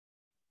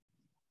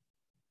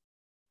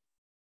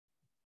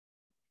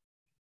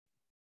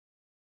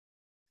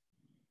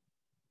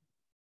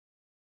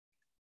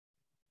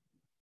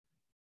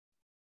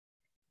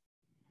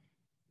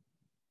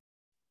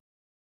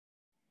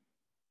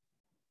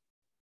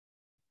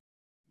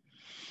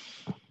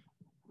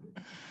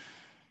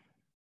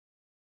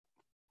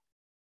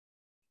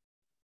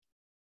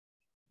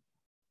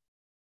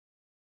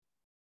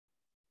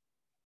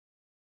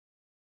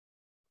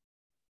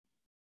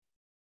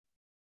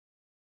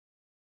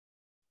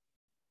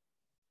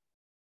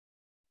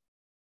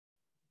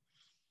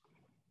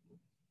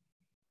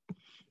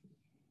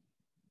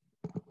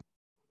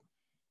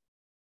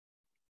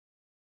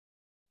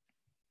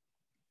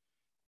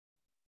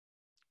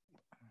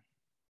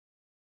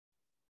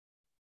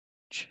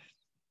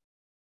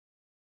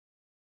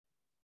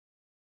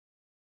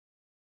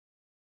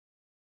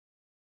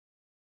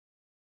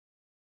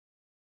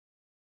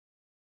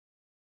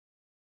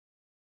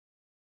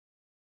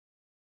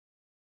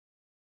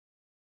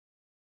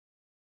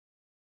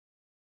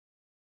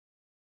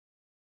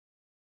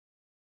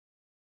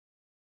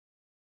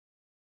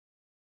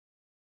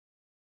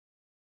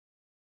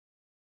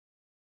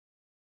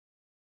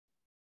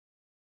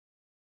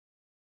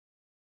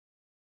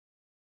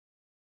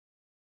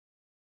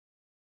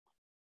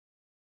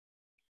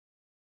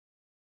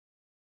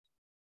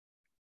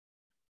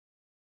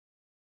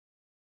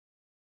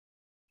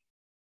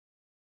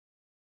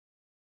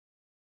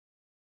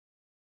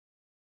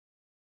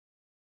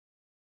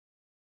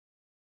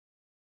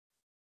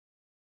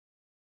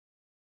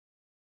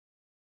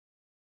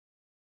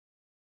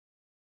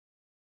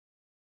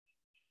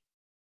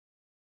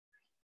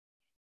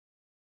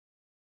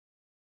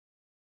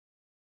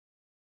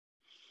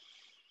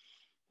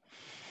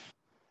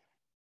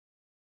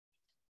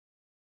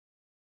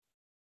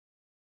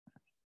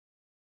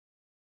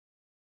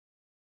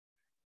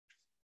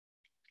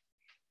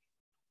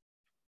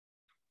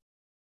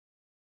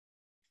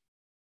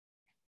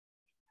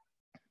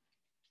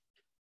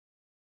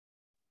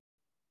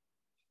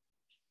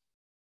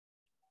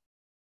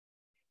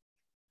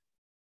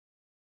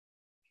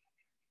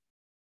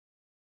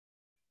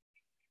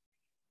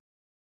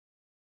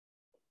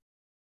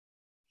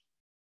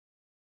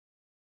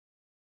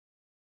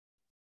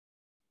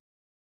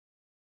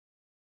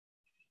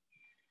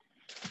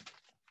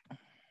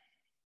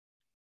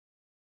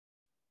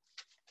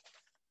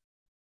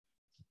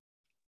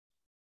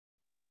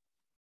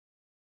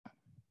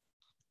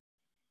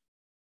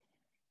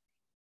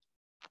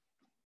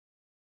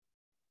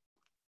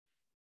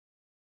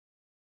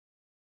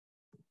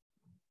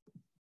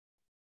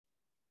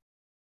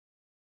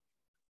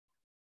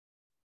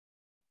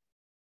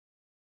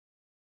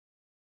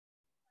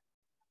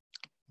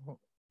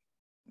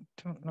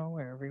don't know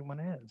where everyone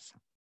is.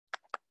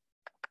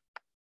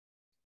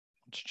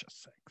 It's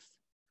just 6.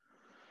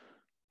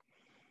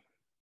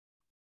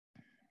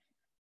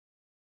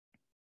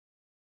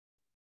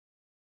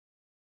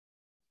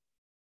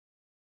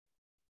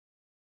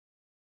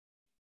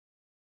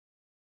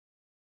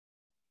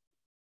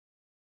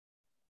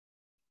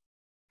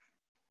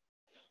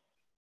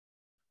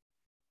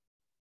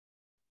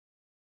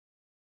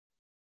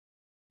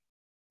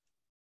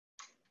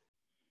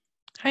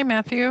 Hi,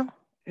 Matthew.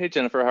 Hey,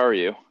 Jennifer, how are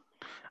you?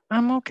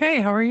 I'm okay.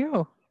 How are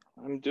you?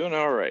 I'm doing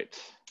all right.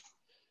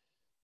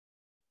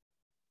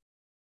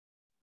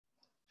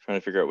 Trying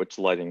to figure out which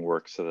lighting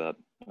works so that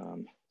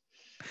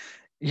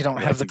you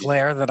don't have the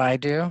glare that I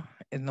do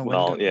in the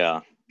window. Well, yeah,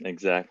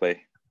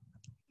 exactly.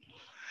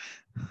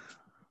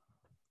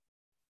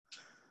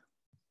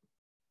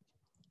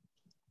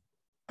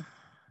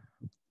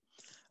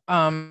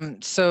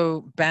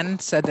 So Ben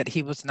said that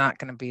he was not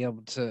going to be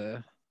able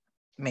to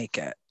make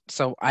it.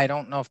 So I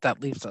don't know if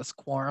that leaves us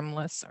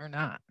quorumless or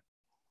not.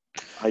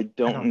 I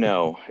don't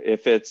know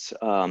if it's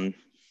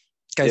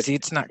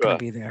Gazit's not going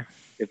to be there.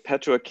 If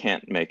Petra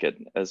can't make it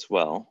as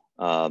well,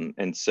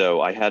 and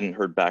so I hadn't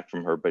heard back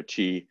from her, but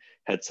she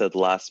had said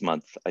last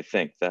month, I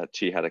think, that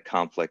she had a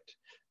conflict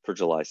for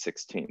July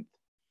 16th.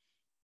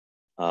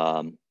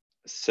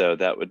 So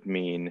that would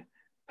mean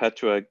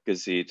Petra,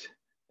 Gazit,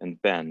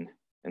 and Ben,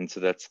 and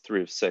so that's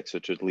 3 of 6,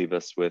 which would leave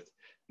us with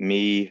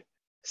me,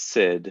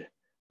 Sid,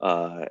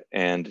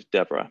 and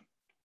Deborah.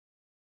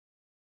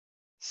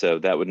 So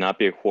that would not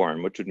be a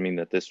quorum, which would mean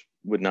that this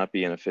would not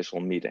be an official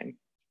meeting.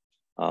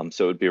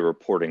 So it would be a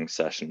reporting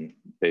session,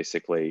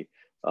 basically,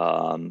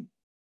 but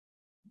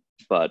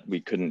we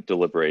couldn't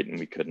deliberate and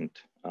we couldn't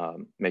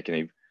make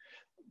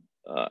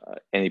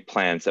any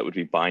plans that would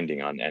be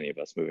binding on any of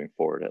us moving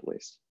forward, at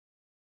least.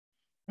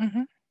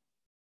 Mm-hmm.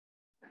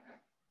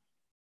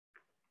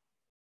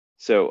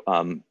 So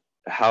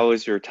how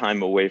is your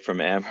time away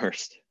from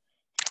Amherst?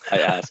 I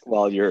ask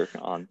while you're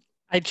on.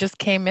 I just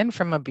came in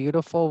from a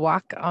beautiful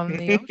walk on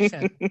the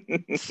ocean.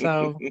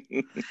 So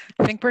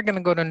I think we're going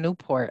to go to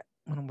Newport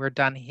when we're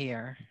done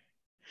here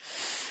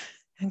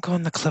and go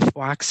on the cliff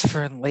walks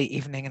for a late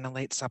evening and a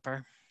late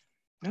supper.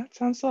 That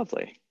sounds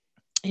lovely.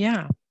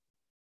 Yeah,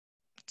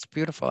 it's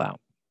beautiful out.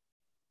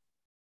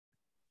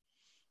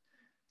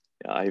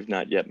 Yeah, I've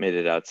not yet made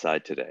it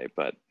outside today,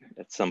 but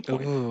at some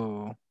point.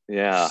 Ooh.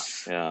 Yeah.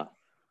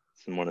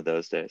 It's in one of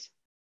those days.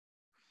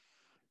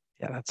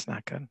 Yeah, that's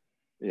not good.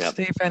 Yeah.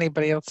 See if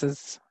anybody else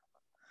is.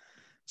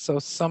 So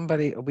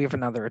we have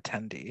another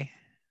attendee.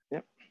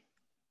 Yep.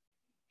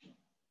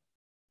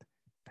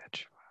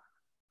 Petra.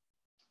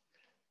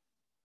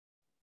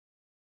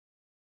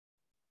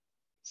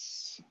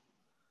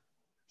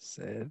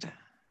 Sid.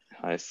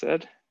 Hi,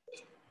 Sid.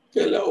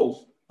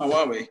 Hello. How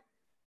are we?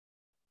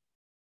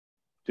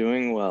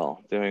 Doing well.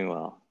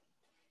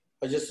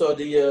 I just saw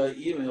the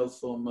email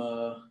from,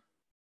 I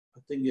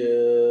think,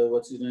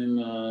 what's his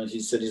name? He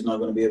said he's not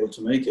going to be able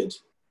to make it.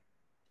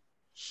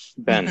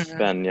 Ben,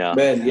 yeah.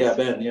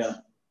 Ben, yeah.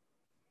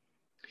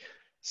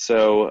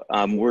 So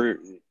I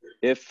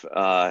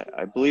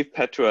believe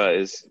Petra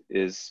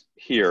is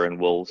here and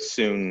will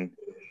soon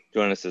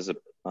join us as a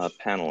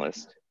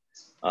panelist.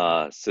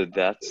 So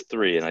that's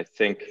 3, and I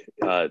think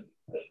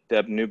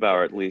Deb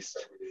Neubauer at least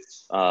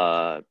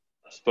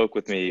spoke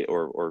with me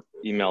or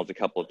emailed a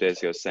couple of days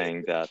ago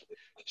saying that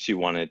she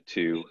wanted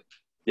to.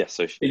 Yes,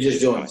 so she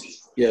just joined.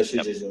 Yeah, she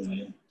just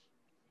joined.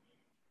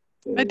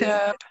 Yeah. Hi,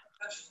 Deb.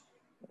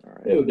 All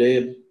right. Hello,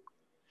 Deb.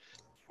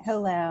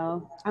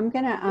 Hello. I'm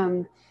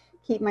gonna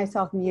keep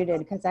myself muted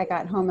because I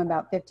got home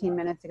about 15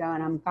 minutes ago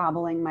and I'm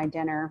gobbling my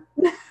dinner.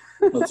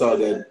 That's all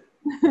good.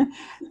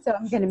 So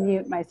I'm gonna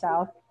mute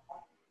myself.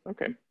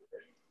 Okay.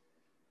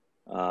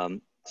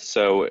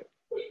 So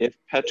if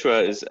Petra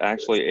is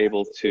actually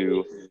able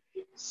to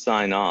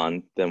sign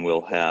on, then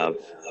we'll have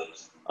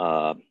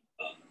a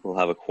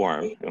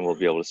quorum and we'll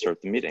be able to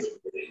start the meeting.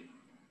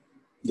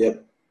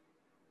 Yep.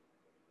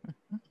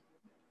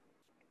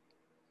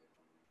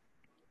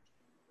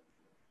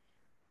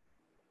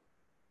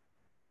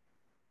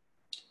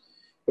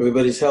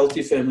 Everybody's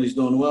healthy. Family's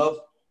doing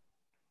well.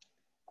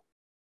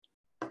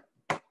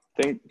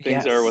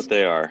 Things are what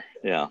they are.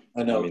 Yeah.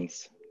 I know.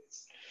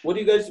 What are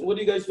you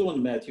guys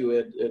doing, Matthew,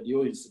 at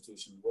your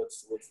institution?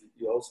 What's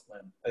your house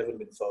plan? I haven't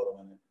been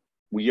following it.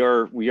 We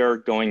are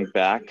going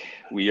back.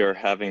 We are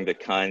having the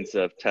kinds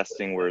of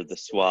testing where the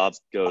swab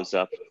goes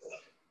up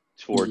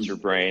towards your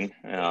brain.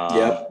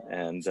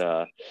 And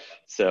then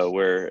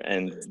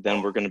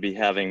we're going to be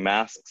having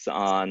masks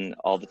on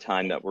all the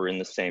time that we're in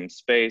the same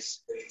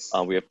space.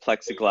 We have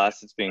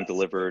plexiglass that's being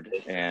delivered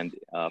and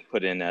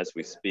put in as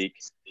we speak.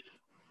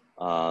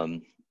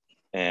 And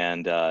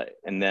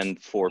then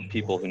for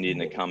people who need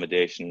an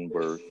accommodation,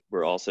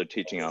 we're also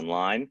teaching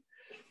online.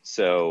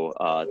 So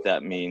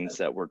that means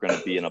that we're going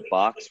to be in a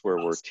box where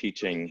we're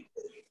teaching.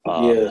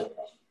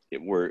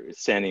 We're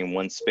standing in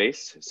one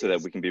space so that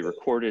we can be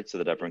recorded, so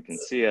that everyone can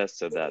see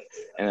us, and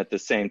at the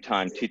same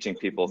time teaching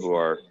people who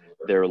are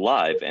there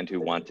live and who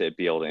want to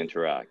be able to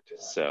interact.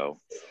 So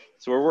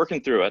So we're working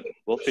through it.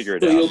 We'll figure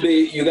it So out.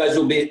 you guys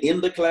will be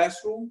in the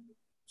classroom,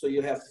 so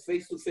you have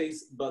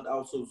face-to-face, but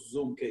also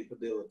Zoom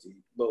capability,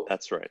 both.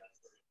 That's right.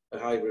 A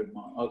hybrid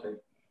model, okay.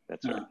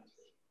 That's right. Yeah.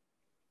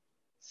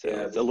 So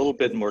Yeah. it's a little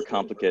bit more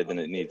complicated than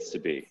it needs to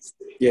be.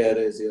 Yeah, it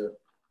is, yeah.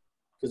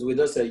 Because we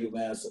does say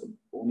UMass,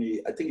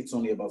 I think it's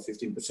only about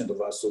 15%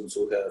 of our students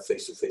who have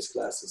face-to-face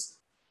classes.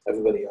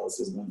 Everybody else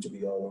is going to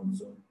be all on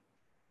Zoom.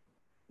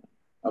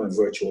 I mean,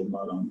 virtual,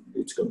 not on,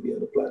 it's going to be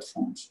other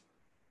platforms.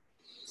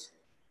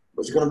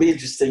 But it's going to be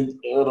interesting.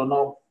 I don't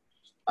know.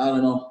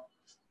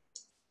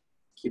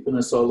 Keeping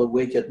us all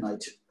awake at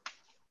night.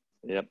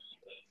 Yep.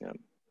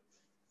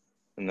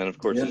 And then, of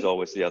course, there's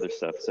always the other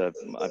stuff. So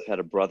I've had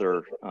a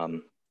brother,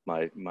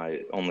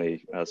 my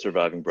only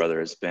surviving brother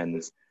has been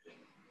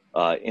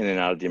in and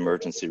out of the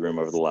emergency room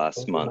over the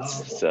last month.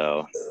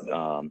 So,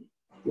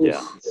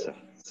 yeah. So,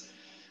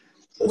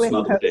 With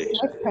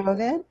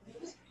COVID?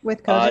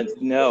 With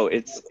COVID? No,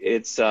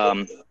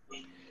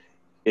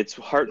 it's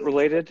heart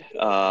related.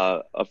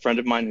 A friend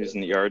of mine who's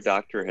an ER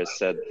doctor has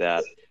said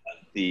that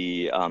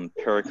the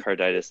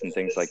pericarditis and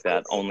things like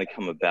that only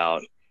come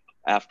about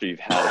after you've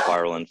had a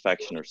viral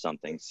infection or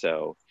something.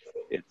 So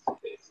it's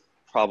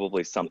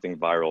probably something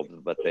viral,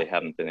 but they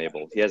haven't been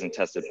able. He hasn't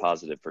tested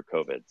positive for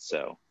COVID.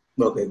 So.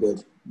 Okay,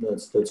 good.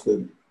 That's good.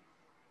 So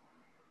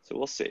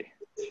we'll see.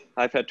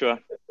 Hi, Petra.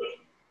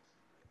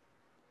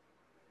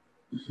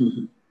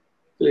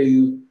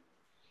 Hello.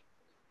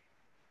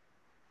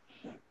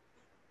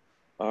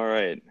 All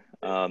right.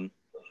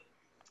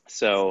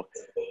 So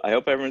I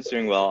hope everyone's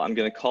doing well. I'm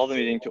going to call the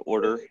meeting to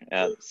order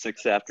at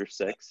 6 after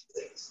 6.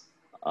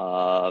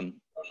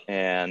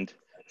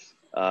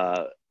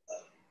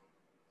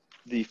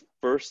 The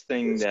first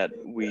thing that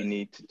we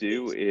need to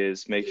do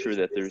is make sure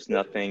that there's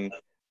nothing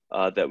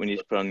that we need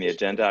to put on the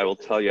agenda. I will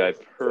tell you,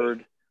 I've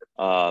heard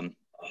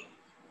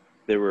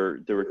there were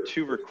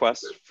 2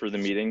 requests for the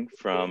meeting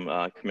from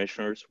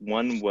commissioners.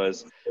 One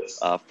was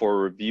for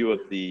a review of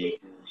the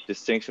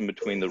distinction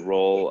between the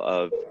role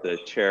of the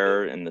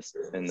chair and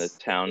the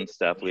town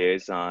staff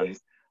liaison,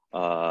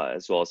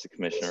 as well as the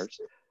commissioners.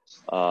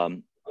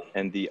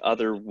 And the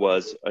other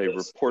was a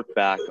report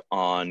back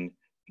on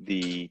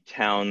the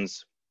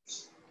town's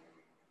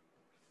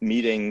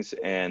meetings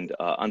and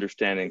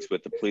understandings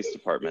with the police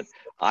department.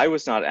 I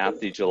was not at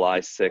the July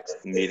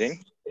 6th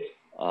meeting,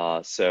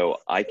 so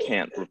I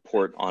can't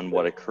report on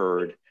what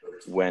occurred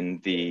when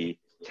the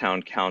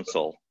town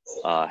council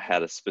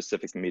had a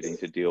specific meeting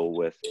to deal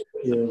with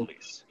the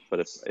police. But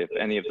if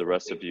any of the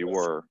rest of you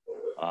were,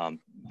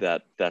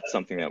 that's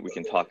something that we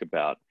can talk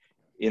about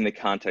in the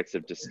context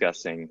of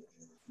discussing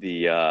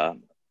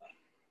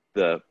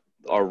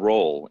our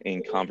role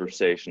in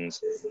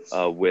conversations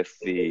with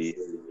the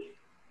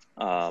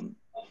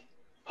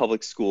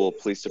public school,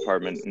 police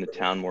department, and the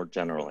town more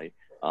generally.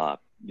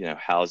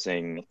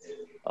 Housing,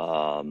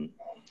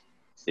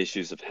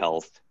 issues of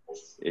health,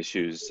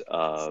 issues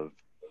of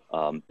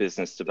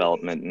business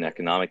development and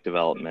economic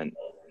development.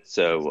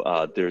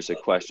 So there's a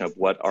question of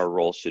what our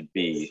role should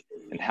be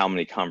and how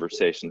many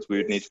conversations we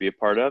would need to be a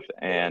part of.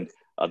 And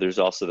there's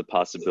also the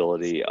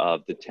possibility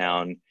of the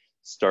town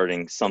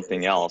starting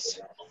something else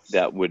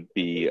that would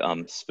be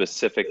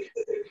specific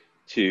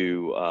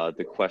to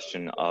the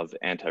question of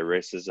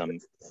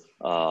anti-racism,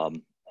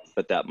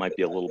 but that might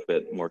be a little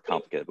bit more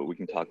complicated, but we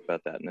can talk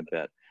about that in a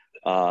bit.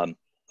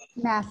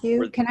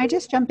 Matthew, can I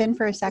just jump in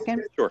for a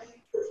second? Sure.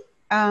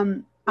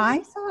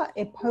 I saw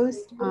a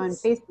post on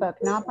Facebook,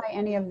 not by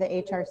any of the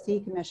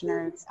HRC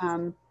commissioners,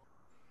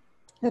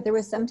 that there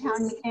was some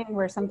town meeting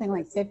where something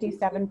like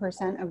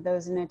 57% of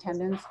those in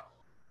attendance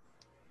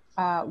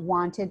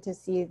wanted to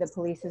see the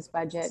police's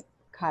budget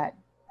cut.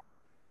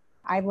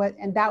 But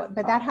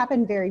that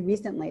happened very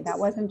recently. That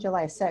wasn't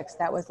July 6th.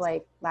 That was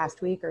like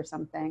last week or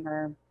something,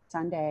 or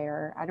Sunday,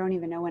 or I don't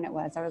even know when it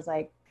was. I was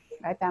like,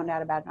 I found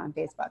out about it on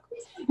Facebook.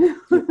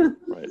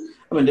 Right.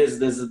 I mean,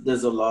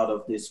 there's a lot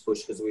of this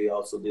push because we're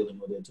also dealing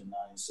with it in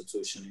our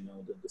institution.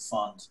 The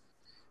fund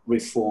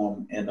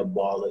reform and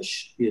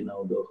abolish, the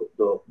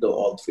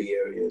all 3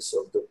 areas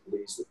of the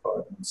police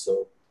department.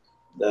 So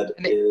that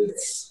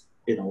is,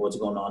 what's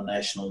going on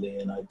nationally,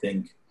 and I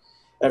think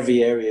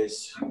every area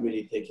is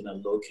really taking a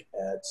look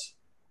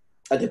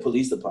at the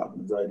police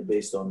department, right,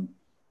 based on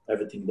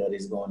everything that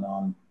is going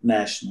on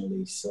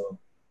nationally. So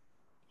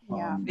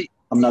yeah.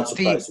 I'm not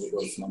surprised with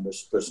those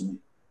numbers personally.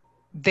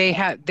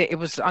 It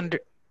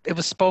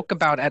was spoke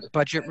about at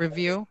budget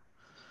review.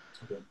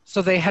 Okay.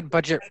 So they had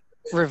budget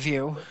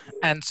review,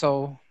 and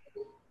so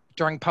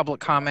during public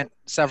comment,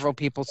 several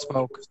people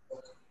spoke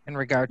in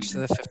regards to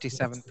the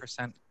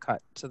 57%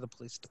 cut to the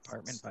police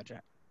department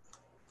budget.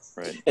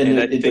 Right. And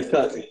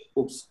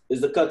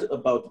is the cut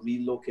about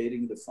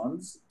relocating the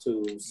funds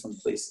to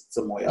someplace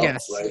somewhere else,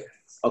 Yes. right?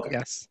 Okay.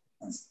 Yes.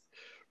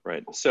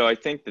 Right. So I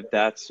think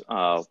that's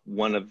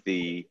one of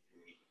the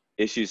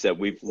issues that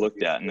we've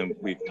looked at and then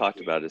we've talked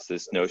about is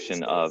this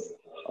notion of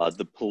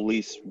the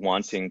police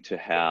wanting to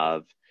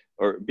have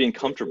or being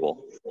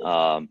comfortable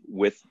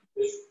with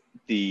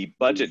the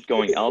budget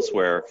going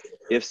elsewhere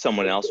if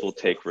someone else will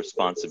take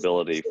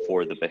responsibility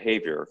for the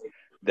behavior.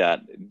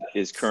 that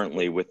is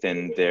currently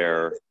within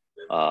their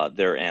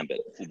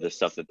ambit, the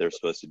stuff that they're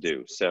supposed to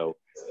do. So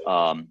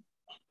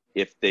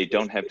if they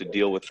don't have to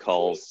deal with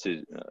calls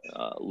to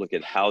look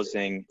at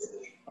housing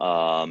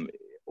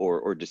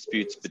or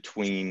disputes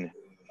between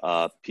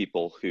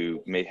people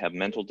who may have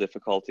mental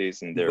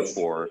difficulties and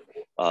therefore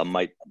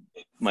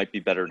might be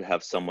better to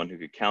have someone who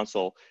could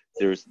counsel.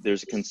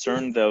 There's a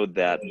concern though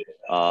that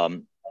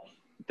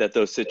that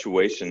those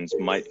situations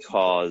might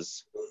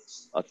cause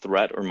a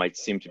threat or might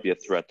seem to be a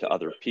threat to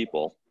other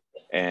people.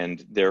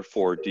 And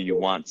therefore, do you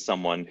want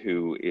someone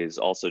who is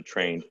also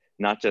trained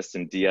not just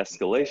in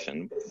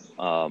de-escalation,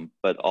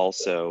 but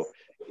also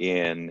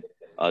in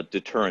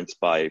deterrence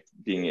by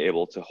being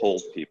able to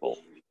hold people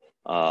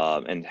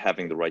and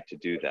having the right to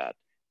do that?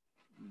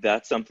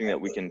 That's something that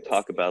we can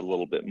talk about a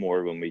little bit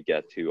more when we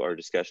get to our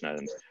discussion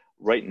items.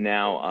 Right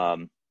now,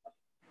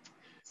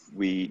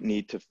 we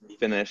need to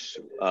finish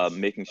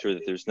making sure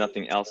that there's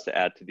nothing else to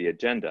add to the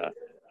agenda.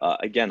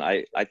 Again,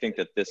 I think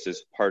that this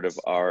is part of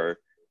our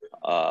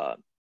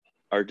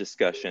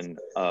discussion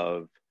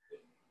of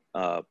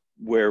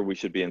where we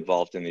should be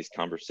involved in these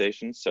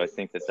conversations. So I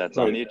think that that's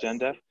on the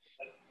agenda.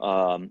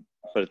 But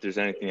if there's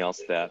anything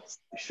else that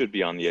should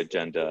be on the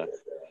agenda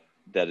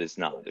that is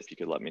not, if you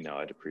could let me know,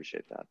 I'd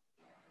appreciate that.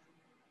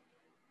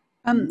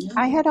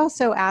 I had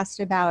also asked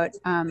about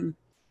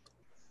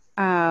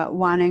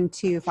wanting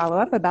to follow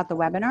up about the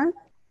webinar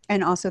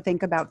and also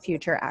think about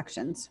future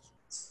actions.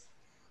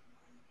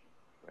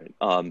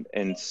 Right.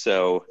 And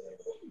so,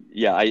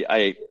 yeah,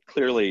 I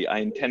clearly, I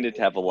intended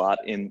to have a lot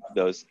in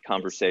those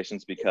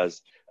conversations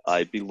because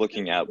I'd be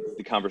looking at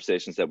the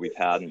conversations that we've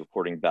had and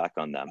reporting back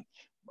on them.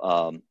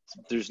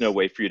 There's no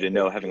way for you to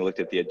know, having looked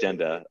at the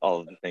agenda, all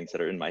of the things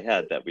that are in my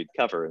head that we'd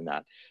cover in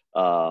that.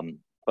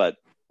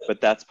 But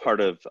that's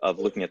part of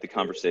looking at the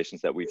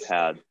conversations that we've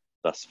had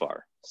thus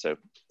far. So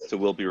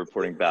we'll be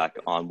reporting back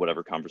on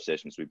whatever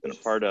conversations we've been a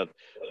part of.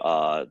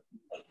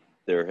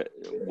 There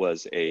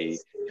was a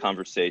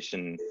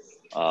conversation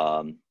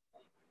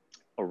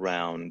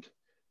around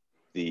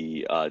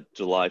the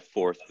July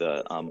 4th,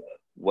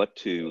 what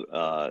to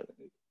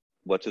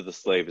the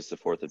slave is the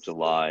 4th of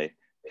July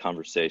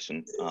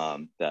conversation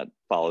that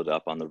followed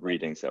up on the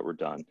readings that were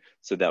done.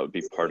 So that would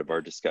be part of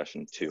our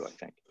discussion too, I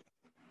think.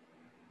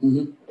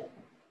 Mm-hmm.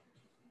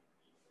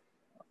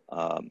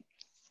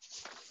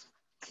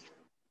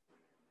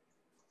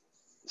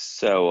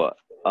 So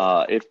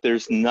if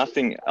there's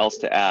nothing else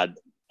to add,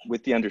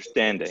 with the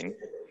understanding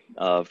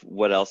of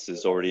what else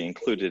is already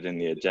included in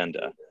the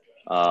agenda,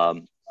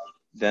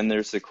 then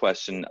there's the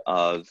question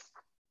of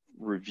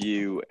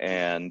review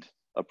and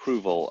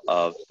approval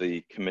of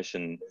the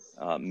commission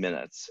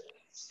minutes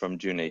from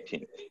June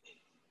 18th.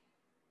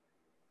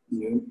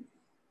 Yeah.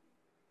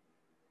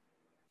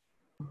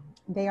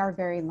 They are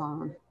very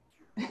long.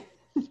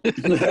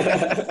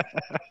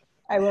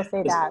 I will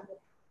say that.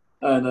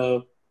 I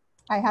know.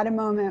 I had a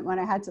moment when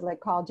I had to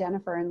call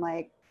Jennifer and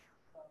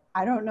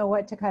I don't know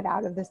what to cut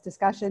out of this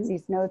discussion.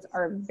 These notes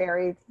are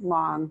very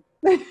long.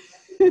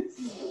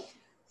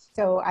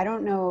 So I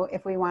don't know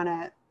if we want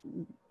to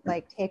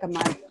take a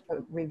month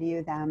to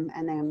review them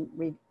and then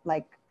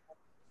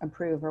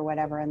approve or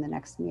whatever in the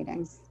next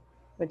meeting. It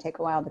would take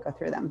a while to go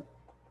through them.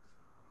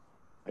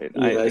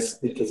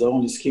 Because I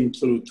only skimmed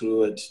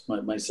through it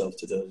myself,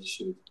 to tell you the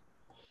truth.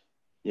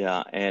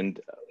 Yeah, and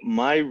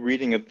my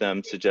reading of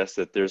them suggests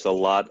that there's a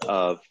lot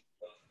of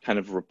kind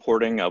of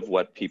reporting of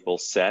what people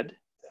said.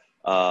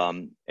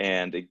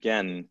 And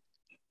again,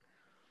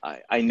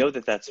 I know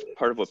that that's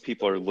part of what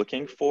people are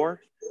looking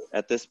for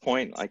at this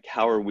point,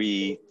 how are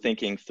we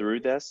thinking through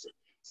this?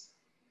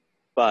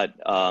 But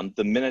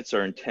the minutes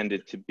are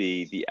intended to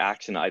be the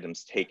action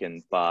items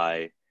taken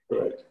by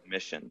the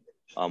commission,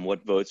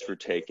 what votes were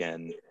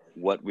taken,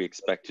 what we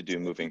expect to do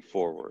moving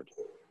forward.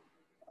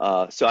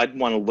 So I'd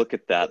want to look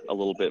at that a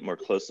little bit more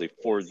closely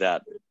for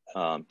that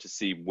to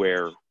see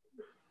where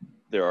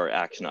there are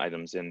action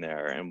items in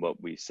there and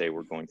what we say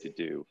we're going to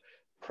do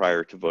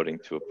prior to voting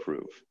to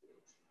approve.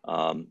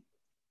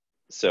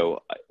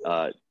 So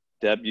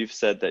Deb, you've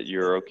said that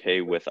you're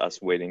okay with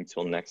us waiting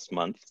till next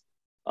month.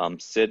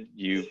 Sid,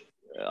 you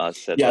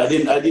said yeah,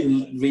 that. I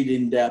didn't read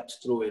in depth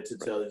through it, to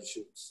tell you the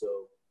truth, so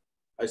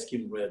I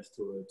read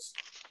through it.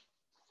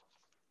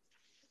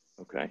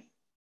 Okay.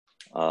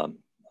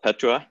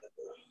 Petra?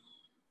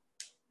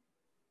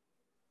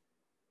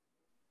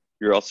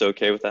 You're also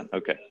okay with that?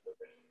 Okay.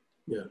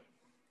 Yeah.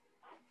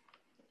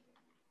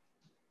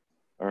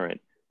 All right.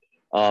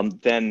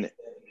 Then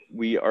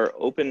we are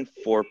open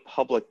for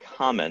public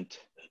comment.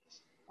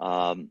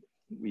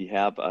 We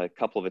have a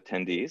couple of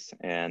attendees,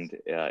 and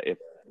if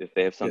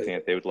they have something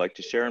that they would like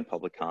to share in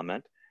public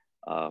comment,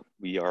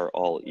 we are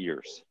all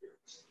ears.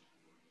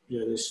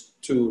 Yeah, there's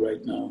 2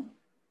 right now.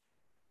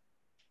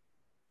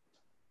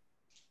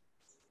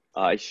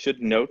 I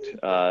should note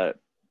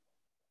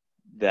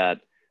that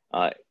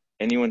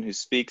anyone who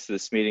speaks,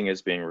 this meeting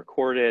is being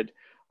recorded.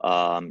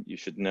 You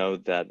should know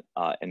that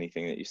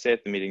anything that you say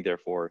at the meeting,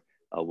 therefore,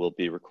 will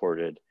be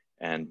recorded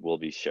and will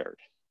be shared.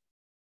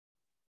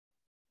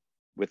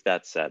 with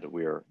that said,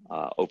 we're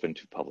open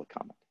to public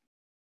comment.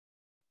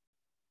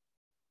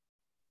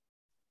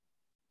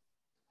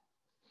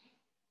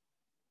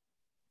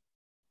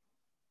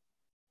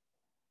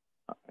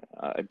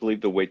 I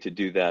believe the way to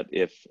do that,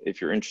 if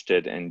you're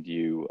interested and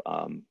you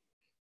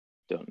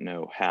don't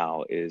know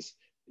how, is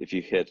if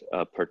you hit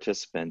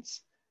participants,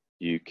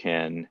 you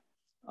can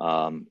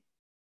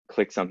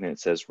click something that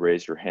says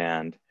raise your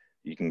hand.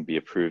 You can be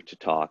approved to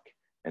talk.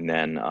 And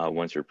then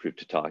once you're approved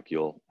to talk,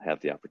 you'll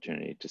have the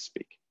opportunity to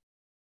speak.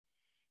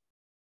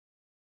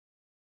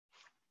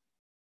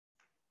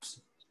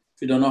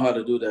 If you don't know how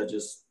to do that,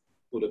 just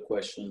put a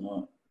question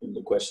in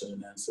the question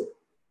and answer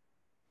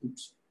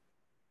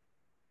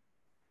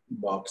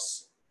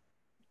box.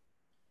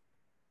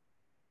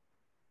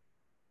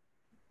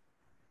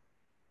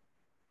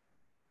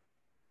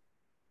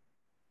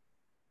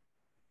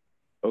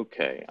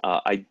 Okay,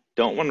 I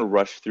don't want to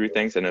rush through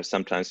things. I know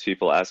sometimes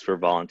people ask for a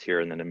volunteer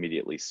and then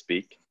immediately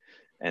speak,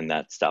 and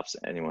that stops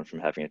anyone from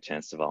having a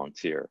chance to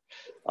volunteer.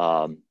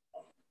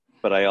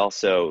 But I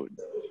also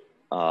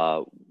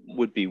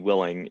would be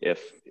willing,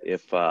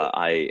 if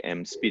I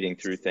am speeding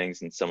through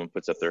things and someone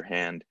puts up their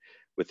hand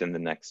within the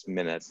next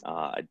minute,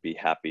 I'd be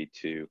happy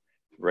to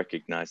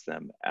recognize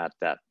them at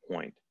that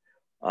point.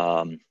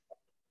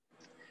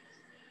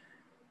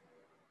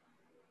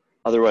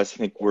 Otherwise, I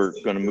think we're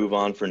going to move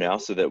on for now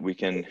so that we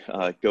can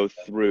go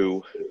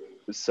through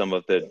some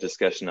of the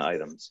discussion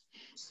items.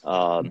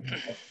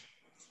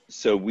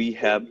 So we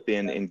have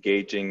been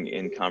engaging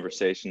in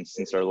conversations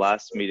since our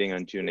last meeting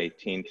on June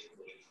 18th.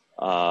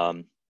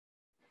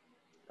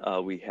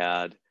 We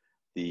had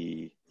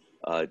the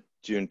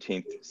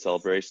Juneteenth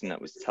celebration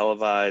that was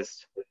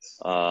televised.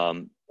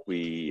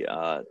 We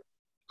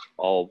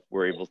all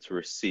were able to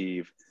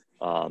receive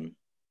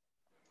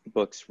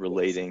books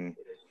relating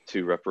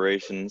to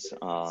reparations.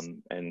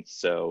 And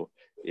so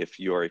if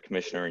you are a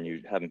commissioner and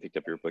you haven't picked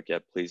up your book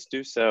yet, please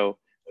do so.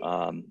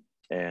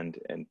 And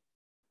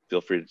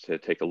feel free to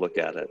take a look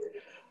at it.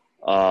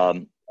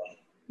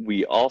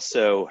 We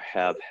also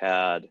have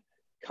had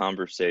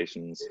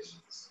conversations,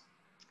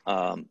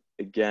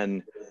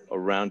 again,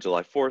 around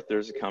July 4th,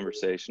 there's a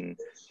conversation.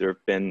 There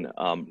have been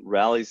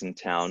rallies in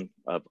town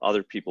of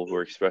other people who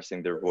are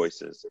expressing their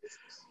voices.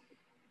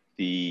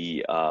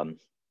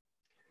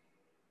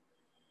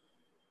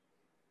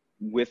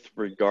 With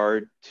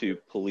regard to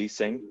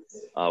policing,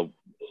 I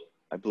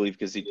believe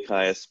Gazit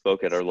Kaya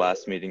spoke at our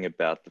last meeting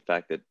about the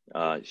fact that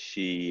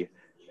she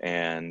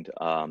and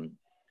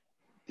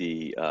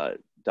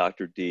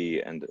Dr.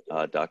 D and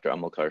Dr.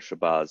 Amilcar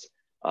Shabazz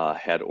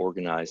had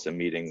organized a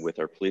meeting with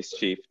our police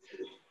chief.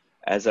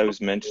 As I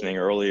was mentioning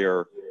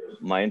earlier,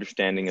 my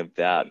understanding of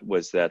that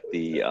was that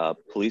the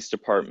police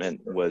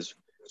department was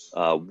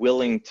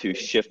willing to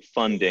shift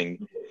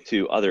funding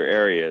to other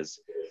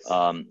areas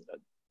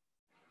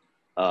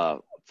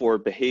for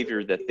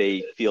behavior that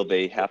they feel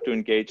they have to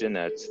engage in,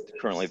 that's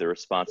currently their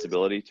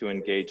responsibility to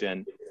engage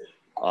in,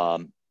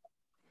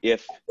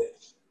 if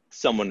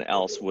someone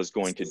else was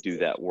going to do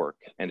that work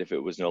and if it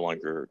was no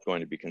longer going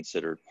to be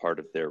considered part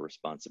of their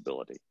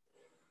responsibility,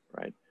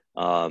 right?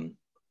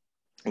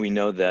 We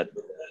know that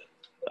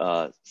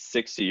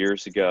 60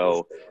 years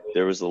ago,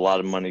 there was a lot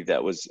of money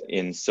that was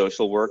in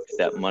social work.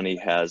 That money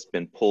has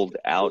been pulled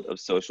out of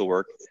social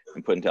work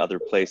and put into other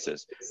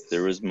places.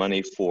 There was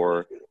money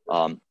for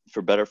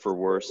better, for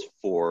worse,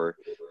 for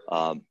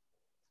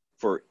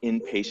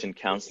inpatient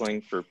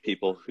counseling for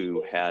people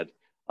who had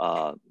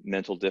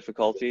mental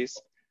difficulties.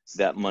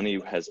 That money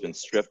has been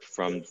stripped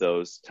from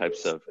those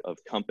types of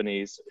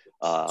companies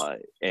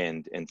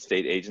and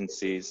state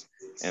agencies.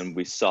 And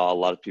we saw a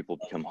lot of people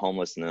become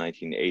homeless in the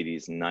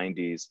 1980s and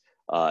 90s.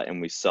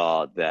 And we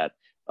saw that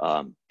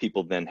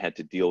people then had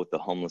to deal with the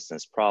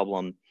homelessness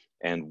problem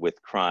and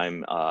with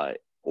crime,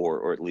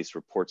 or at least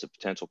reports of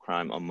potential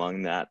crime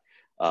among that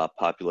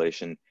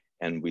population.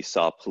 And we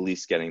saw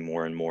police getting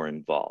more and more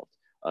involved,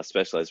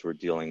 especially as we're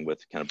dealing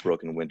with kind of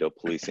broken window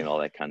policing and all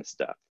that kind of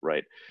stuff,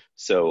 right?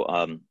 So,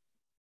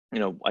 you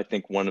know, I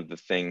think one of the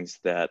things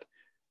that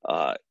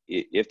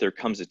if there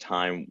comes a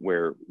time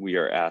where we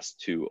are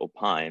asked to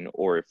opine,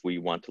 or if we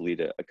want to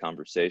lead a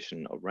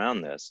conversation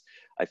around this,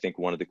 I think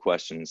one of the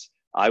questions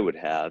I would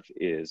have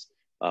is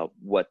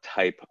what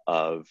type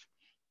of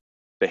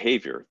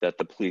behavior that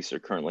the police are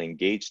currently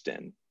engaged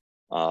in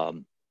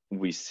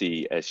we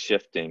see as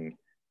shifting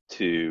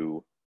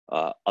to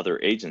other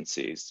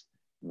agencies,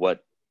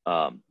 what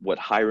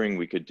hiring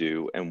we could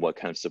do and what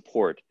kind of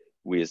support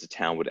we as a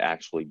town would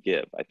actually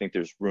give. I think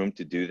there's room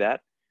to do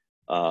that.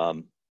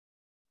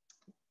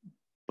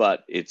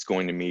 But it's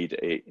going to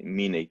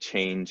mean a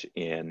change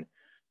in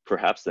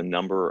perhaps the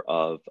number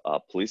of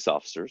police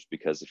officers,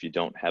 because if you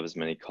don't have as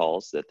many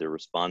calls that they're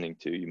responding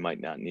to, you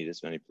might not need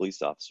as many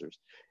police officers.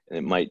 And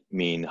it might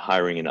mean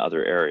hiring in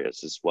other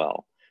areas as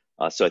well.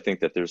 So I think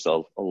that there's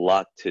a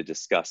lot to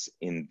discuss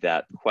in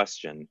that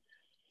question.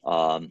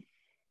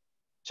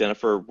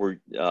 Jennifer,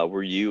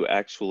 were you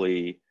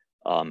actually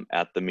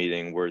at the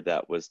meeting where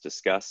that was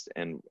discussed,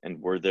 and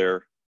were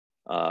there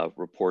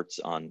reports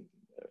on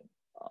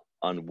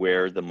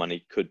where the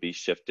money could be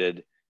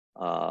shifted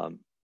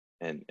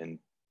And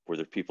were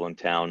there people in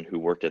town who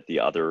worked at the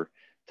other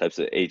types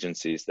of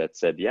agencies that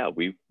said, yeah,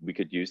 we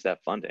could use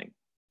that funding?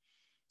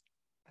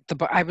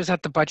 I was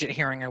at the budget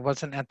hearing. I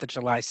wasn't at the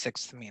July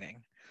 6th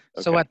meeting.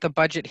 So Okay. at the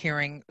budget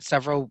hearing,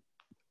 several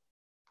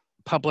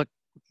public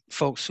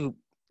folks who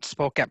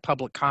spoke at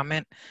public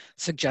comment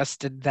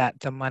suggested that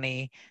the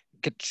money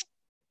get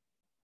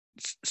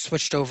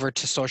switched over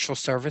to social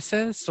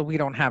services. So we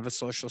don't have a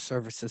social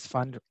services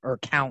fund or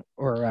account,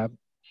 or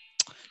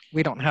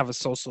we don't have a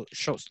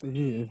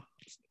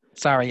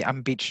sorry,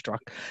 I'm beach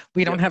struck.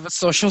 We don't have a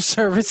social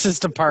services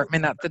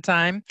department at the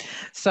time.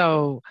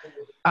 So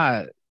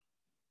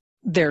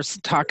there's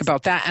talk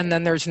about that. And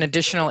then there's an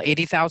additional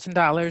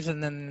 $80,000.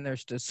 And then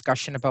there's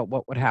discussion about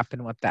what would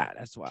happen with that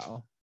as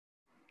well.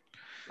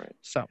 Right.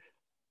 So.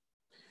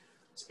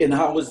 And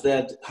how was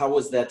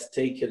that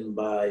taken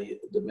by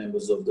the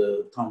members of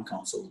the town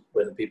council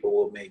when people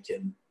were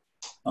making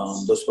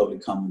those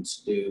public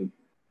comments?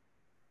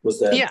 Was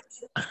that? Yeah.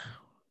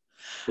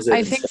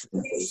 I think.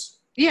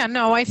 Yeah,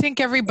 no, I think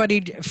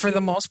everybody, for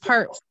the most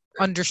part,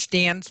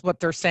 understands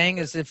what they're saying.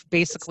 Is if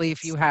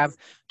you have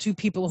two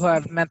people who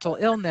have mental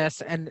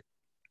illness, and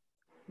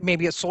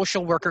maybe a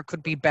social worker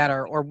could be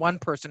better, or one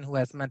person who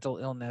has mental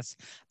illness,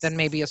 then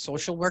maybe a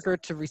social worker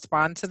to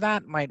respond to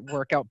that might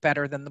work out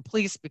better than the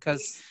police,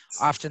 because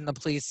often the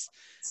police,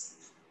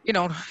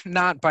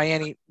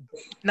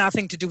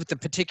 nothing to do with the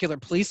particular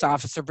police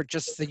officer, but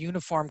just the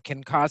uniform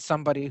can cause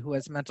somebody who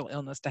has mental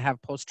illness to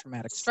have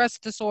post-traumatic stress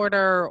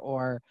disorder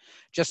or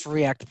just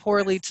react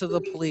poorly to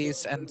the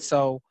police. And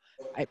so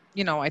I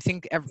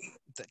think the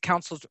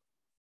council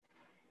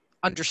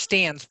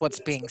understands what's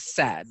being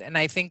said. And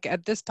I think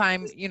at this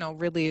time,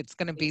 really it's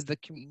going to be the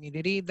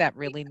community that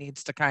really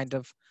needs to kind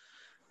of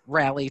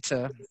rally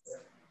to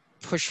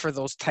push for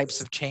those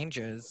types of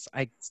changes.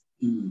 I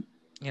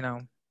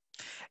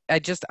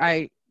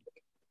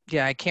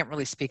can't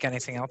really speak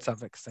anything else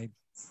of it because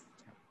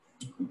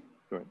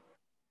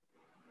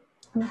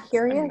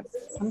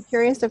I'm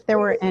curious if there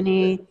were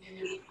any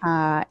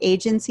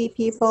agency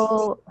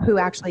people who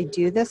actually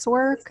do this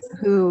work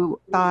who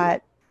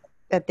thought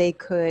that they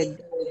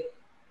could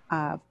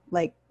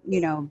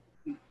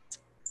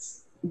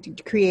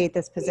create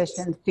this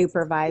position,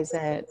 supervise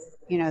it,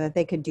 that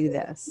they could do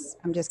this.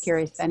 I'm just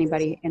curious if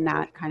anybody in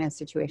that kind of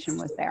situation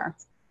was there.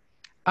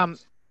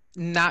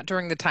 Not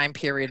during the time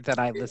period that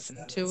I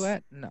listened to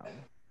it, no.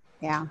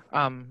 Yeah.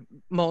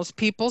 Most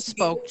people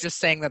spoke just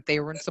saying that they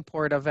were in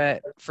support of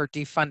it for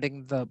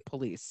defunding the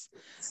police.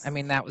 I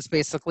mean, that was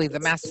basically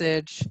the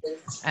message,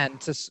 and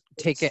to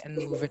take it and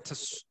move it to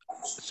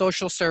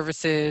social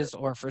services,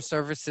 or for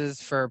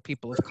services for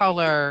people of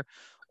color,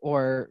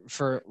 or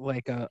for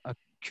like a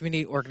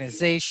community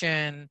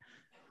organization,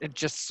 and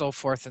just so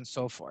forth and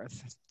so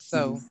forth.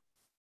 So.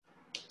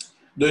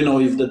 Do you know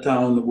if the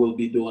town will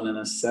be doing an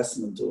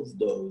assessment of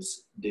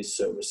these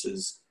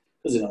services?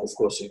 Because of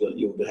course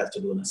you would have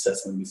to do an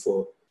assessment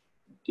before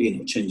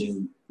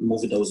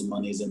moving those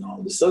monies and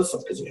all this other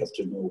stuff, because you have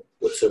to know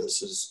what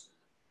services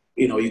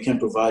you can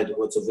provide,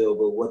 what's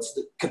available, what's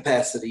the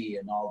capacity,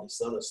 and all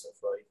this other stuff,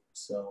 right?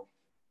 So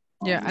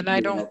yeah, and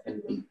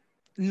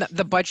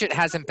the budget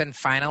hasn't been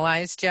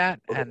finalized yet,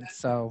 and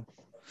so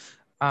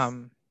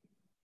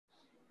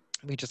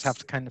we just have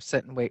to kind of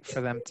sit and wait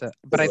for them to,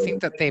 but I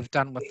think that they've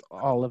done with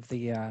all of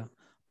the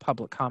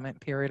public comment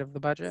period of the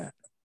budget.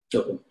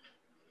 Okay.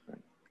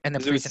 And the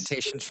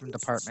presentations from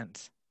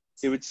departments.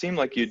 It would seem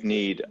like you'd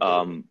need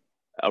a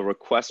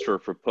request for a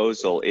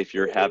proposal if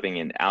you're having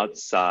an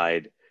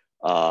outside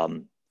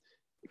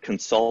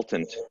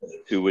consultant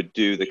who would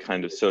do the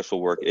kind of social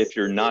work. If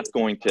you're not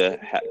going to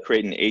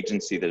create an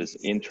agency that is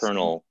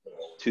internal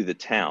to the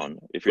town,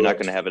 if you're not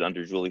going to have it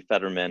under Julie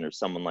Fetterman or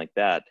someone like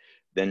that,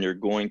 then you're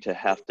going to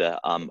have to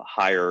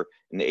hire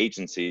an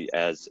agency,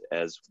 as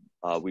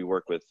we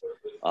work with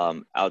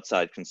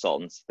outside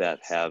consultants that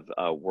have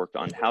worked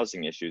on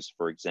housing issues,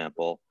 for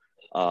example.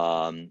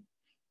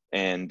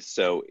 And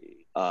so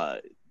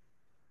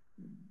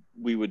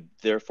we would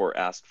therefore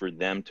ask for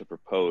them to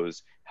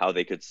propose how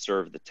they could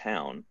serve the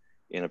town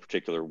in a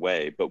particular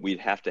way, but we'd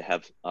have to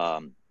have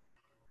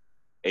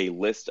a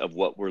list of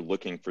what we're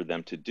looking for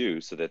them to do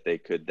so that they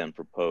could then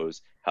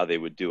propose how they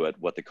would do it,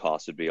 what the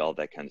cost would be, all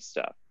that kind of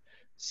stuff.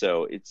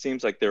 So it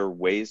seems like there are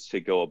ways to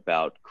go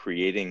about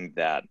creating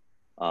that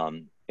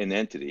an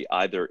entity,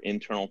 either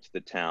internal to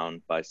the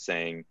town by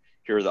saying,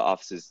 here are the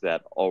offices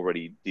that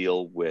already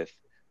deal with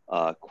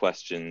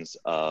questions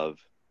of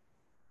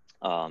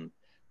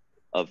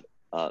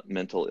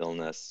mental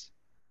illness,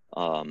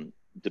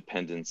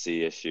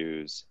 dependency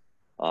issues,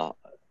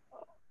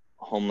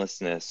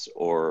 homelessness,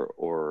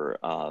 or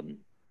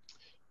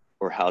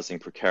housing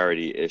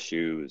precarity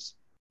issues,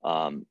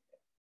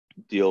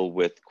 deal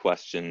with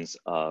questions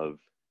of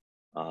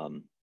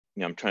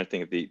I'm trying to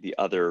think of the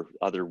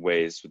other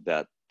ways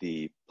that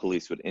the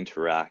police would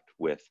interact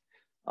with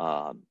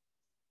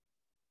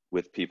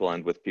people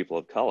and with people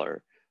of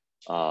color,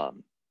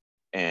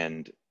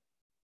 and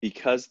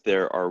because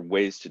there are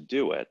ways to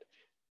do it,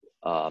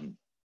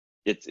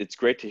 it's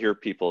great to hear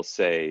people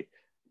say,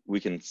 we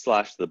can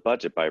slash the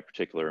budget by a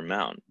particular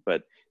amount.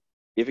 But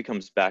if it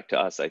comes back to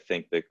us, I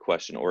think the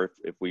question, or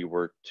if we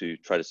were to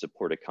try to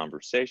support a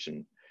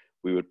conversation,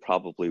 we would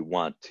probably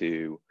want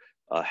to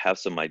have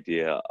some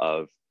idea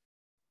of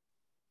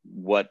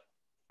what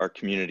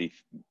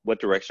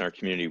direction our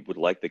community would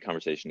like the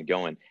conversation to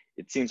go in.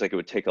 It seems like it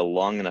would take a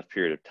long enough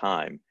period of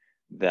time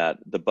that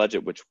the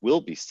budget, which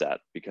will be set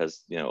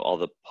because, you know, all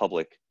the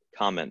public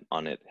comment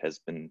on it has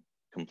been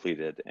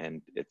completed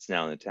and it's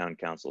now in the town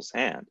council's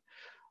hand,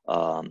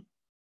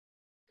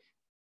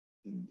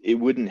 it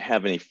wouldn't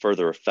have any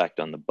further effect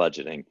on the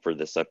budgeting for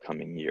this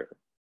upcoming year.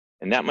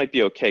 And that might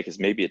be okay, because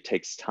maybe it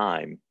takes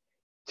time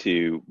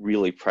to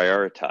really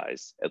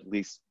prioritize. At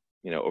least,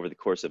 you know, over the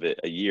course of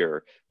a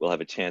year, we'll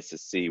have a chance to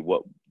see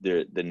what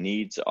the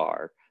needs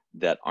are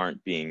that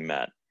aren't being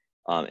met.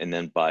 And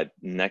then by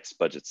next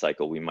budget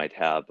cycle, we might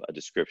have a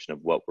description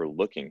of what we're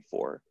looking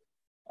for.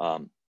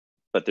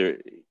 But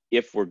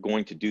if we're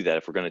going to do that,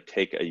 if we're going to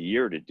take a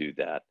year to do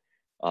that,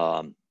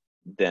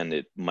 then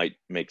it might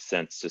make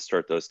sense to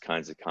start those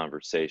kinds of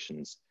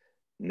conversations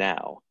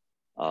now.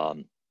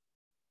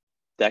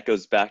 That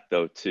goes back,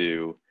 though,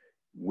 to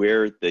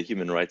where the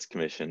Human Rights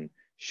Commission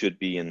should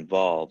be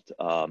involved.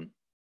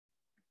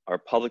 Our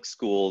public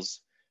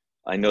schools,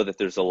 I know that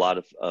there's a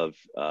lot of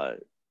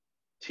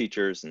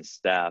teachers and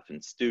staff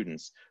and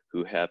students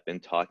who have been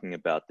talking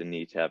about the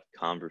need to have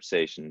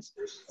conversations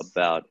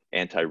about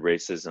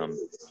anti-racism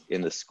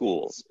in the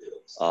schools.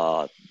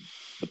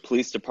 The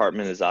police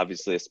department is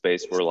obviously a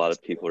space where a lot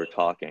of people are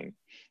talking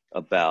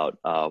about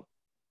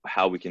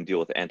how we can deal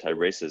with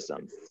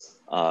anti-racism.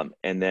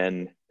 And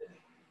then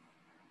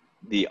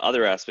the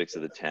other aspects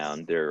of the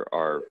town, there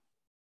are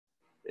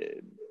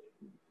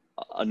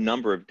a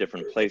number of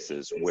different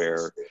places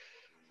where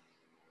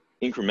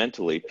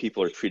incrementally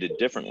people are treated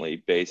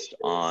differently based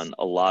on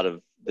a lot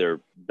of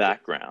their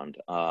background.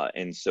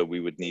 And so we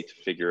would need to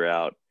figure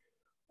out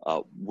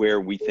where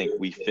we think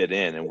we fit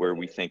in and where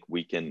we think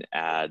we can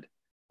add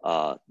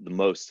the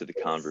most to the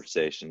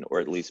conversation, or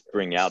at least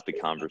bring out the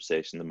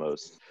conversation the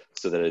most,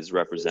 so that it is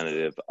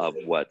representative of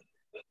what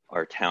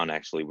our town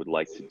actually would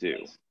like to do.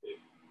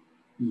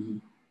 Mm-hmm.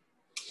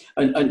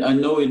 I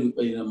know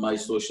in my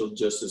social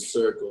justice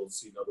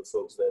circles, you know, the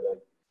folks that I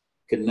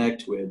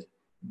connect with,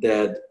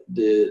 that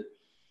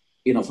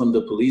from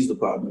the police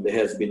department, there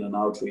has been an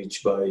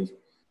outreach by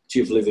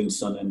Chief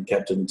Livingston and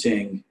Captain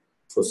Ting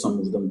for some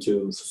of them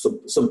to,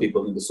 some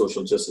people in the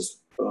social justice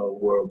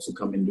world to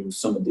come and do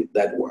some of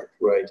that work,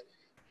 right?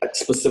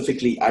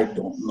 Specifically, I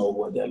don't know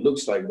what that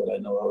looks like, but I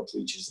know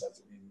outreaches have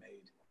been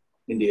made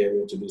in the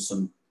area to do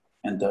some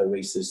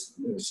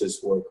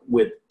anti-racist work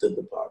with the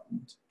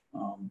department.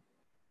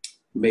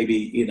 Maybe,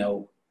 you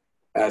know,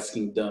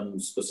 asking them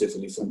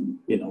specifically from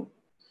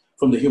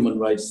the Human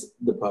Rights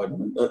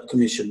Department,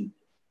 Commission,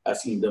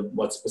 asking them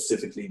what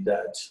specifically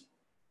that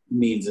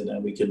means, and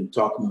then we can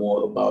talk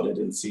more about it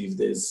and see if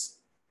there's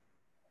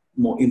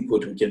more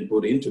input we can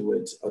put into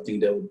it. I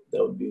think that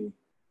would be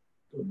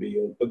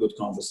a good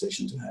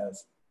conversation to have,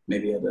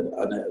 maybe at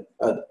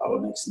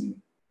our next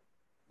meeting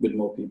with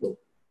more people.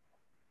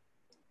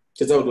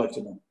 Because I would like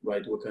to know,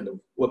 right, what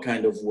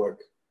kind of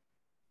work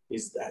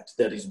is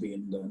that is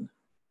being done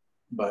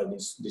by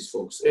these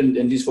folks, and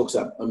these folks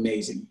are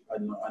amazing. I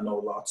know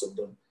lots of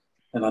them,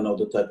 and I know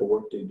the type of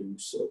work they do.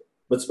 So,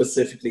 but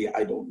specifically,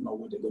 I don't know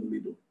what they're going to be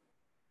doing.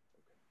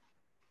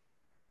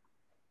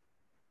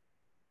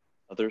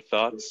 Other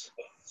thoughts?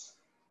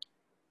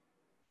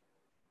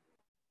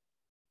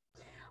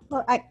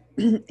 Well,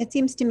 it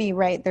seems to me,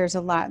 right, there's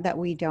a lot that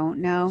we don't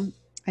know,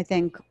 I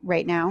think,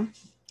 right now,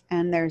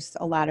 and there's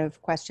a lot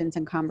of questions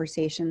and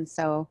conversations.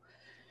 So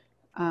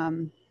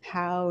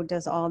how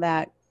does all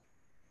that,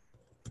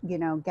 you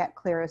know, get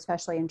clear,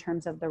 especially in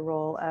terms of the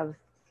role of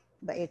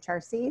the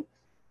HRC?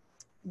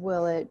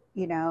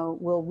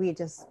 Will we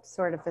just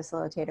sort of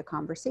facilitate a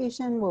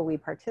conversation? Will we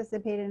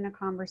participate in a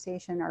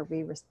conversation? Are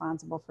we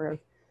responsible for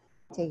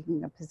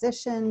taking a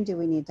position? Do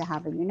we need to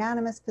have a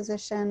unanimous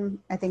position?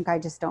 I think I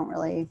just don't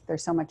really,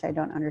 there's so much I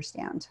don't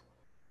understand.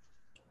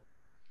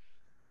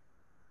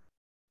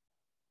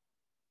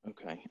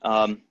 Okay.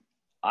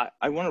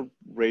 I want to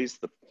raise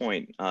the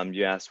point.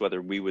 You asked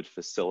whether we would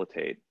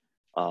facilitate.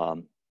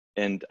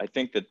 And I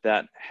think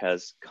that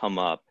has come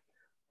up.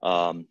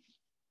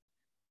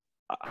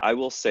 I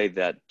will say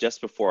that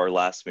just before our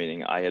last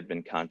meeting, I had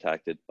been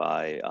contacted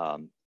by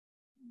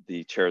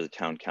the chair of the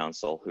town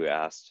council, who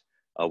asked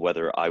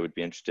whether I would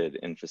be interested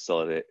in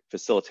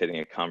facilitating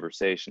a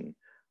conversation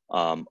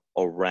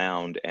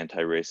around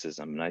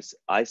anti-racism. And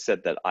I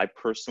said that I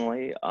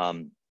personally,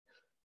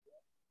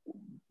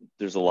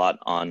 there's a lot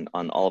on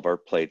all of our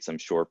plates, I'm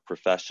sure,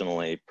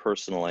 professionally,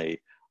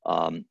 personally.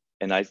 And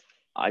I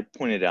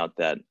pointed out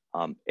that,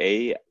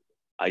 I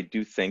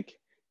do think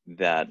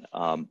that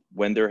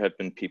when there have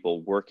been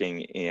people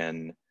working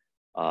in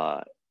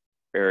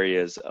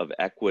areas of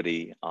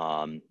equity,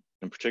 and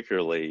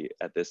particularly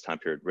at this time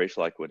period,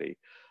 racial equity,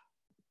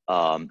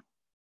 and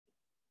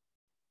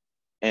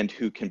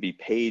who can be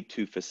paid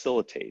to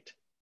facilitate,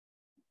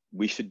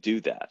 we should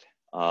do that.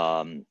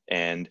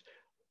 And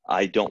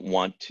I don't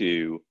want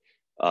to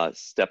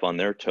step on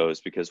their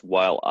toes, because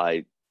while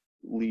I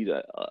lead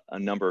a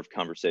number of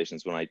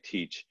conversations when I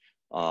teach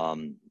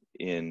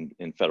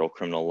in federal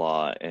criminal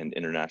law and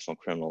international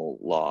criminal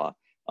law,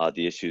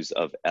 the issues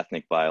of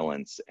ethnic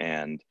violence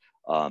and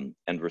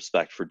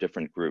respect for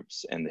different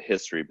groups and the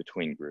history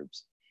between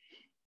groups.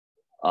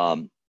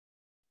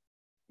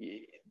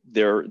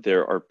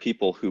 There are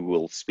people who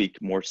will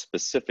speak more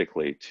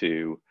specifically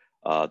to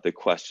the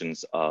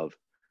questions of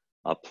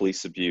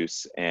police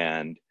abuse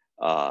and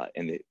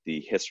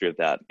the history of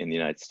that in the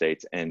United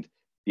States, and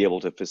be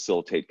able to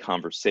facilitate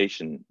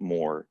conversation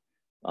more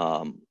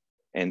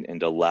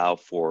and allow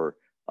for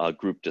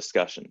group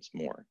discussions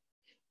more.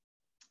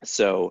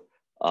 So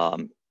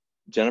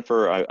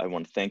Jennifer, I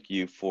want to thank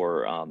you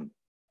for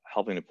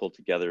helping to pull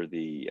together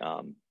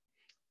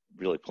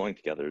really pulling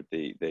together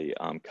the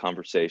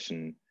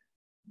conversation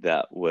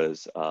that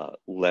was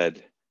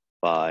led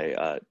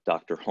by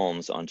Dr.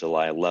 Holmes on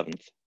July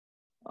 11th.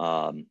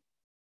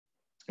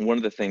 One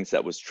of the things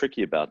that was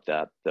tricky about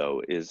that,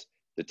 though, is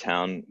the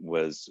town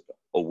was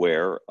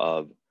aware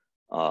of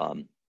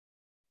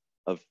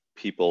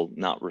people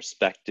not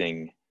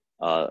respecting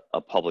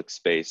a public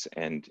space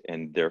and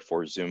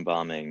therefore Zoom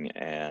bombing,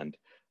 and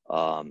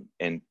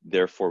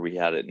therefore we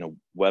had it in a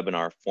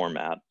webinar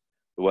format.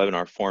 The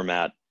webinar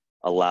format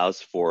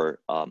allows for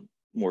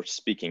more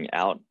speaking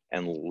out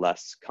and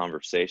less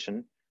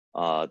conversation.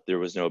 There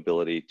was no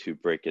ability to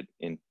break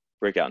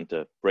out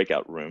into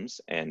breakout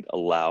rooms and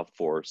allow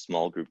for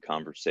small group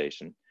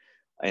conversation.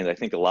 And I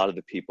think a lot of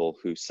the people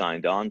who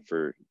signed on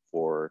for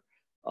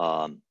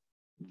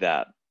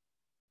that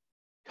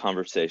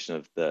conversation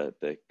of the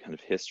kind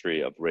of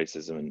history of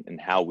racism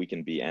and how we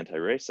can be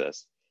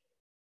anti-racist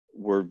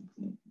were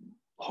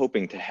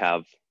hoping to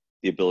have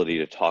the ability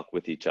to talk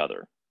with each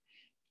other.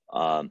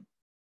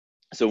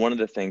 So one of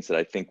the things that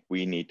I think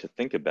we need to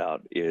think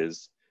about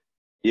is,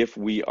 if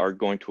we are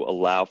going to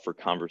allow for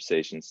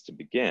conversations to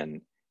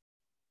begin,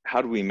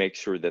 how do we make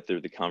sure that they're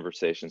the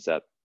conversations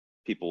that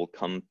people will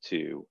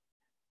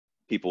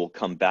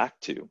come back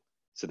to,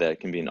 so that it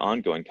can be an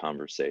ongoing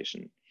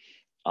conversation,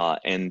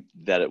 and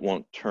that it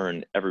won't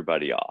turn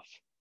everybody off.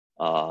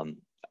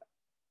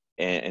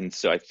 And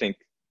so I think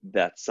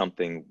that's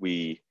something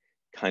we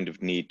kind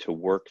of need to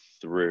work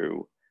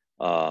through,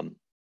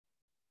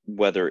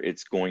 whether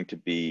it's going to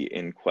be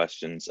in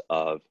questions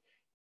of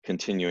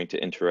continuing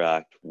to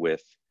interact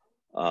with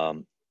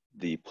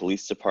the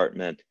police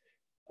department,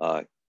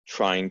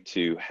 trying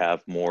to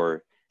have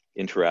more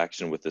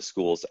interaction with the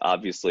schools.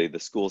 Obviously, the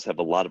schools have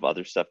a lot of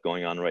other stuff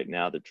going on right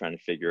now. They're trying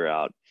to figure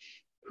out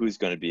who's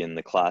going to be in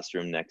the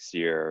classroom next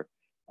year,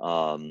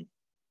 and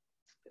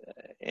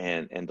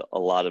a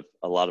lot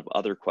of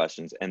other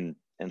questions. And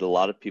a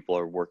lot of people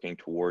are working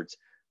towards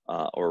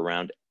or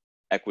around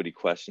equity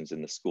questions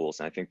in the schools.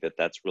 And I think that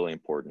that's really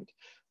important.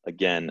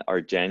 Again,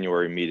 our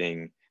January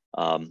meeting,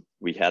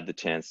 we had the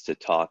chance to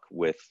talk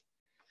with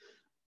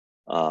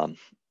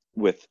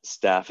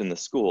staff in the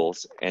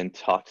schools and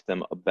talk to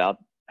them about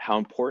how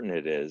important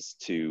it is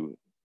to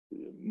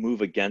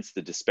move against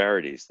the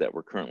disparities that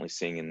we're currently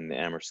seeing in the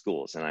Amherst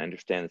schools. And I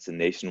understand it's a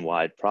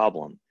nationwide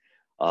problem.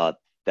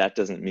 That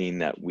doesn't mean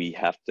that we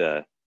have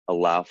to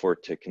allow for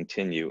it to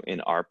continue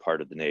in our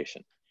part of the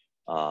nation.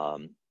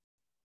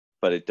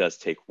 But it does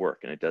take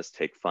work, and it does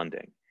take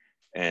funding.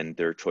 And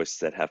there are choices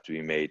that have to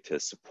be made to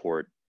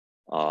support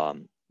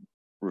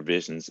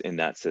revisions in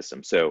that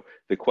system. So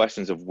the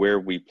questions of where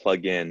we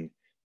plug in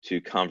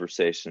to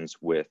conversations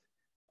with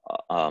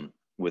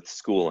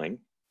schooling,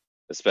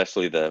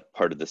 especially the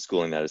part of the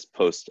schooling that is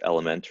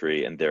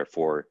post-elementary and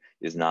therefore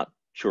is not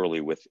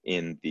purely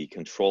within the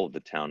control of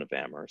the town of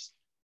Amherst.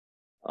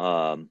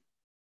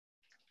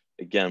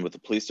 Again, with the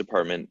police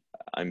department,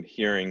 I'm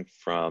hearing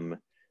from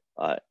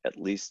at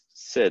least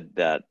Sid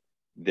that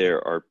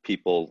there are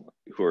people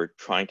who are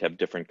trying to have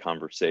different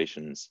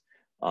conversations,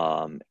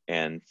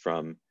 and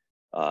from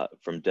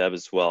Deb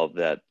as well,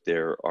 that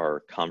there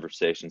are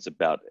conversations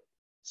about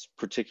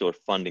particular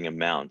funding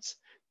amounts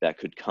that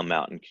could come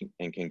out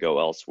and can go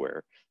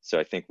elsewhere. So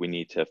I think we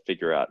need to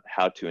figure out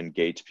how to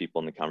engage people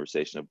in the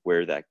conversation of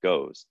where that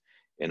goes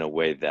in a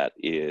way that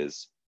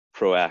is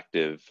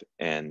proactive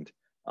and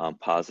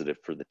positive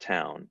for the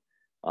town,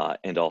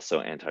 and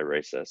also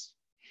anti-racist.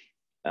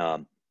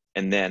 And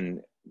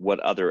then what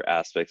other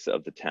aspects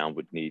of the town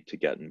would need to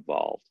get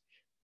involved.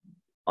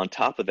 On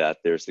top of that,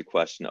 there's the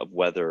question of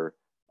whether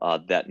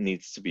that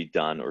needs to be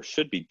done or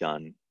should be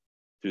done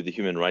through the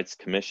Human Rights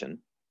Commission,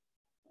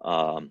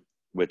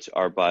 which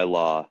our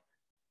bylaw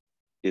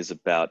is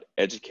about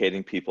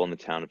educating people in the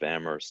town of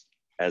Amherst,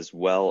 as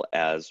well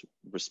as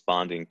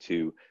responding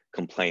to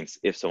complaints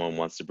if someone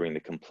wants to bring the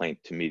complaint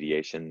to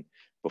mediation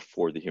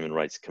before the Human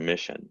Rights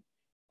Commission.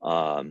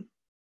 But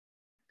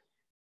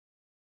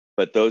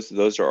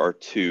those are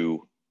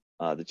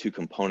the two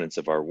components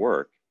of our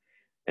work.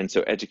 And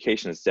so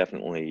education is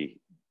definitely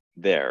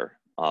there,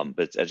 but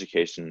it's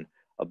education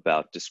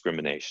about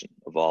discrimination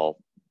of all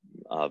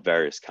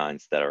various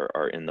kinds that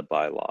are in the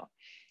bylaw.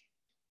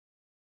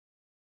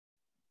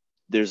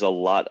 there's a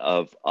lot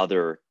of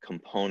other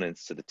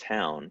components to the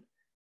town,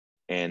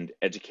 and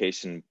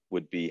education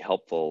would be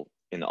helpful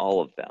in all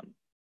of them.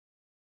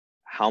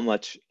 How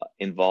much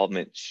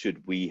involvement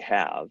should we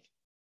have?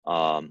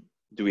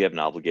 Do we have an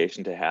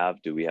obligation to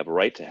have? Do we have a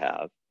right to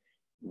have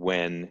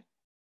when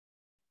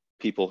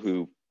people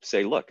who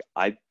say, look,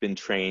 I've been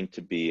trained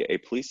to be a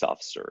police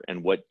officer,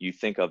 and what you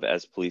think of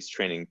as police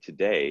training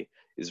today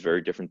is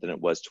very different than it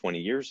was 20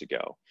 years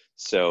ago.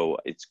 So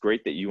it's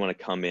great that you want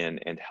to come in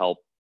and help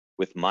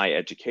with my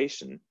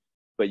education,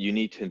 but you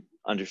need to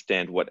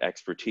understand what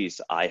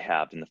expertise I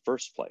have in the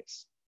first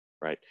place,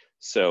 right?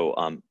 So,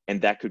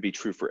 and that could be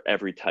true for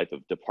every type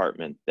of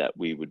department that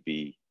we would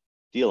be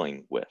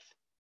dealing with.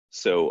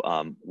 So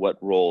what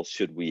role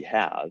should we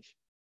have?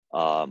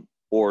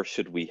 Or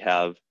should we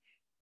have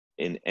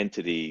an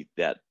entity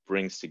that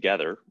brings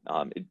together,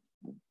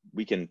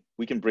 we can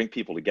bring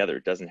people together.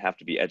 It doesn't have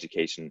to be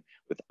education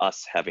with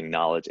us having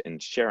knowledge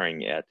and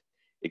sharing it.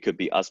 It could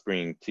be us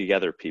bringing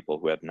together people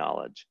who have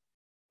knowledge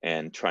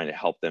and trying to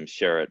help them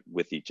share it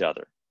with each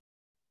other.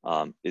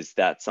 Is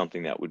that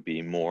something that would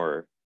be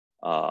more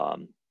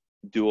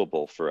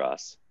doable for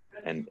us?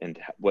 And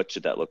what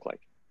should that look like?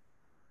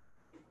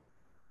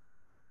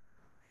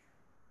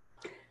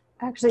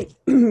 I actually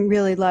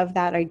really love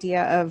that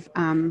idea of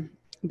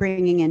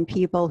bringing in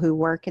people who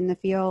work in the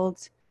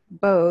field,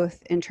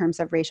 both in terms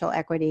of racial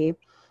equity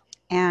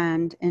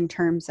and in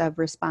terms of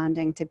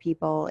responding to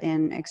people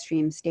in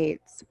extreme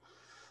states.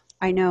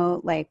 I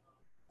know,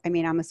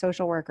 I'm a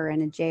social worker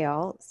in a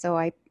jail, so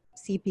I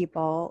see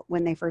people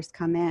when they first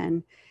come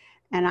in,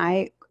 and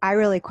I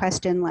really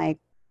question,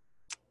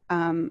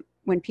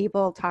 when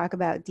people talk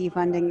about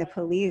defunding the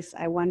police,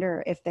 I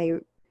wonder if they,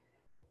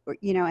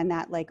 and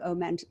that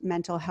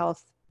mental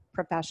health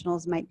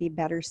professionals might be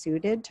better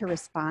suited to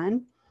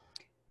respond.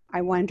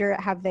 I wonder,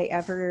 have they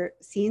ever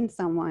seen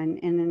someone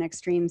in an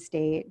extreme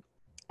state,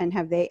 and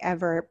have they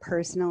ever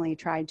personally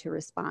tried to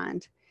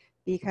respond?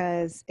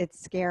 Because it's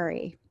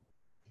scary,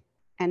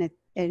 and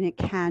it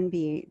can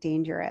be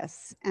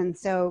dangerous. And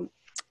so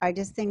I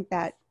just think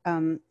that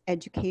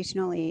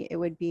educationally it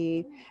would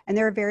be, and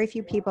there are very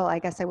few people, I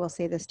guess I will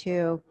say this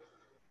too,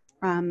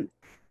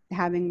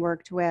 having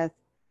worked with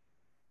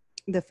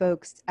the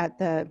folks at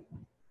the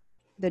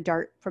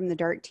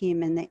DART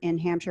team in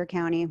Hampshire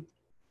County,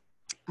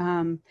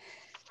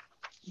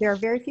 there are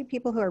very few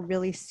people who are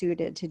really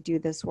suited to do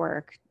this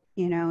work,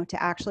 to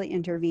actually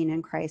intervene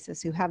in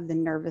crisis, who have the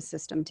nervous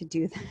system to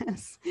do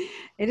this.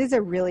 It is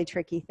a really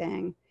tricky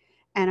thing.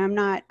 And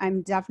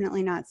I'm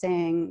definitely not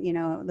saying,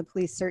 the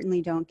police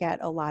certainly don't get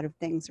a lot of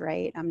things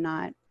right.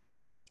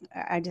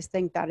 I just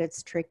think that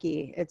it's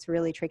tricky. It's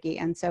really tricky.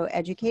 And so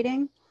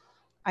educating,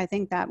 I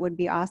think that would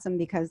be awesome,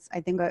 because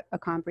I think a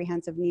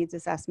comprehensive needs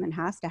assessment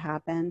has to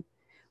happen.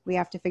 We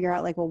have to figure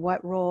out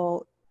what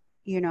role,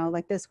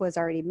 this was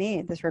already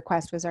made, this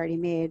request was already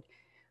made.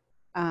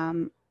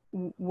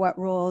 What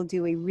role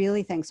do we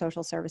really think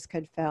social service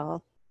could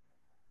fill?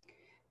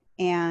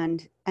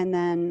 And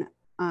then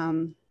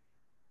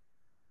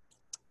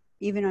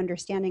even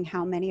understanding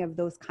how many of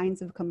those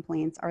kinds of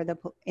complaints are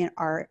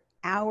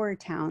our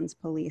town's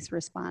police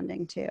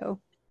responding to,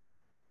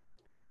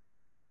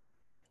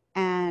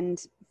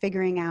 and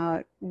figuring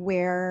out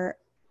where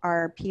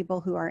are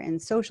people who are in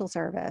social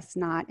service,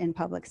 not in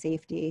public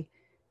safety,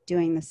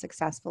 doing this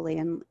successfully,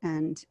 and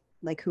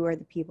who are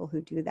the people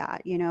who do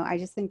that. I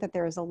just think that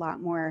there is a lot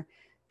more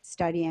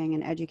studying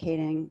and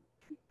educating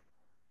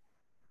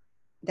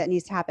that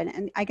needs to happen.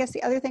 And I guess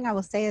the other thing I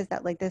will say is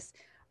that this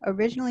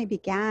originally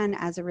began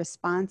as a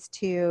response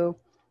to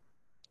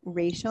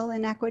racial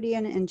inequity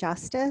and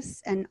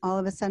injustice, and all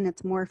of a sudden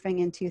it's morphing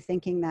into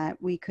thinking that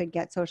we could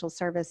get social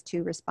service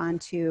to respond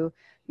to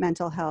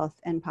mental health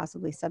and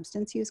possibly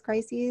substance use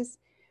crises.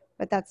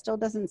 But that still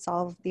doesn't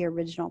solve the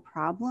original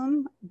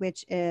problem,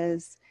 which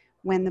is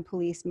when the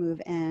police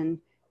move in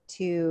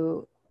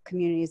to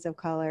communities of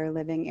color,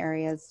 living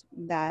areas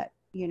that,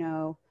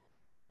 that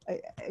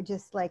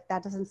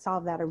doesn't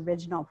solve that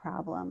original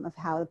problem of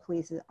how the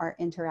police are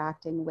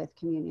interacting with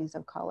communities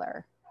of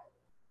color.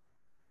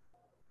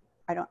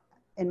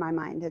 In my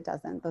mind, it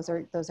doesn't. Those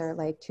are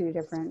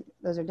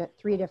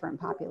three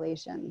different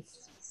populations.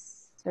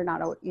 They're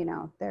not,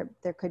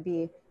 there could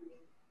be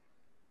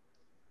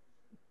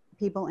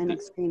people in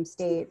extreme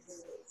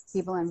states,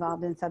 people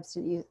involved in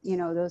substance use,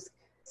 those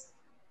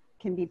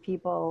can be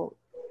people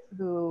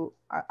who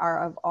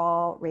are of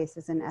all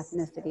races and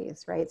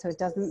ethnicities, right? So it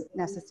doesn't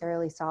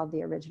necessarily solve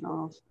the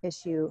original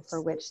issue for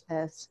which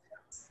this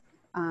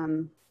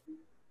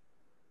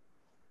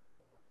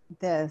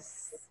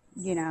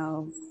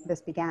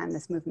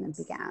movement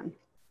began.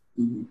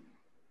 Mm-hmm.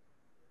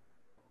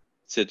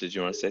 Sid, did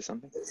you want to say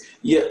something?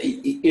 Yeah,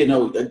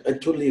 I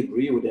totally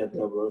agree with that,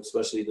 Deborah,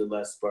 especially the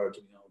last part,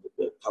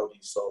 how do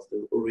you solve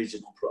the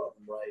original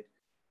problem, right?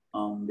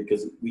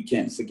 Because we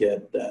can't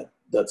forget that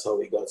that's how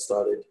we got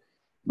started.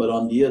 But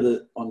on the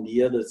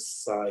other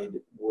side,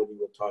 what you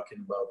were talking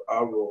about,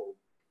 our role,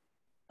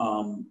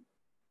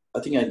 I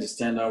think I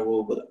understand our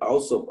role, but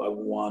also I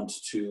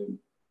want to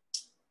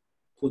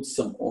put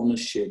some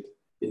ownership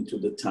into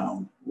the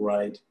town,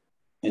 right?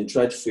 And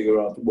try to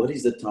figure out what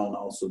is the town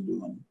also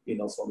doing,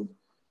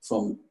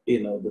 from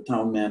the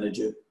town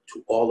manager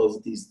to all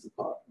of these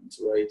departments,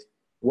 right?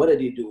 What are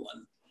they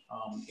doing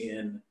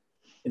in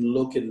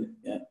looking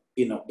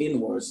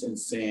inwards and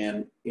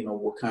saying,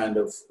 what kind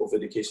of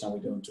education are we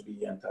doing to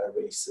be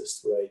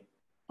anti-racist, right?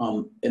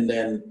 And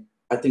then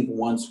I think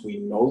once we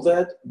know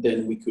that,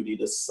 then we could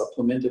either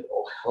supplement it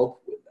or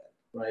help with that,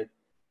 right?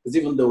 Because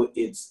even though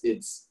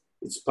it's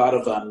part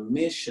of our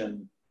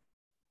mission,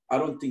 I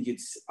don't think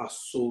it's our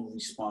sole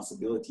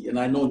responsibility. And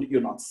I know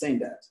you're not saying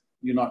that.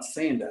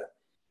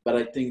 But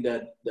I think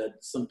that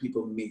some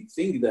people may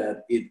think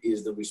that it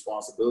is the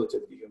responsibility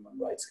of the Human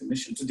Rights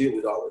Commission to deal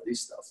with all of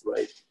this stuff,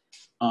 right?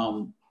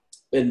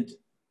 And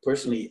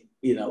personally,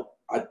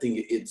 I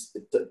think it's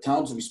the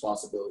town's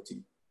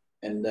responsibility.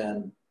 And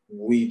then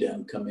we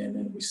then come in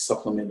and we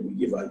supplement, we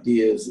give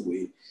ideas,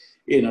 we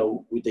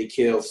take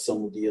care of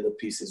some of the other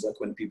pieces, like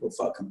when people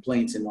file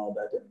complaints and all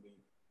that, and we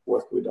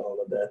work with all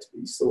of that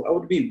piece. So I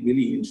would be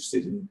really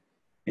interested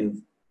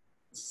in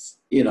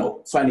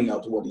finding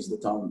out what is the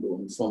town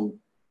doing from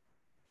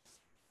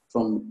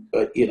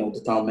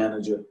the town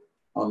manager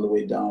on the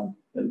way down,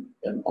 and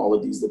all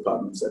of these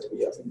departments that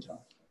we have in town.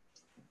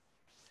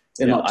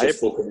 And not just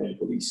focus on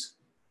police.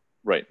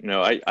 Right.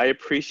 No, I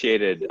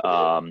appreciated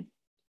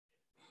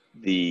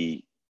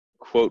the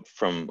quote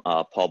from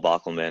Paul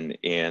Bockelman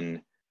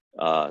in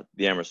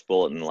the Amherst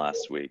Bulletin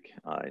last week.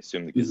 I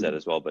assume the Gazette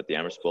as well, but the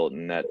Amherst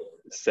Bulletin, that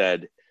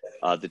said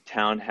the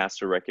town has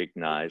to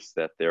recognize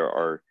that there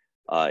are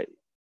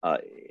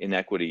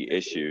inequity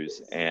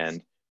issues,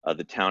 and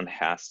the town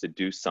has to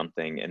do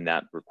something, and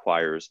that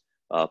requires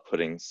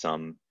putting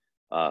some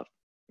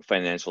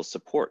financial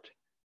support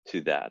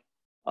to that.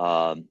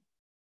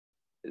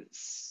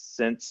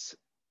 Since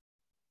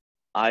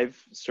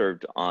I've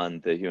served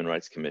on the Human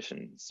Rights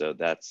Commission, so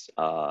that's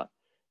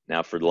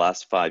now for the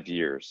last 5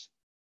 years,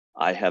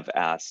 I have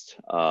asked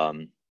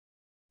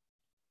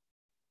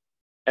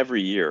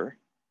every year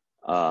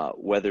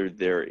whether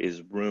there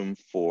is room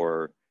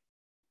for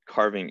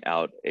carving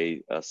out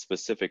a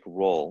specific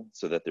role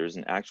so that there's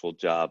an actual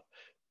job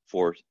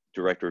for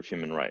Director of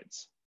Human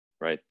Rights,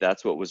 right?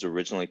 That's what was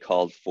originally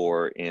called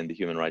for in the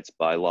Human Rights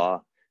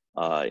Bylaw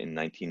in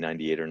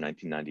 1998 or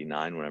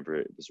 1999, whenever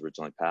it was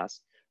originally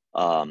passed.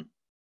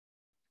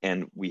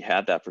 And we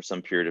had that for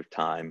some period of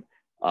time.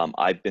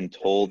 I've been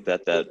told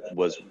that that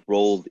was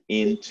rolled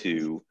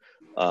into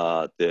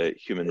the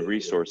human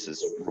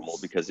resources role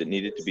because it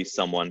needed to be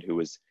someone who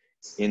was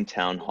in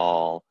town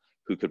hall,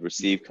 who could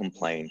receive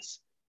complaints,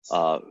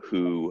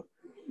 who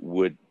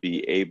would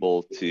be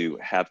able to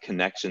have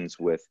connections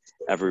with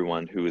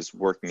everyone who is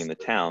working in the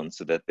town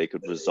so that they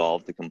could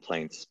resolve the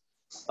complaints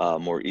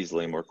more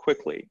easily and more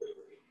quickly.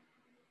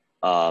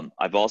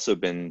 I've also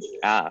been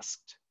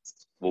asked,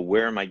 well,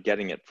 where am I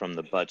getting it from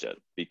the budget?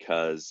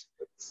 Because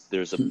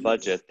there's a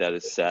budget that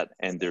is set,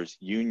 and there's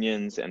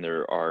unions, and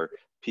there are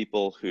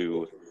people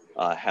who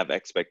have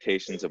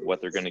expectations of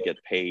what they're going to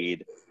get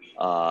paid.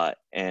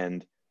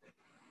 And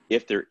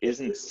if there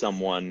isn't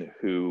someone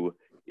who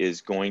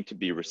is going to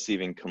be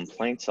receiving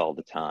complaints all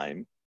the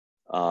time,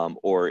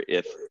 or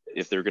if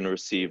they're going to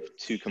receive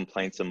 2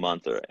 complaints a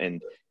month,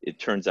 and it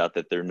turns out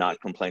that they're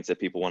not complaints that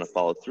people want to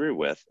follow through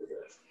with,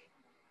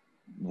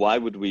 why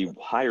would we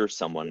hire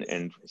someone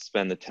and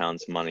spend the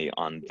town's money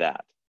on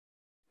that?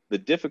 The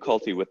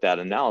difficulty with that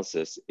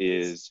analysis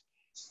is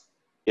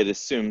it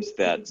assumes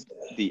that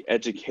the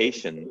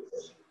education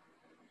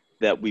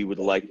that we would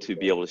like to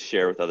be able to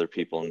share with other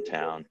people in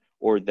town,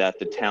 or that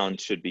the town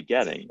should be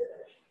getting,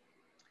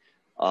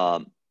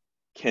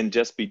 can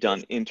just be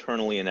done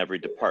internally in every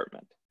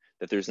department,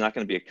 that there's not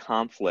going to be a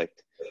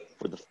conflict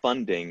for the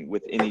funding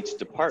within each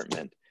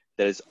department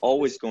that is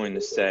always going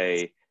to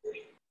say,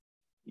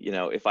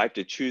 if I have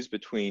to choose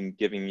between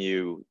giving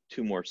you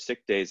 2 more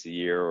sick days a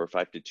year, or if I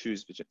have to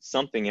choose between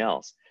something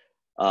else,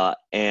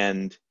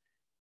 and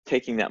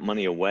taking that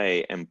money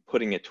away and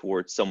putting it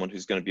towards someone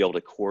who's going to be able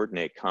to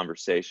coordinate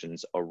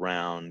conversations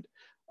around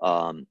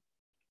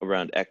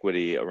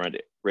equity,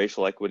 around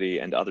racial equity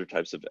and other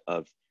types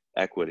of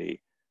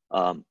equity,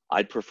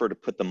 I'd prefer to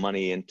put the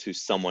money into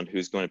someone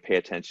who's going to pay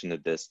attention to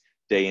this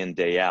day in,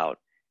 day out,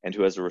 and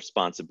who has a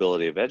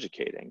responsibility of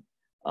educating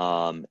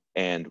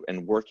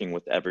and working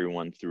with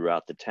everyone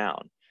throughout the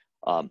town.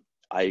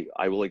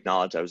 I will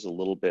acknowledge I was a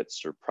little bit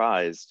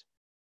surprised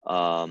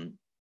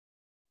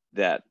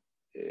that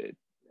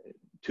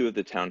 2 of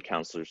the town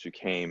councilors who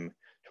came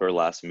to our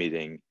last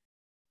meeting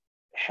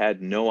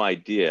had no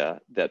idea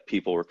that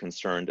people were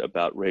concerned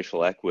about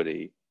racial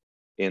equity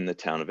in the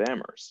town of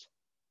Amherst.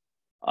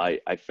 I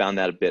found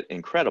that a bit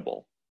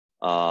incredible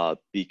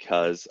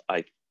because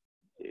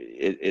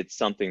it's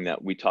something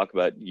that we talk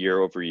about year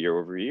over year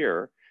over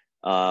year.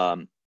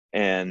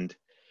 And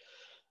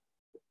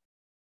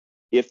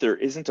if there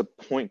isn't a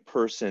point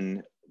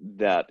person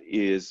that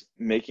is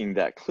making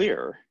that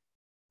clear,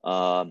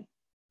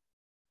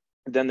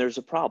 then there's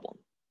a problem.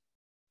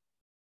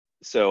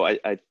 So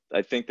I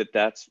think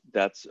that's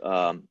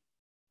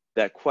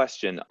that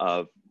question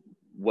of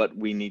what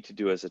we need to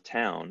do as a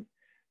town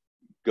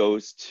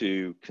goes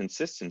to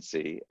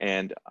consistency.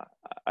 And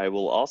I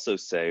will also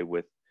say,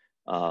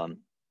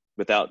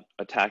 without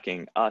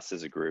attacking us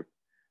as a group,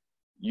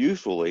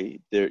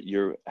 usually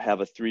you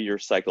have a 3-year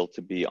cycle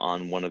to be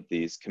on one of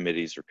these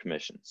committees or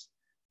commissions.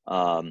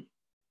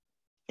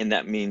 And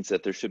that means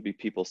that there should be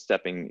people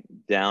stepping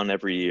down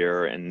every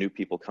year and new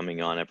people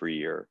coming on every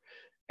year.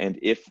 And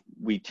if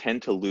we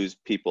tend to lose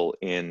people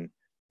in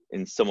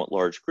somewhat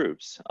large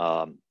groups,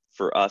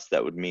 for us,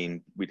 that would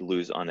mean we'd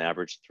lose on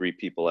average 3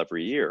 people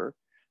every year.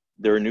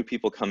 There are new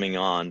people coming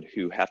on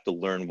who have to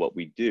learn what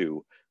we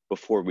do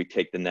before we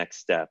take the next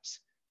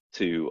steps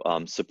to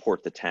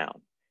support the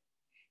town.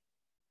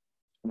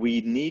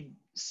 We need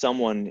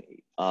someone,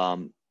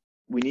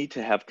 we need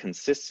to have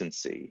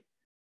consistency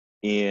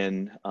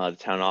in the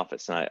town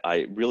office. And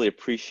I really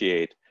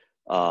appreciate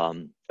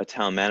a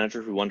town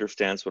manager who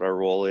understands what our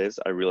role is.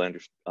 I really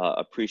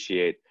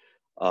appreciate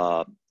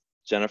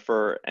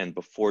Jennifer, and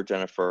before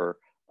Jennifer,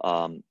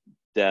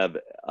 Deb,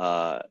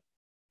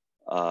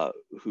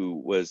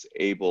 who was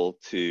able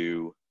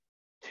to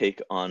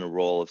take on a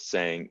role of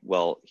saying,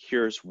 well,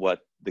 here's what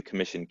the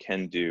commission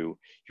can do.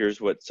 Here's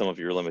what some of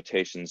your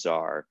limitations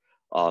are,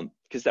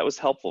 because that was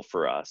helpful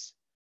for us.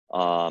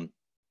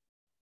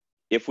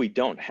 If we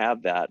don't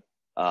have that,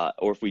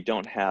 or if we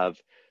don't have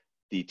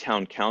the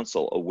town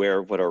council aware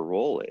of what our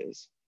role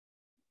is,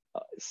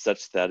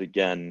 such that,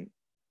 again,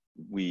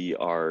 we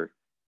are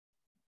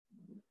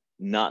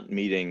not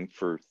meeting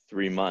for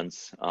 3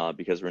 months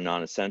because we're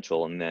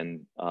non-essential, and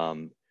then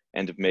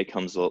end of May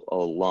comes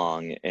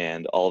along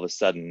and all of a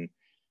sudden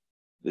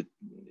the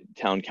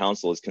town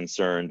council is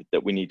concerned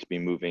that we need to be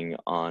moving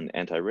on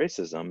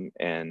anti-racism,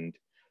 and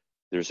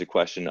there's a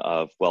question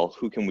of, well,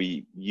 who can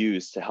we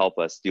use to help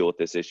us deal with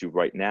this issue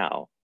right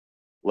now?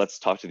 Let's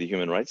talk to the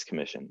Human Rights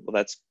Commission. Well,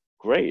 that's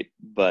great,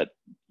 but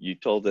you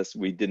told us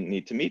we didn't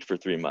need to meet for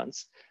 3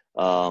 months.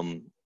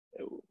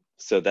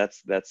 So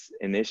that's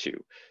an issue.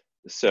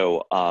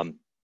 So,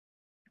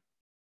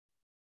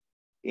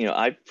 you know,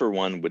 I, for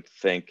one, would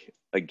think,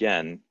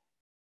 again,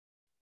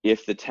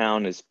 if the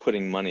town is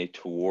putting money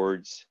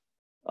towards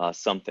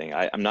something,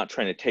 I'm not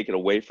trying to take it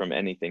away from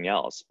anything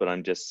else, but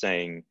I'm just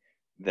saying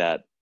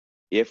that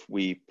if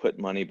we put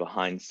money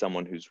behind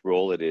someone whose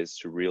role it is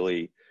to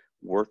really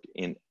work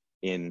in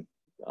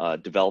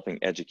developing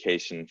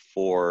education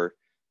for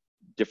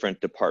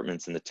different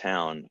departments in the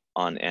town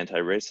on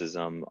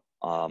anti-racism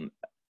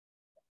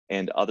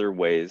and other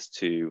ways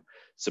to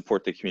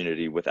support the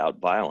community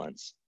without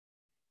violence,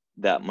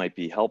 that might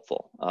be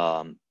helpful.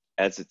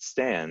 As it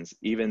stands,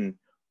 even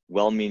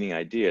well-meaning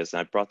ideas, and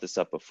I've brought this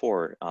up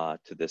before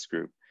to this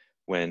group,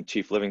 when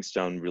Chief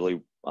Livingstone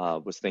really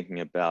was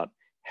thinking about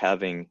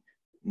having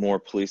more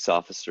police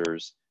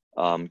officers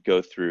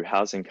go through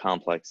housing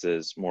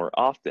complexes more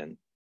often.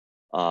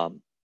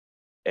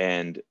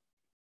 And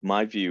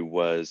my view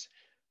was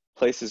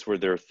places where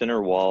there are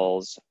thinner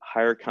walls,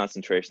 higher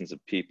concentrations of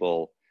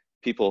people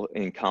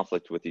in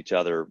conflict with each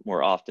other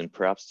more often,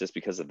 perhaps just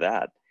because of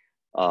that.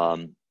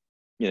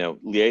 You know,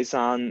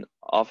 liaison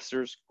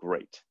officers,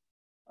 great.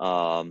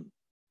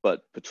 But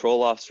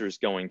patrol officers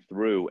going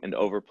through and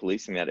over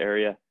policing that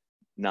area,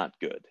 not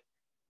good.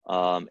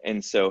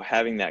 And so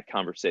having that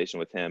conversation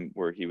with him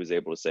where he was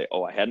able to say,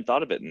 oh, I hadn't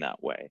thought of it in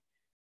that way.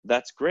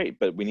 That's great,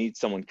 but we need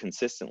someone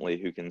consistently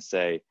who can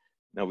say,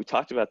 no, we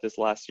talked about this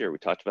last year. We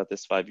talked about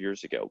this 5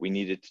 years ago. We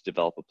needed to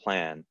develop a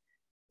plan.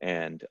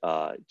 And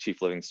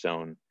Chief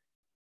Livingstone,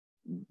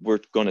 we're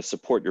going to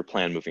support your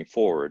plan moving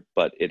forward,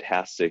 but it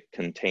has to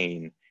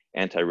contain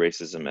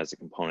anti-racism as a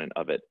component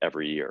of it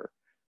every year.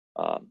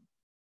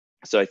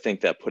 So I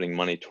think that putting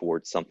money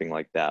towards something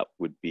like that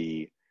would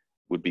be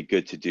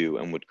good to do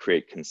and would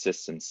create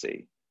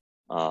consistency.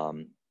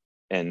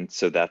 And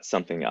so that's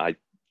something I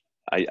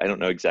don't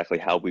know exactly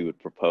how we would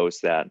propose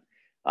that,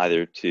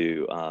 either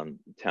to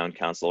town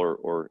council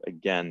or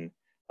again,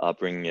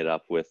 bringing it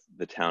up with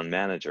the town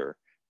manager.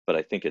 But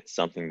I think it's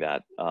something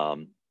that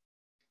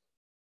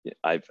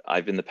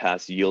I've in the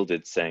past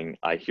yielded, saying,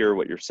 I hear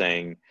what you're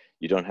saying,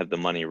 you don't have the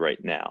money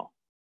right now.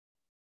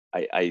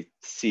 I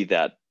see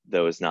that,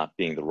 though, as not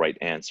being the right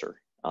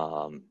answer.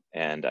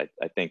 And I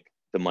think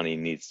the money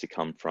needs to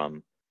come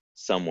from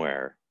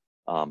somewhere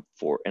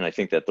and I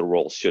think that the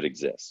role should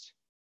exist.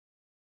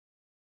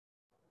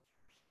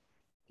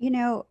 You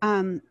know,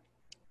 I'm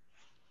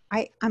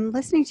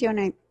listening to you,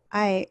 and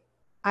I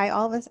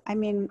always, I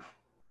mean,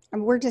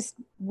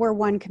 we're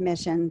one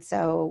commission,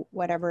 so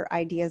whatever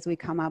ideas we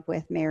come up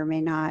with may or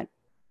may not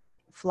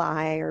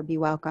fly or be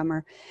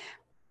welcome,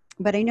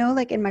 but I know,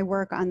 like in my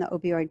work on the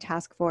opioid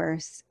task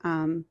force,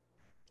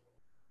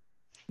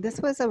 this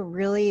was a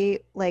really,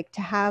 like,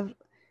 to have,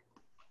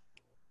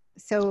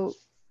 so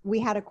we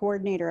had a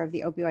coordinator of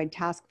the opioid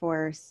task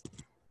force,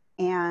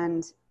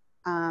 and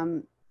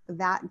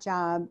that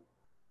job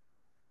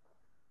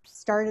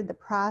started the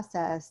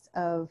process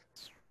of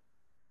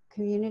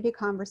community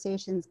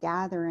conversations,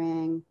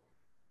 gathering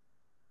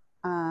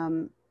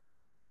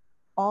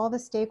all the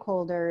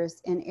stakeholders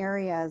in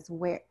areas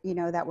where, you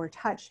know, that were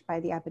touched by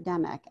the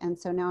epidemic. And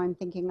so now I'm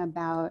thinking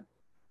about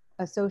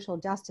a social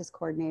justice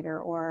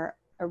coordinator or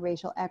a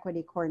racial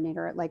equity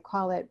coordinator, like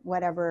call it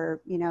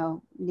whatever, you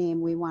know, name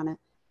we want to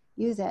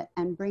use it,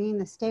 and bringing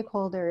the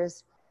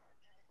stakeholders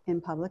in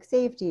public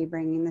safety,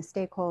 bringing the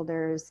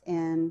stakeholders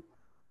in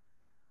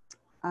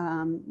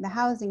the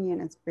housing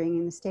units,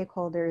 bringing the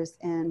stakeholders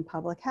in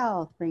public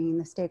health, bringing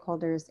the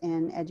stakeholders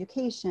in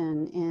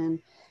education,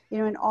 in, you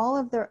know, in all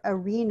of the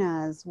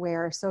arenas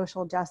where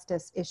social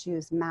justice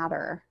issues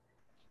matter.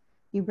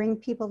 You bring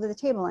people to the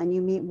table and you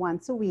meet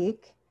once a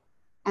week,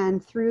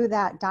 and through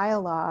that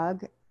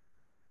dialogue,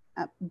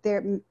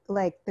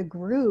 like the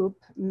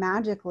group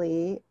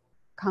magically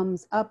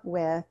comes up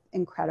with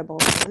incredible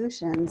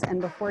solutions,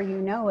 and before you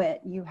know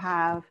it, you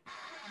have,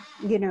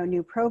 you know,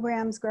 new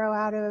programs grow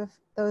out of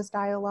those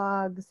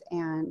dialogues,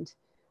 and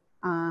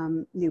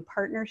new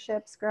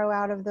partnerships grow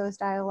out of those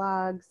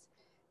dialogues,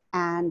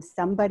 and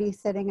somebody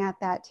sitting at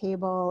that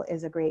table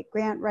is a great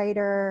grant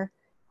writer,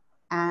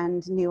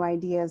 and new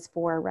ideas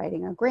for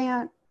writing a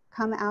grant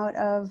come out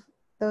of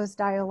those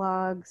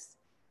dialogues.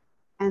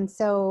 And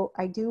so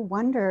I do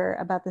wonder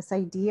about this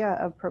idea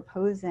of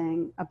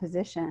proposing a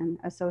position,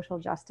 a social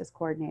justice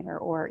coordinator,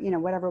 or, you know,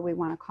 whatever we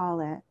want to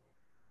call it,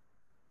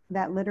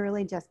 that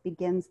literally just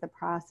begins the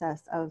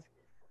process of,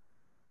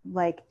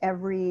 like,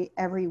 every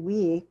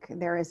week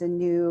there is a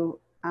new,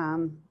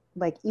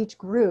 like each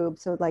group.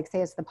 So like,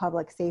 say it's the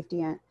public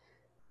safety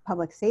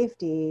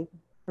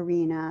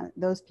arena,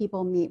 those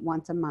people meet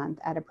once a month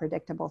at a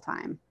predictable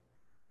time,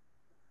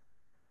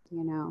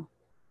 you know.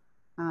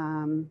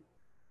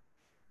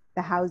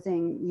 The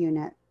housing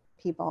unit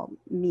people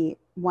meet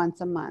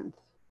once a month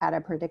at a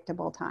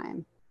predictable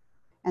time.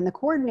 And the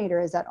coordinator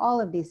is at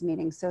all of these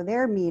meetings. So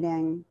they're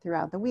meeting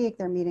throughout the week,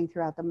 they're meeting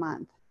throughout the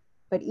month,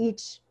 but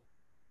each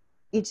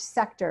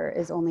sector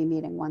is only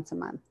meeting once a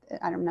month.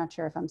 I'm not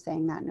sure if I'm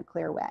saying that in a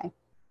clear way.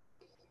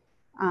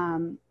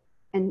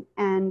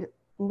 And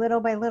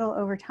little by little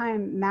over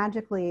time,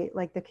 magically,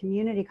 like, the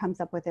community comes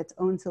up with its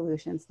own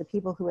solutions. The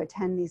people who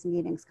attend these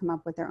meetings come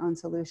up with their own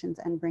solutions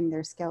and bring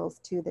their skills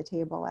to the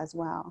table as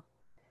well.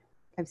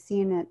 I've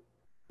seen it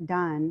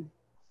done,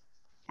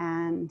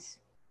 and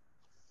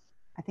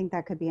I think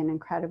that could be an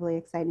incredibly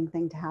exciting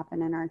thing to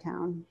happen in our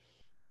town.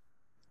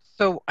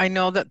 So I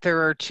know that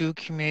there are 2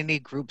 community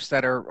groups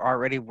that are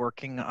already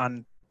working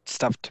on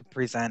stuff to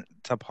present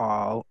to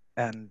Paul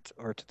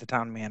or to the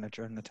town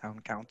manager and the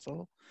town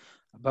council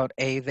about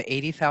the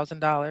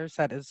 $80,000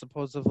 that is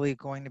supposedly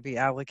going to be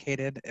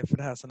allocated, if it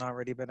hasn't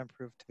already been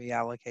approved to be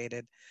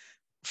allocated,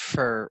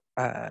 for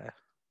I'm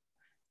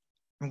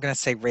going to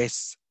say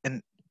race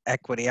and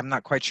equity. I'm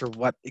not quite sure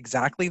what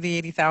exactly the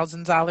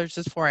 $80,000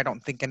 is for. I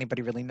don't think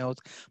anybody really knows,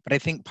 but I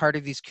think part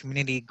of these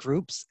community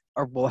groups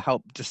will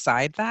help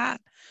decide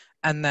that.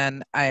 And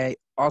then it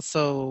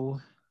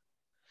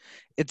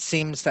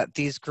seems that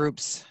these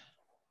groups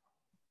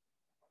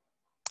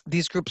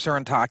are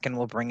in talk, and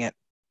will bring it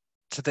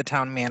to the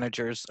town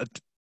manager's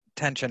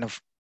attention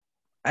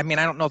I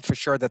don't know for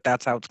sure that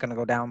that's how it's going to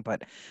go down,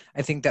 but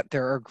I think that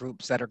there are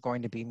groups that are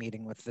going to be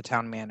meeting with the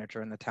town manager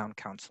and the town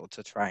council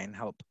to try and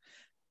help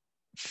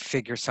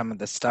figure some of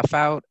this stuff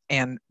out,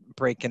 and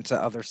break into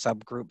other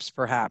subgroups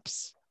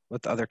perhaps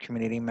with other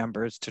community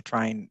members to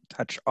try and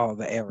touch all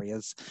the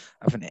areas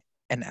of an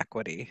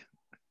inequity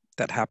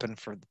that happen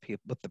for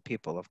with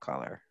people of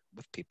color.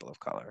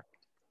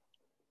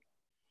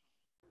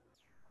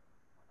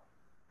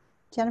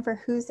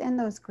 Jennifer, who's in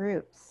those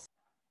groups?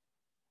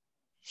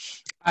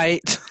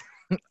 I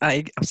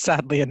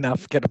sadly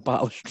enough get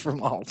abolished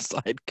from all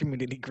side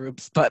community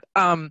groups, but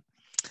Dee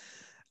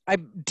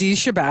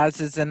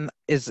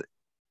Shabazz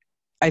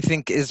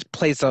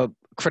plays a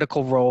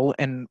critical role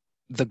in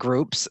the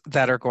groups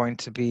that are going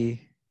to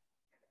be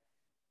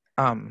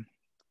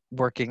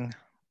working.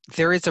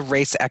 There is a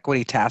race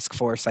equity task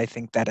force, I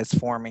think, that is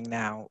forming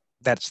now,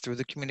 that's through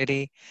the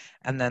community,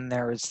 and then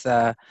there's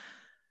the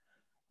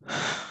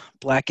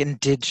Black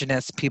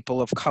Indigenous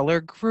People of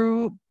Color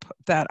group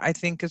that I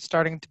think is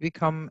starting to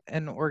become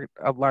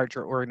a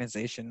larger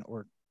organization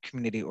or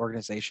community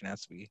organization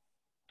as we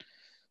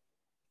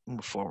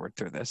move forward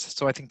through this.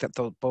 So I think that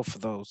both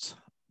of those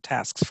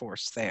task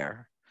force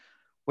there,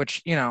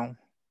 which, you know,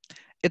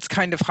 it's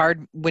kind of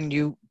hard when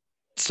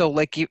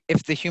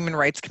if the Human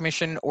Rights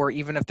Commission, or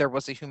even if there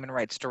was a Human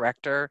Rights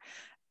Director,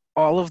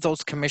 all of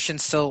those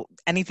commissions, still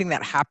anything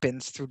that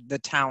happens through the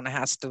town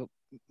has to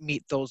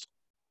meet those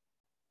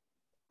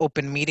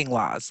open meeting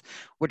laws,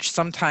 which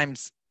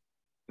sometimes,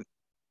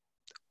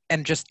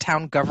 and just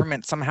town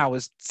government somehow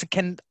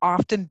can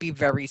often be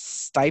very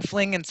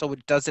stifling, and so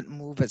it doesn't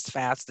move as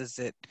fast as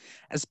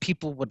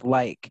people would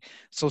like.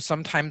 So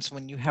sometimes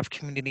when you have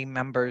community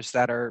members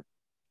that are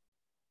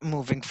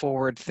moving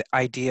forward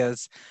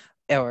ideas,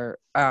 or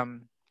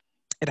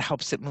it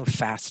helps it move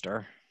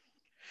faster,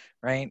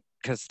 right?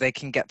 Because they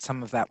can get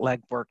some of that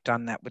legwork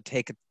done that would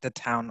take the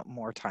town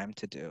more time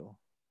to do.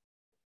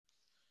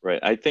 Right.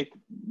 I think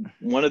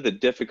one of the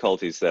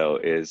difficulties, though,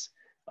 is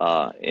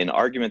an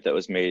argument that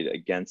was made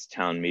against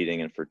town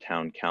meeting and for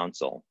town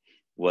council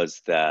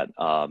was that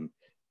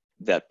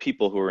that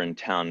people who are in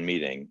town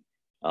meeting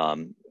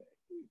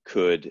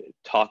could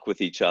talk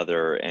with each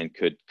other and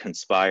could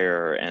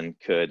conspire and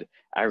could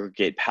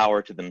aggregate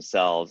power to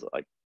themselves.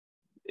 Like,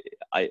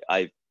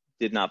 I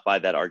did not buy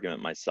that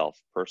argument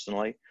myself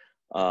personally.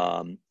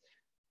 But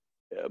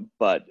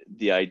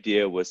the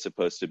idea was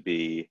supposed to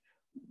be,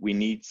 we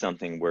need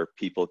something where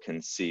people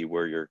can see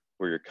where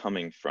you're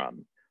coming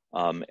from.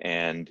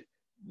 And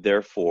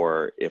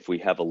therefore, if we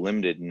have a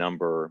limited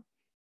number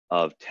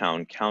of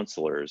town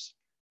councilors,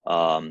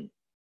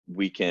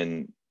 we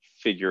can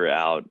figure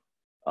out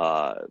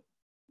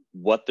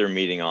what they're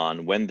meeting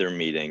on, when they're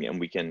meeting, and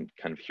we can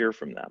kind of hear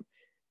from them.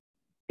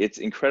 It's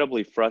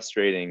incredibly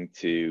frustrating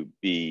to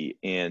be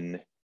in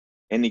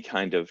any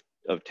kind of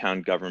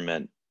town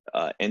government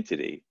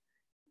entity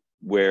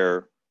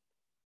where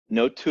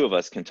no two of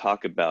us can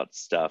talk about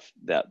stuff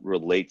that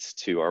relates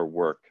to our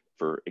work,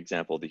 for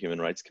example, the Human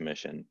Rights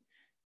Commission,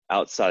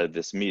 outside of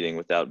this meeting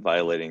without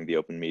violating the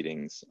open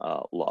meetings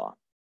law.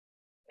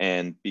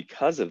 And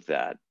because of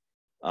that,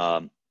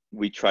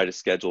 we try to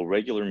schedule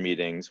regular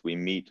meetings. We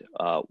meet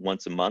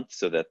once a month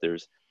so that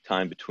there's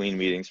time between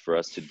meetings for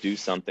us to do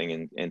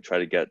something and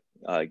try to get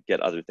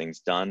other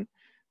things done.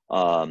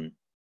 And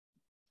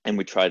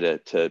we try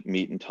to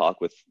meet and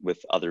talk with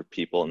other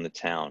people in the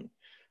town.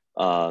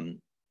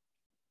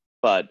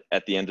 But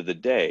at the end of the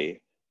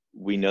day,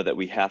 we know that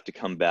we have to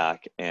come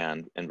back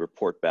and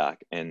report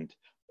back and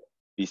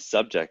be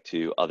subject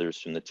to others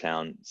from the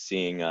town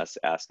seeing us,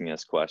 asking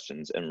us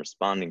questions, and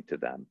responding to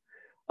them.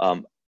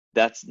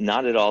 That's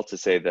not at all to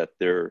say that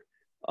there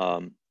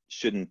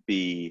shouldn't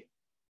be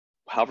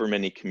however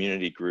many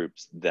community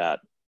groups that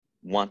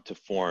want to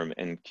form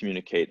and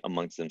communicate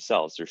amongst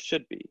themselves. There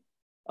should be.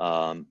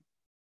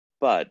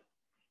 But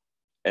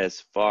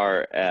as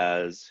far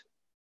as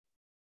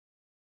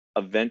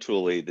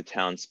eventually the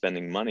town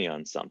spending money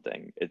on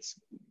something,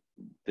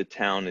 the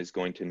town is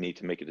going to need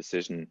to make a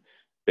decision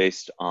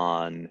based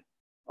on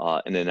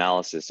an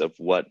analysis of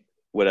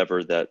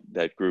whatever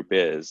that group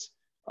is,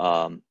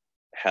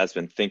 has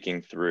been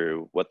thinking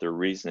through, what their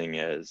reasoning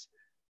is.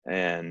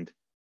 And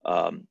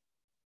I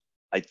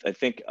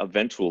think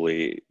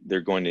eventually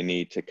they're going to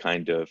need to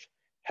kind of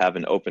have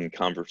an open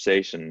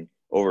conversation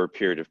over a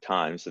period of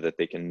time so that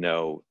they can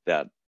know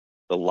that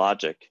the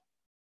logic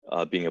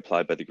being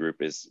applied by the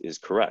group is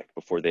correct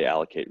before they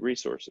allocate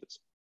resources.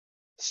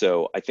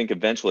 So I think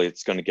eventually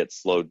it's going to get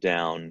slowed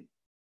down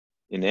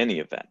in any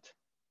event.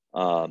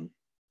 I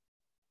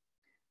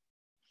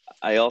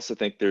also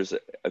think there's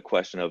a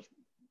question of,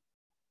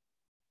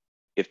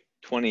 if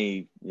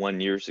 21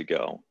 years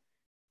ago,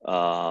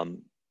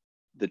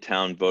 the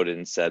town voted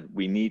and said,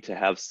 we need to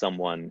have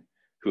someone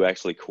who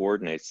actually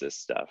coordinates this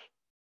stuff.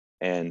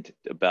 And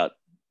about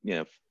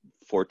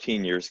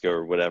 14 years ago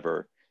or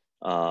whatever,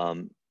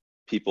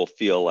 people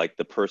feel like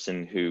the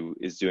person who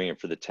is doing it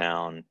for the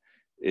town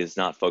is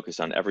not focused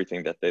on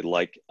everything that they'd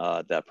like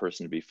that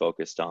person to be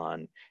focused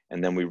on.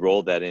 And then we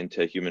roll that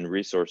into human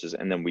resources,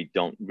 and then we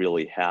don't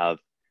really have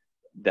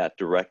that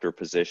director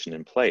position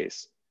in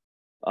place.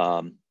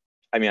 I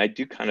mean, I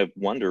do kind of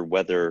wonder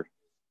whether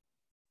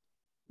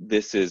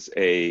this is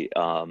a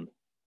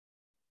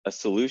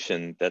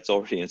solution that's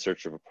already in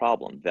search of a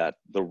problem, that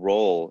the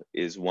role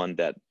is one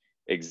that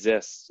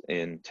exists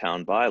in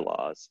town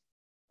bylaws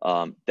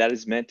that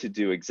is meant to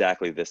do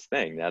exactly this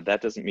thing. Now,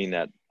 that doesn't mean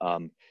that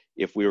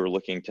if we were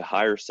looking to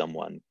hire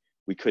someone,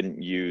 we couldn't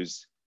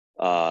use,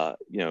 what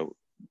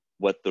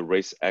the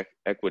Race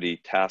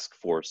Equity Task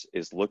Force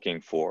is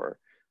looking for,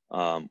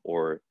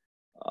 or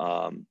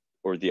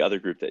the other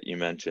group that you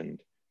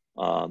mentioned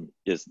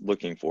is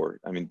looking for.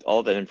 I mean,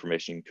 all that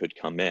information could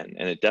come in,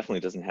 and it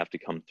definitely doesn't have to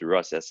come through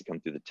us. It has to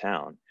come through the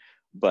town.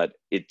 But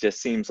it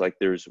just seems like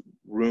there's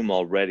room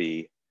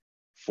already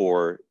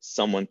for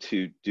someone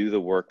to do the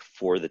work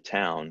for the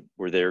town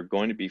where they're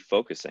going to be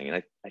focusing.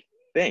 And I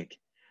think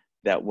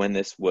that when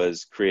this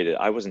was created,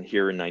 I wasn't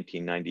here in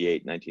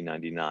 1998,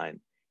 1999,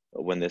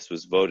 when this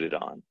was voted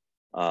on.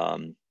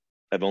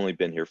 I've only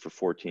been here for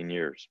 14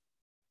 years.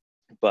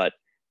 But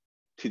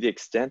to the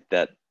extent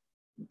that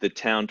the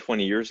town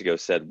 20 years ago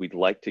said, we'd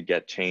like to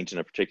get change in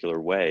a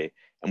particular way,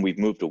 and we've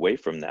moved away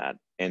from that,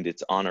 and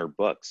it's on our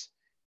books,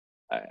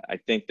 I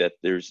think that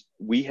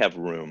we have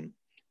room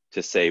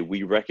to say,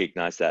 we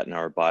recognize that in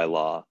our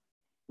bylaw,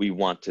 we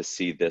want to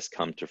see this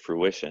come to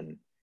fruition.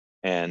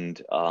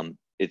 And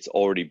it's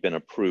already been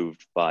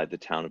approved by the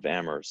town of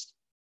Amherst.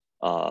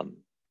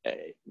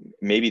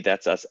 Maybe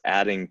that's us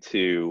adding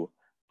to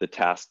the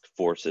task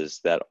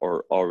forces that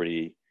are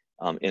already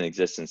in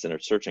existence and are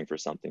searching for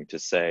something, to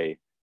say,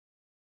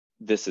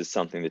 this is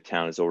something the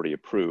town has already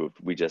approved.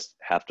 We just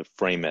have to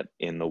frame it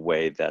in the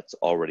way that's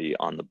already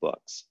on the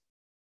books.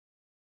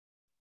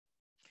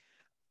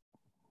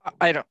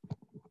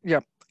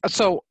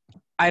 So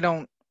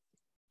I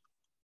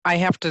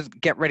have to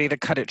get ready to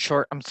cut it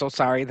short. I'm so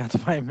sorry. That's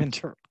why I'm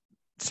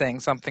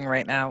saying something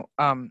right now.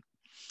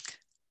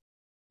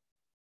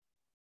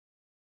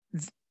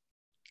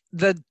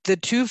 the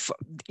two,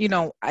 you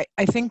know,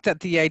 I think that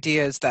the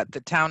idea is that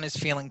the town is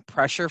feeling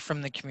pressure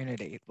from the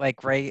community,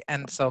 like, right?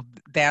 And so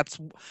that's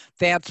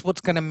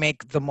what's going to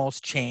make the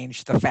most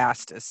change the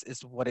fastest,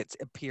 is what it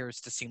appears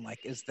to seem like,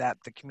 is that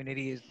the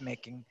community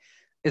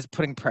is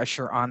putting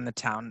pressure on the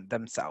town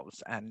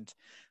themselves. And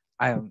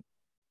I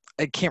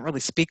can't really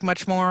speak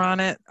much more on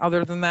it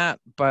other than that,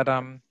 but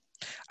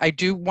I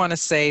do want to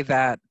say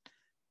that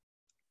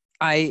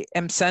I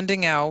am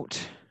sending out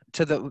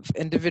to the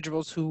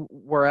individuals who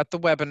were at the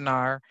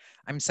webinar,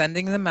 I'm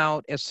sending them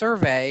out a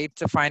survey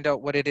to find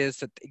out what it is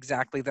that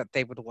exactly that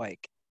they would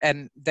like.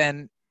 And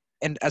then,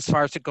 and as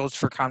far as it goes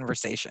for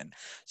conversation.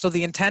 So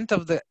the intent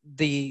of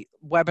the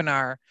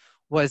webinar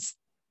was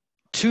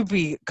to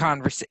be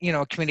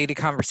community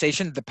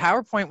conversation. The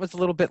PowerPoint was a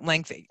little bit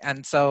lengthy.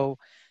 And so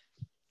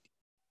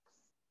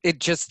it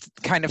just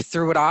kind of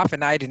threw it off,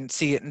 and I didn't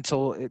see it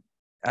until it,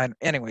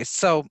 anyway,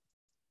 so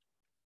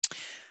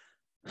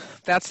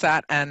that's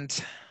that.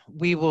 And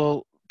we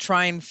will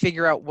try and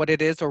figure out what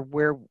it is, or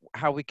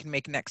how we can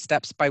make next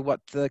steps by what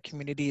the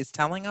community is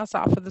telling us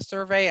off of the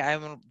survey.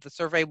 The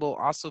survey will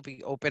also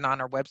be open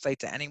on our website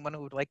to anyone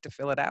who would like to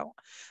fill it out.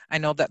 I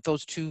know that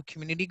those two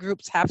community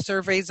groups have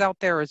surveys out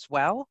there as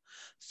well.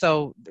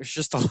 So there's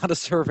just a lot of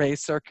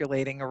surveys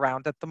circulating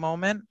around at the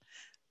moment.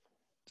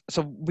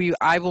 So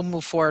I will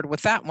move forward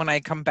with that when I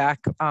come back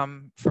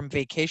from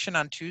vacation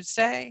on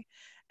Tuesday.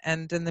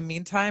 And in the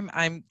meantime,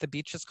 the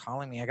beach is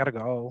calling me. I gotta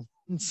go.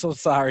 I'm so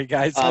sorry,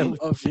 guys. I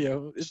love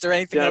you. Is there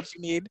anything else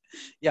you need?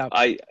 Yeah.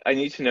 I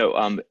need to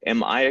know,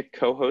 am I a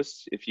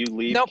co-host if you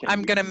leave? Nope,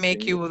 I'm gonna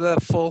make you the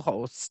full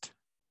host.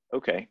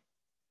 Okay.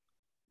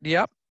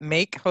 Yep,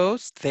 make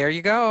host. There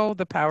you go.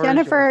 The power.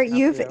 Jennifer,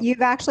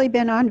 you've actually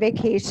been on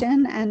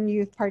vacation and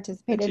you've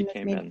participated in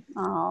this meeting.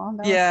 Oh,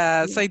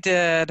 yes, I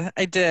did.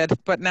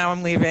 But now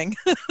I'm leaving.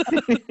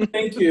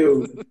 Thank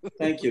you.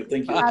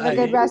 Have a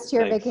good rest of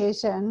your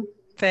vacation.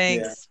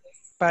 Thanks. Yeah.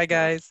 Bye,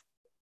 guys.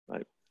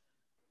 Bye.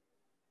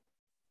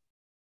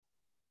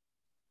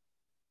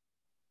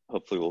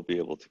 Hopefully we'll be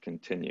able to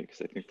continue,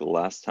 because I think the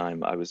last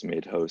time I was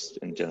made host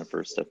and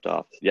Jennifer stepped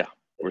off. Yeah,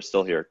 we're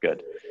still here.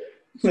 Good.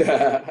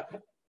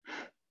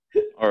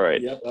 All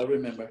right. Yep, I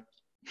remember.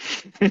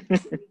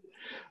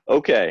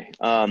 Okay.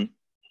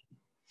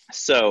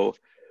 So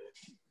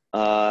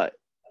I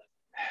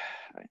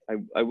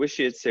wish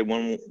you'd say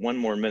one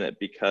more minute,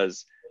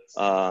 because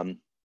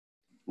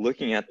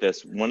looking at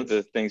this, one of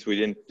the things we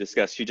didn't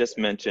discuss, she just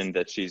mentioned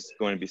that she's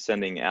going to be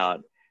sending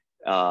out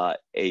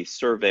a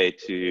survey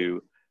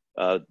to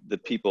the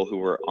people who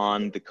were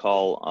on the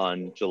call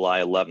on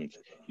July 11th.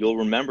 You'll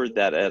remember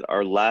that at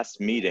our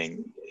last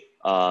meeting,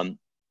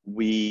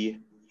 we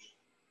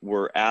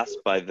were asked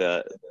by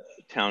the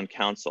town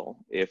council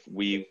if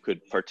we could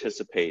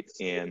participate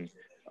in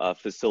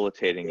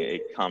facilitating a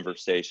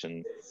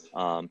conversation,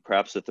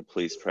 perhaps with the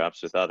police,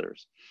 perhaps with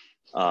others.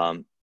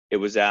 It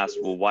was asked,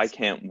 well, why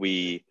can't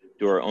we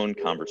do our own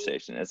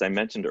conversation? As I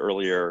mentioned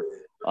earlier,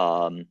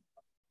 I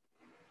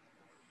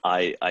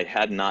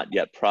had not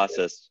yet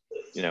processed,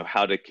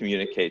 how to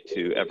communicate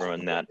to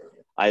everyone that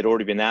I had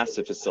already been asked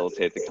to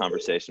facilitate the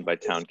conversation by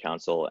town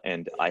council,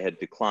 and I had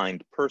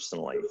declined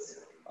personally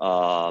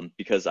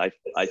because I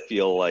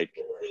feel like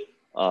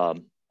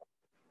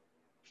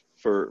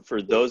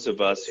for those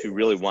of us who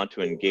really want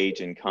to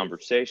engage in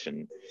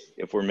conversation,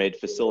 if we're made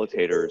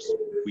facilitators,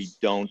 we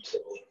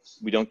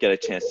don't get a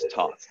chance to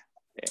talk.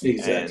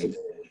 Exactly.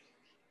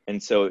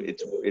 And so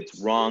it's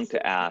wrong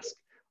to ask,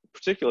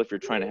 particularly if you're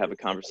trying to have a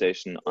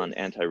conversation on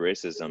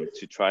anti-racism,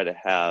 to try to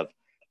have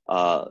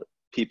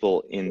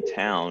people in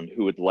town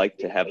who would like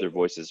to have their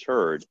voices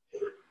heard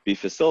be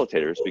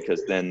facilitators,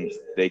 because then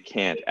they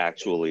can't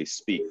actually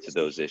speak to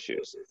those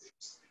issues.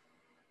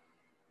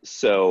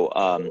 So,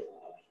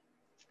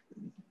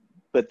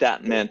 but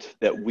that meant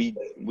that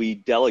we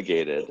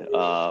delegated,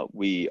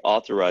 we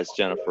authorized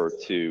Jennifer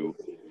to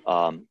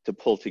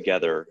pull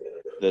together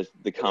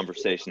the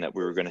conversation that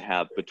we were going to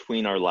have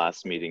between our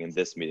last meeting and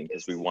this meeting,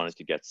 because we wanted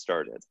to get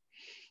started.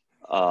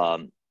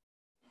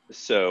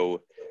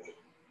 So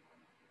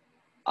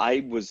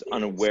I was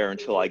unaware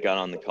until I got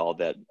on the call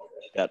that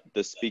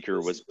the speaker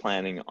was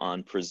planning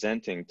on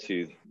presenting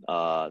to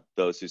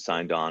those who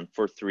signed on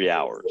for 3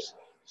 hours.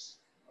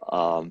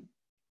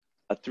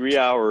 A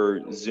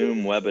 3-hour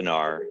Zoom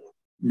webinar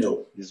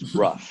is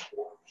rough.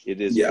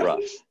 It is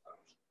rough.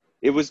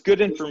 It was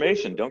good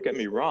information, don't get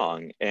me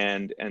wrong.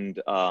 And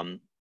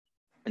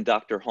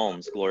Dr.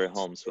 Holmes, Gloria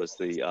Holmes, was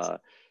the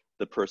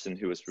person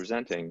who was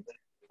presenting.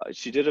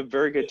 She did a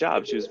very good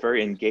job. She was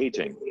very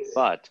engaging,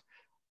 but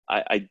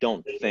I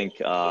don't think,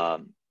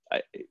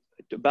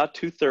 about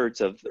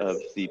 2/3 of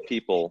the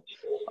people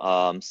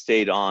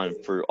stayed on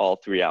for all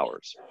 3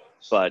 hours,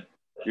 but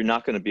you're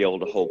not going to be able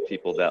to hold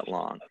people that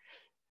long.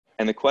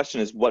 And the question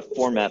is, what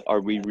format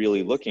are we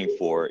really looking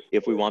for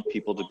if we want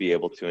people to be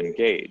able to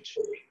engage?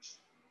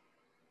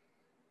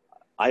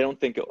 I don't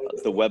think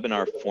the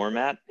webinar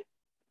format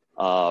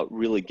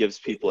really gives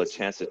people a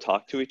chance to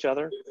talk to each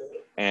other.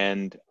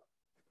 And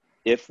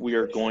if we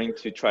are going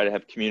to try to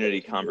have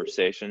community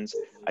conversations,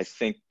 I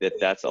think that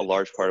that's a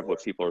large part of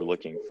what people are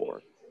looking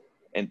for.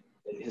 And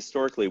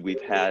historically,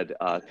 we've had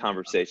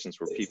conversations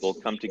where people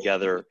come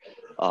together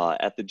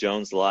at the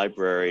Jones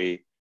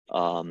Library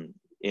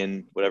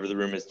in whatever the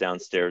room is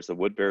downstairs, the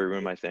Woodbury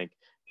room, I think,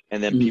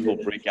 and then people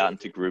break out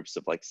into groups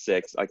of like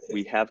 6. Like,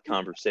 we have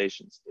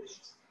conversations.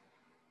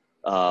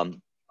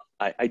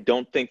 I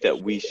don't think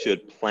that we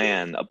should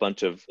plan a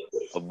bunch of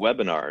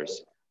webinars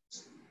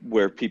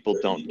where people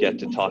don't get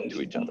to talk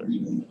to each other.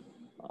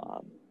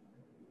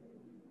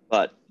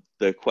 But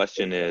the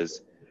question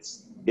is,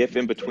 if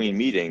in between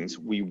meetings,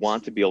 we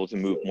want to be able to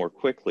move more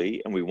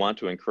quickly and we want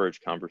to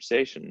encourage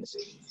conversations,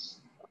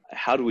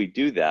 how do we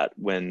do that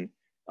when,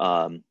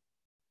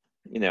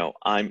 you know,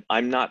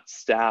 I'm not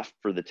staff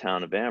for the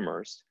town of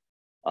Amherst.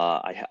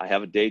 I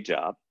have a day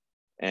job,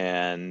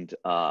 and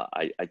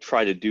I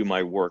try to do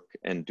my work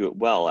and do it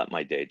well at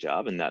my day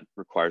job, and that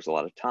requires a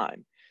lot of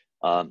time.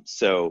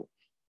 So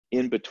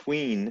in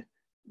between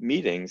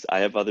meetings, I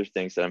have other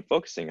things that I'm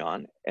focusing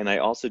on, and I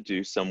also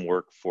do some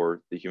work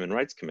for the Human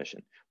Rights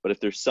Commission. But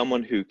if there's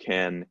someone who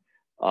can,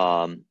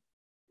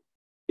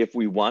 if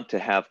we want to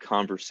have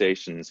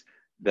conversations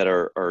that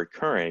are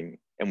occurring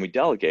and we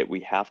delegate,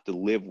 we have to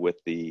live with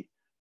the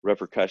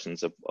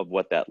repercussions of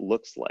what that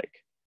looks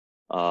like.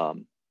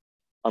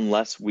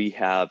 Unless we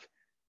have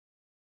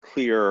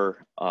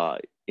clear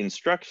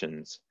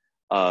instructions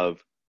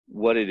of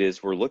what it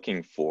is we're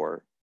looking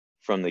for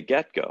from the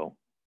get-go,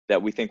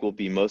 that we think will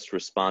be most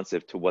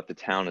responsive to what the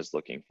town is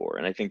looking for.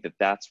 And I think that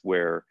that's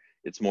where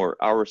it's more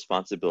our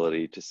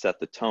responsibility to set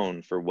the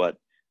tone for what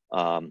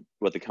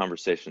the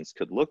conversations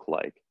could look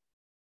like.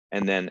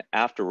 And then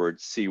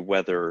afterwards, see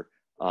whether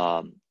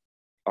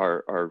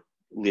our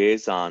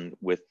liaison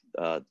with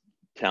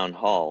Town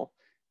Hall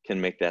can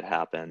make that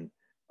happen,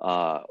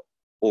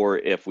 or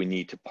if we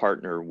need to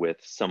partner with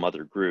some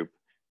other group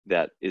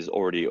that is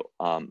already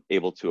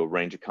able to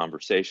arrange a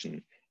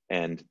conversation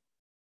and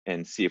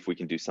see if we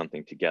can do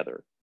something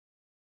together.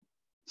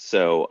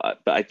 So,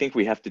 but I think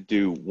we have to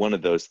do one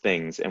of those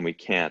things, and we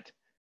can't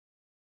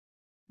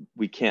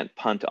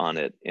punt on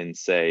it and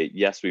say,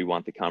 yes, we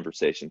want the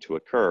conversation to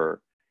occur,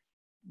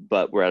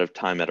 but we're out of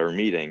time at our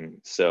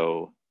meeting,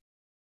 so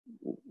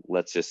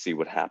let's just see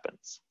what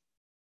happens.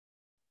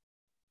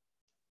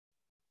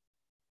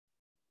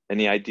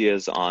 Any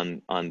ideas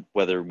on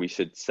whether we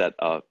should set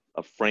a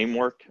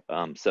framework,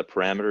 set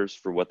parameters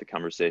for what the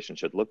conversation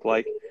should look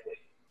like?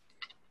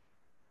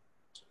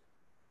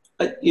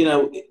 You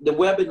know, the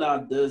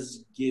webinar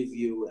does give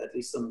you, at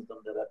least some of them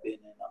that I've been in,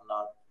 I'm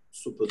not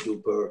super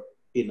duper,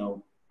 you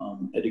know,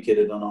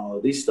 educated on all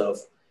of this stuff,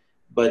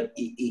 but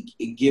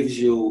it gives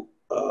you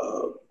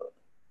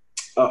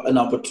an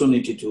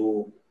opportunity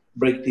to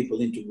break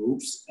people into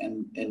groups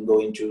and go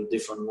into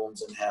different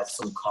rooms and have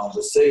some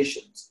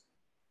conversations.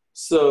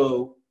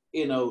 So,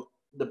 you know,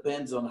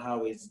 depends on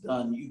how it's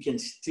done. You can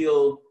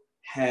still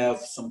have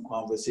some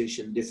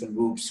conversation, different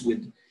groups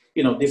with,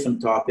 you know,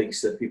 different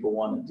topics that people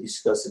want to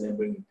discuss and then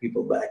bring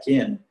people back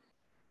in.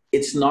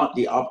 It's not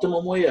the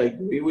optimum way, I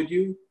agree with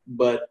you,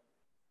 but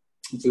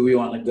if we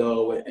want to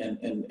go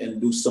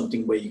and do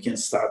something where you can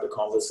start the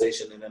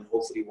conversation, and then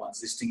hopefully once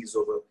this thing is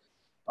over,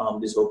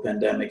 this whole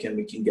pandemic, and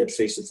we can get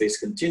face-to-face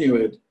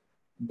continued,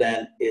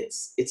 then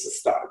it's a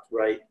start,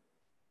 right?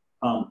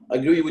 I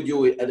agree with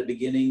you at the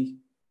beginning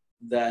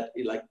that,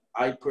 like,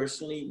 I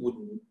personally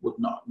would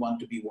not want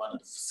to be one of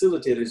the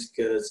facilitators,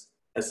 because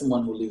as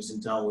someone who lives in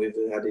town, we've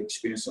had the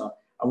experience,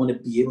 I want to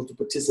be able to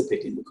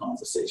participate in the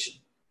conversation,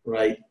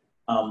 right?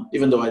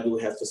 Even though I do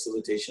have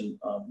facilitation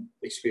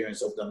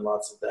experience, I've done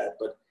lots of that,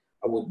 but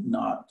I would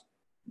not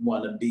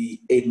want to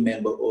be a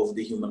member of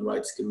the Human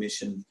Rights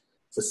Commission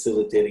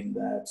facilitating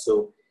that.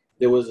 So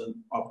there was an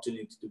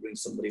opportunity to bring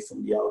somebody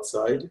from the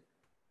outside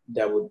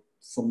that would,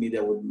 for me,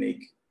 that would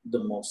make the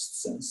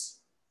most sense.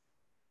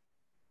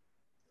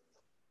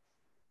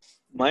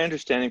 My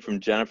understanding from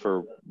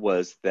Jennifer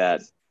was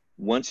that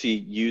once she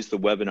used the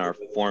webinar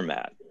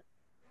format,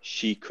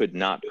 she could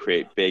not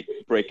create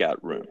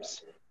breakout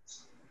rooms.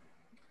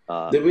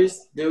 There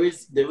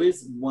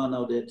is one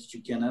out there that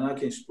you can, and I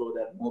can explore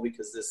that more,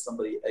 because there's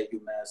somebody at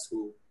UMass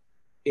who,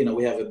 you know,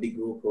 we have a big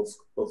group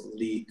of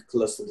lead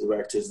cluster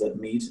directors that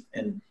meet,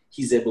 and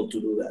he's able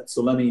to do that.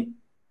 So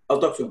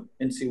I'll talk to him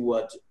and see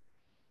what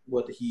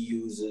he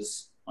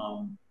uses,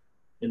 and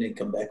then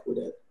come back with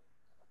that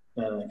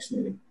next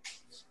meeting.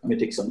 Let me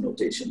take some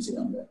notations here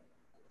on that.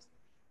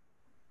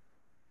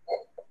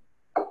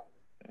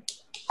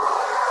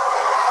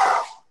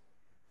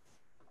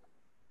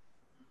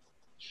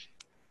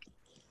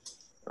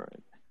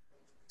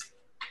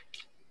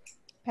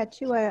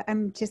 Petua,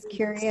 I'm just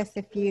curious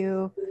if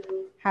you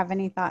have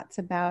any thoughts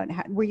about,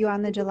 were you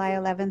on the July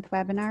 11th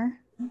webinar?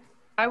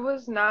 I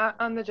was not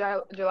on the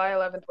July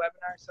 11th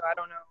webinar, so I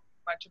don't know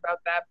much about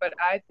that, but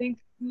I think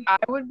I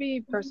would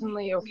be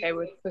personally okay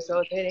with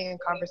facilitating a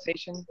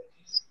conversation,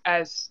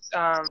 as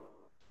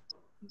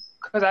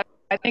because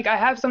I think I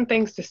have some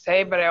things to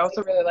say, but I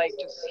also really like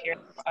just hearing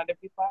what other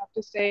people have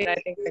to say, and I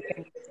think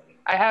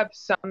I have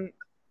some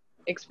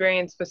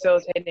experience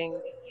facilitating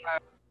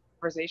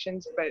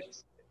conversations, but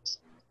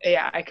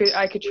yeah, I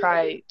could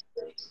try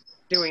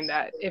doing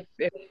that if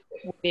we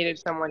needed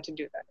someone to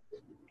do that.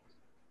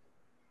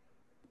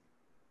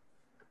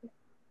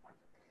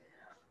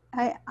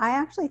 I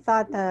actually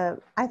thought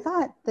the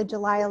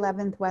July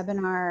 11th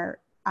webinar,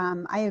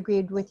 I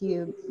agreed with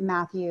you,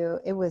 Matthew.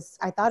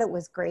 I thought it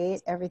was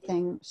great.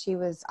 Everything, she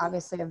was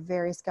obviously a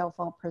very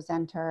skillful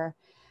presenter,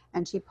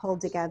 and she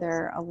pulled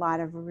together a lot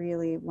of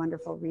really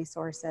wonderful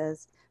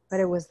resources, but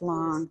it was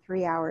long.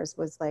 3 hours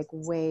was like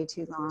way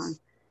too long.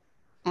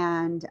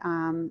 And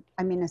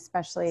I mean,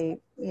 especially,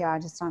 yeah,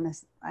 just on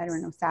this, I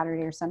don't know,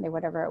 Saturday or Sunday,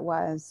 whatever it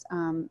was,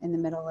 in the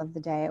middle of the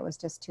day, it was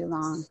just too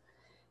long.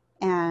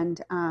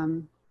 And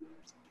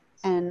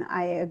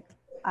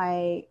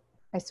I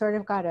sort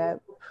of got a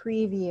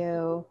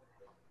preview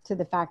to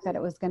the fact that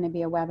it was going to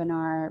be a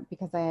webinar,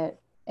 because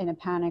in a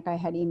panic, I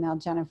had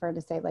emailed Jennifer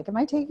to say, like, am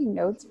I taking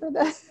notes for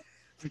this?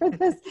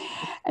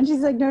 And she's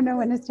like, no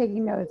one is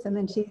taking notes. And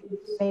then she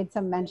made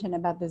some mention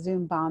about the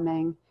Zoom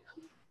bombing.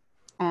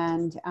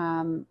 And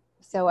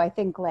so I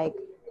think, like,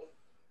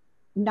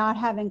 not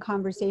having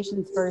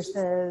conversations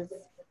versus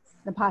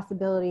the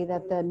possibility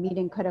that the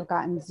meeting could have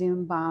gotten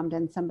Zoom bombed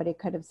and somebody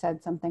could have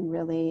said something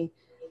really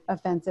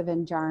offensive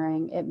and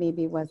jarring, it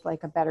maybe was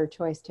like a better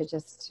choice to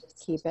just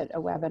keep it a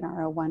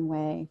webinar, a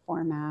one-way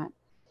format.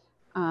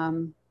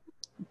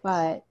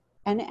 But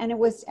it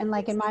was, and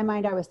like in my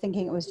mind, I was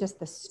thinking it was just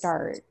the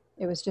start.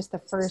 It was just the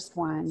first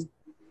one.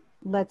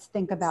 Let's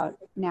think about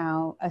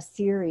now a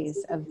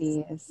series of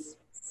these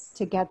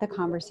to get the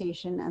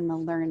conversation and the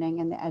learning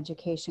and the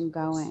education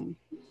going.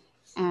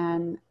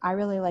 And I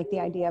really like the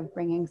idea of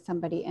bringing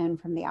somebody in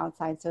from the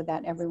outside so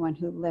that everyone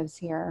who lives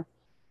here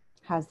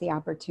has the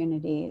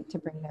opportunity to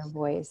bring their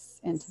voice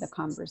into the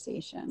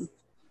conversation.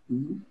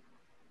 Mm-hmm.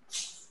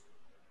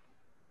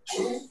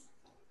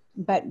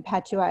 But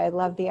Petua, I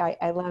love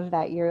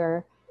that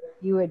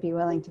you would be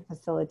willing to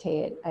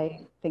facilitate.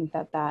 I think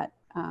that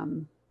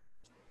and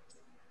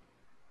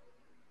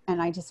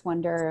I just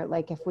wonder,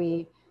 like, if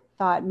we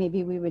thought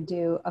maybe we would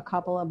do a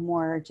couple of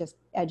more just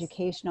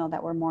educational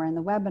that were more in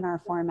the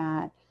webinar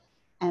format,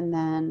 and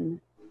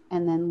then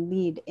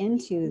lead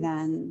into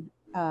then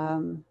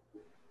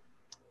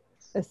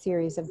a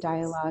series of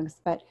dialogues.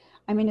 But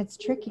I mean, it's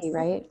tricky,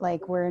 right?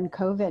 Like, we're in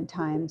COVID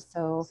times,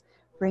 so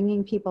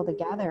bringing people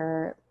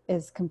together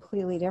is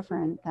completely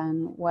different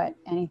than what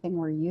anything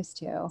we're used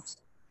to.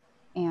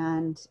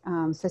 And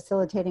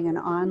facilitating an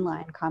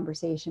online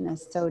conversation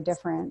is so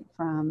different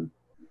from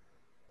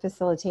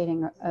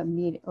facilitating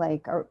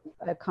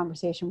a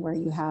conversation where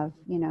you have,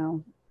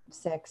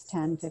 6,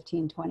 10,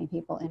 15, 20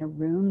 people in a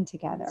room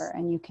together,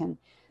 and you can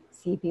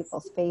see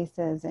people's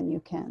faces and you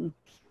can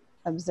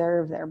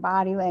observe their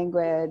body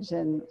language,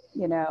 and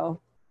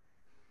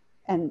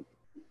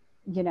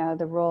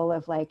the role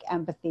of like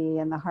empathy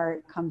and the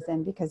heart comes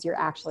in because you're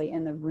actually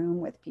in the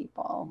room with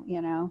people,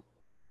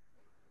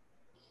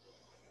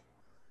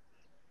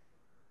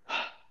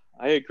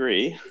 I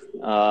agree.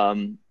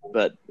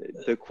 But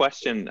the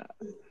question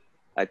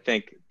I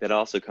think that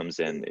also comes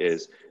in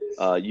is,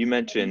 you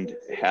mentioned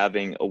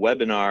having a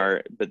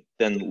webinar, but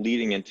then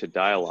leading into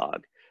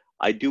dialogue.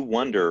 I do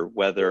wonder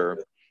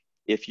whether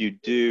if you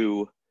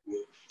do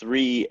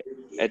 3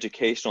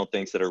 educational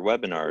things that are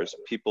webinars,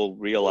 people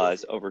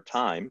realize over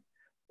time,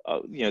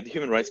 the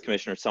Human Rights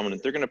Commission or someone,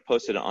 they're going to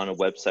post it on a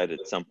website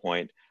at some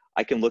point.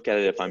 I can look at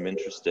it if I'm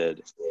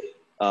interested.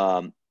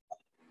 And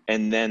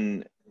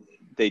then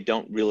they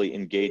don't really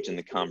engage in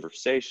the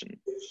conversation.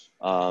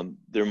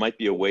 There might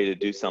be a way to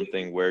do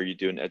something where you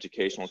do an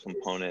educational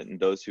component and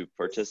those who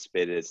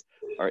participated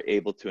are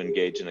able to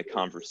engage in a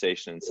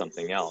conversation in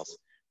something else,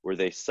 where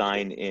they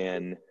sign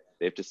in,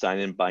 they have to sign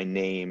in by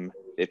name,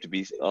 they have to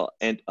be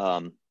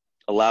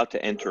allowed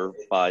to enter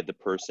by the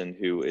person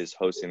who is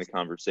hosting the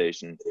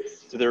conversation.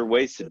 So there are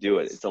ways to do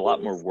it. It's a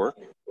lot more work,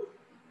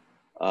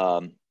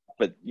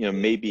 but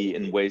maybe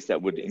in ways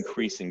that would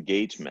increase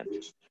engagement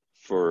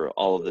for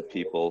all of the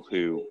people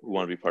who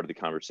want to be part of the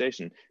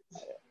conversation.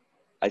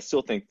 I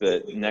still think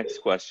the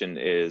next question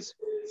is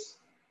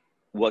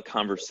what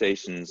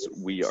conversations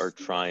we are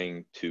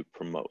trying to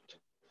promote.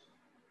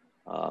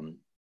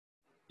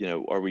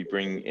 Are we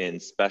bringing in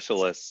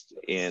specialists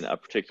in a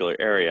particular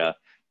area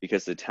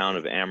because the town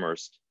of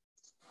Amherst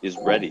is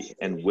ready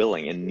and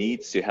willing and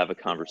needs to have a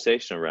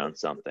conversation around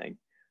something?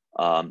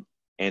 And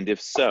if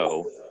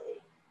so,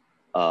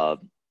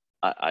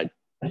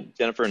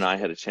 Jennifer and I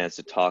had a chance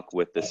to talk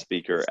with the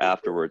speaker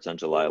afterwards on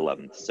July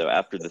 11th. So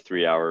after the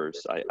 3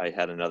 hours, I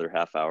had another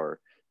half-hour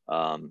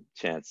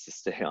chance to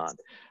stay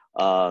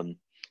on.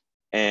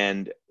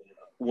 And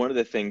one of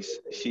the things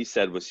she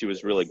said was she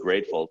was really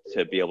grateful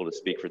to be able to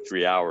speak for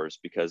 3 hours,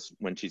 because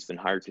when she's been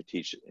hired to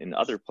teach in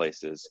other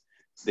places,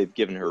 they've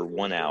given her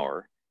 1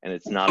 hour and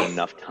it's not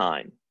enough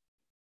time.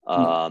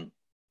 But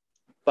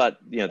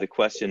the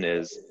question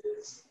is,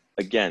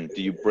 again,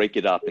 do you break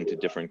it up into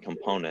different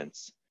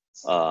components?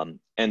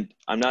 And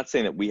I'm not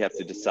saying that we have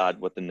to decide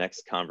what the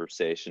next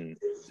conversation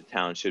the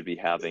town should be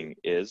having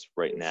is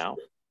right now.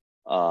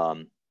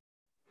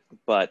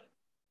 But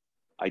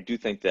I do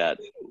think that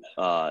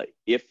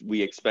if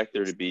we expect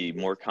there to be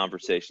more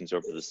conversations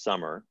over the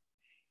summer,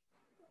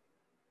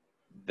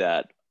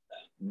 that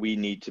we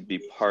need to be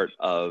part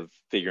of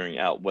figuring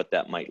out what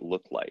that might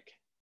look like,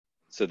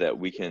 so that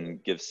we can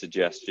give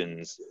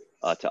suggestions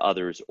to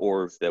others,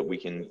 or that we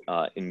can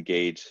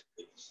engage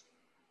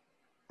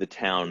the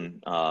town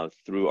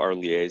through our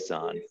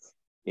liaison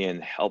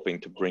in helping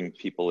to bring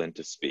people in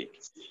to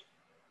speak.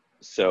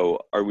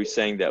 So are we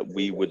saying that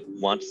we would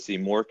want to see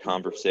more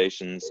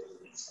conversations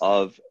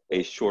of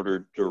a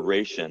shorter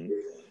duration,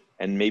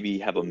 and maybe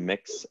have a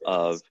mix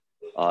of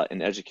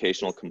an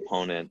educational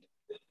component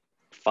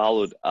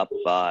followed up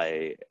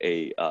by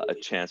a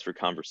chance for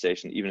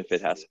conversation, even if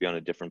it has to be on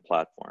a different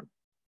platform?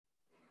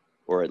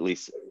 Or at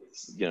least,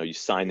 you know, you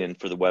sign in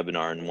for the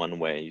webinar in one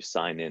way, you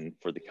sign in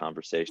for the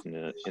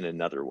conversation in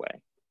another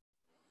way.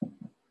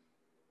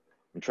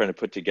 I'm trying to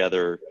put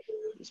together,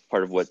 as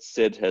part of what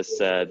Sid has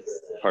said,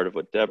 part of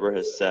what Deborah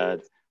has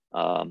said,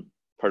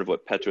 part of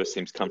what Petra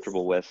seems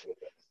comfortable with,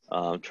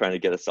 trying to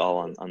get us all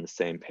on the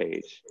same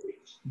page.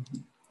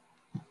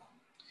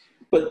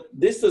 But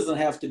this doesn't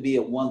have to be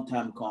a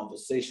one-time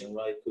conversation,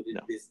 right?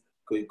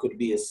 Could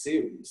be a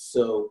series.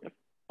 So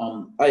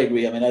I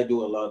agree. I mean, I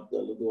do a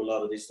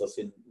lot of this stuff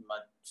in my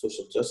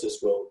social justice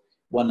role.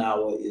 1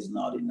 hour is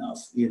not enough,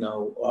 you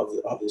know,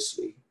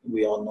 obviously,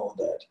 we all know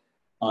that.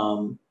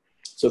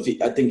 So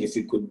I think if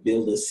we could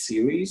build a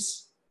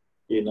series,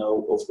 you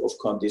know,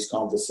 of these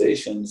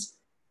conversations,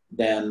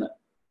 then,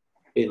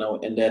 you know,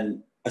 and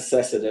then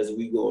assess it as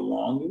we go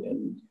along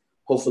and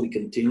hopefully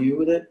continue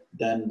with it,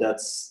 then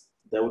that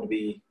would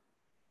be,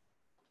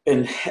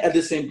 and at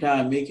the same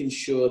time, making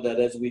sure that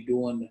as we're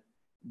doing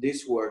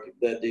this work,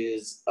 that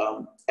there's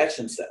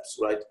action steps,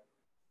 right?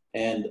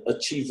 And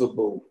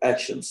achievable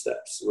action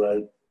steps,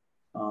 right?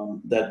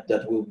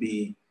 That will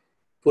be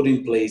put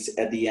in place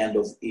at the end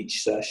of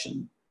each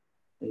session,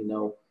 you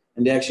know.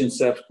 And the action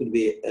steps could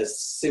be as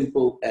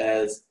simple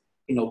as,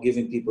 you know,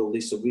 giving people a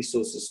list of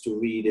resources to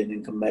read and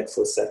then come back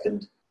for a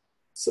second,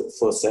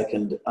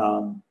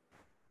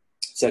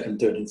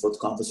 third, and fourth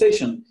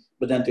conversation.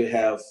 But then to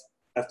have,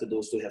 after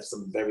those, to have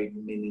some very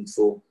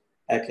meaningful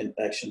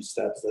action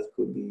steps that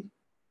could be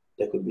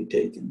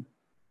taken.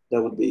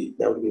 That would be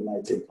my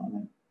take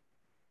on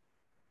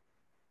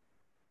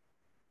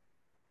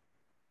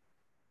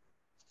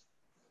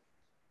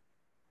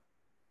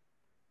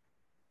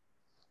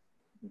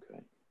it.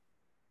 Okay.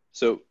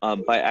 So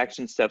by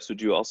action steps,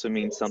 would you also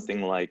mean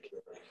something like,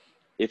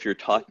 if you're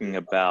talking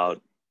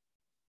about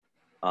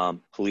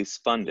police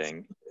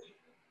funding,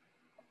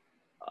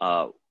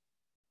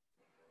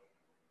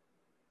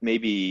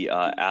 maybe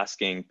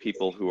asking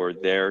people who are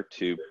there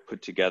to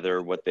put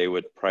together what they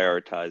would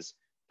prioritize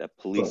that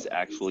police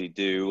actually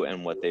do,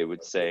 and what they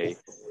would say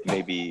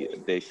maybe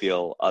they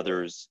feel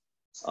others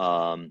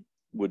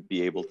would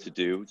be able to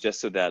do, just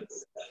so that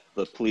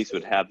the police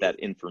would have that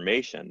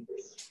information,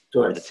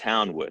 or the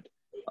town would.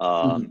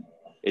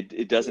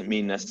 It doesn't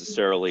mean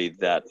necessarily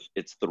that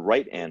it's the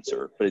right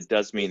answer, but it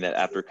does mean that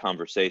after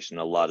conversation,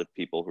 a lot of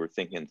people who are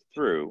thinking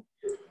through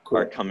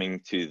are coming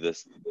to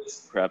this,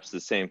 perhaps the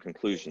same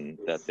conclusion,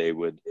 that they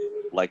would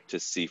like to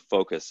see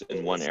focus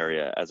in one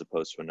area as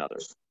opposed to another.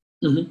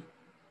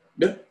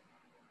 Yeah,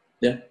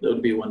 that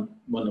would be one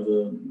of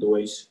the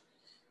ways.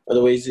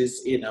 Other ways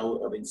is, you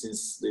know, I mean,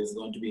 since there's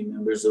going to be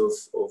members of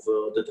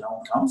the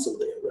town council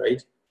there,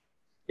 right?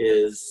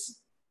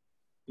 Is,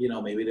 you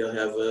know, maybe they'll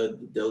have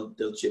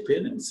they'll chip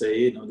in and say,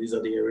 you know, these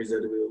are the areas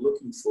that we were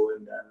looking for,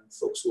 and then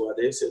folks who are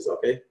there says,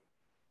 okay,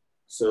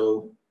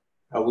 so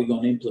how are we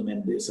going to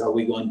implement this? How are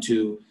we going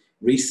to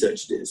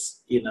research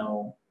this? You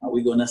know, how are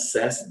we going to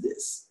assess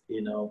this?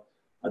 You know,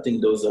 I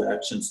think those are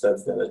action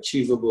steps that are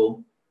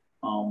achievable,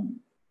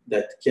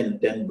 that can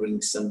then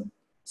bring some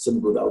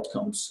good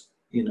outcomes,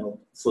 you know,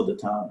 for the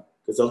town,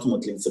 because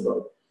ultimately it's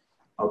about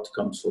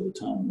outcomes for the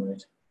town,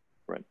 right?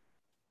 Right.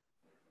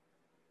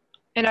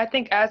 And I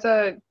think as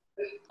a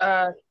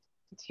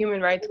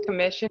Human Rights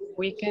Commission,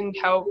 we can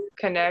help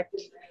connect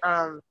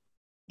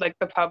like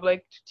the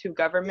public to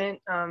government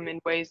in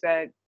ways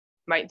that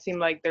might seem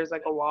like there's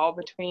like a wall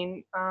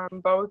between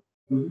both.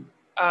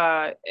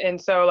 And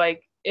so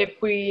like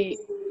we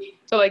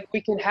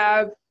can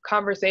have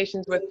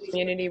conversations with the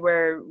community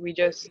where we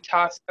just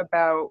talk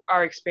about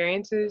our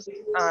experiences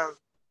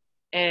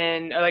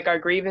and like our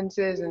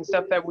grievances and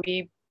stuff that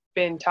we've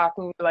been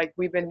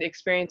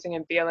experiencing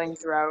and feeling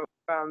throughout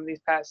these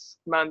past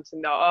months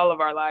and all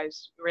of our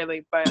lives,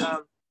 really. But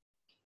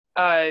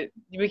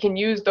we can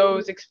use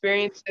those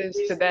experiences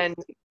to then,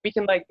 we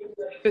can like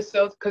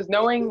facilitate, because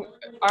knowing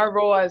our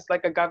role as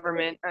like a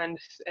government and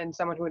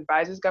someone who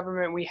advises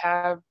government, we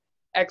have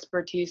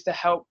expertise to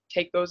help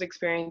take those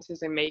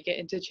experiences and make it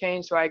into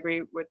change. So I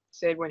agree with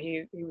Sid when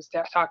he was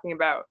talking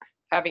about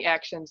having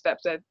action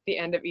steps at the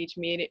end of each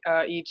meeting,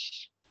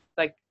 each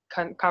like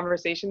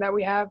conversation that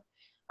we have.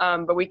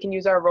 But we can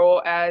use our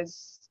role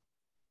as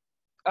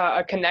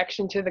a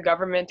connection to the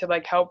government to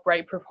like help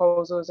write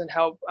proposals and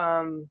help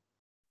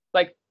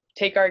like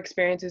take our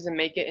experiences and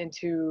make it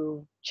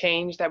into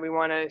change that we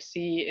want to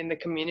see in the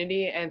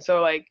community. And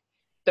so like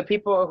the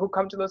people who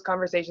come to those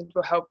conversations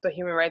will help the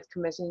Human Rights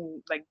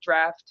Commission like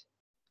draft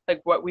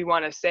like what we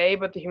want to say,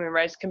 but the Human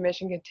Rights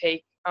Commission can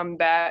take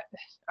that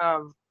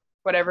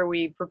whatever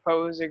we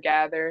propose or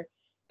gather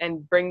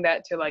and bring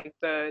that to like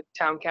the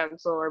town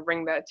council or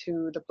bring that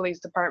to the police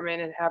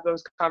department and have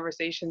those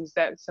conversations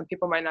that some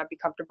people might not be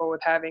comfortable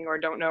with having or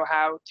don't know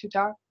how to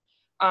talk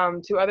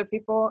to other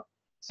people.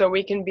 So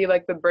we can be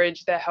like the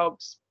bridge that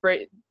helps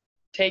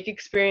take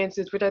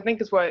experiences, which I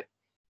think is what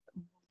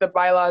the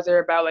bylaws are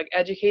about, like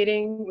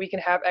educating. We can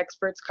have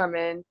experts come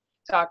in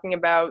talking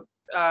about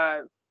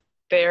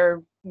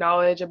their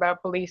knowledge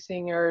about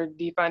policing or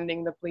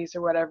defunding the police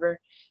or whatever.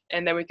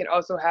 And then we can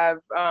also have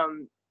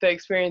the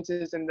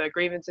experiences and the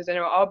grievances, and it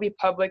will all be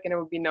public and it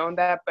will be known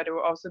that, but it will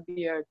also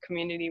be a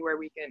community where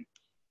we can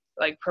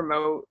like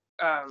promote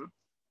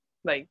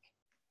like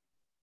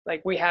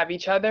we have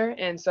each other.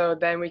 And so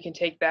then we can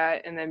take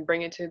that and then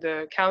bring it to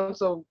the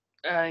council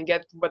and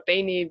get what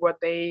they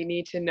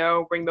need to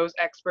know, bring those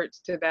experts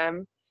to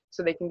them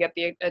so they can get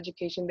the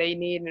education they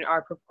need in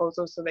our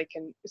proposals so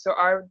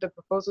the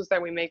proposals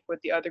that we make with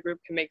the other group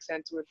can make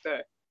sense with the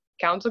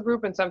council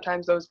group. And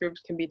sometimes those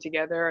groups can be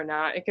together or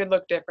not. It could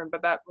look different,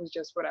 but that was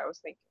just what I was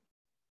thinking.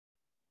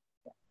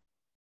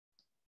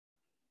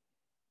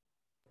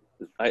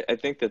 I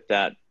think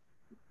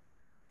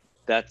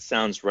that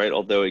sounds right.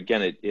 Although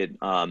again,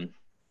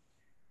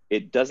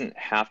 it doesn't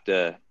have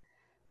to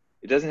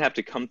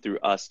come through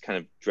us kind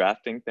of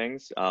drafting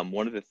things.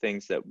 One of the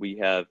things that we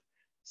have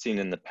seen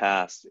in the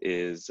past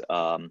is,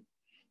 for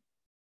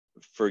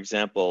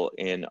example,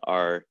 in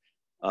our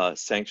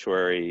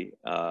sanctuary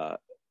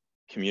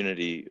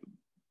community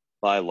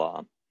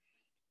bylaw,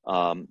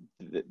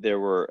 there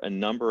were a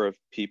number of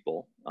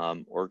people,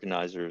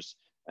 organizers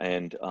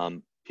and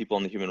people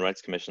on the Human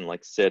Rights Commission,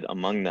 like Sid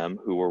among them,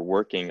 who were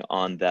working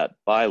on that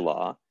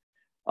bylaw,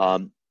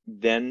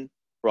 then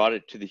brought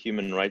it to the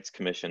Human Rights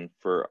Commission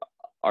for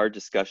our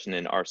discussion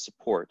and our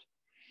support.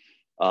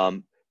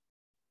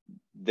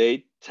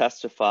 They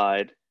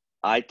testified,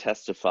 I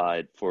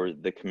testified for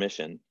the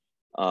commission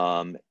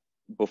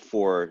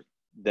before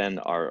then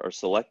our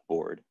select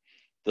board.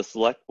 The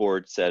select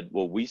board said,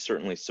 well, we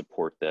certainly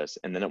support this.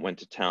 And then it went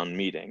to town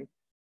meeting.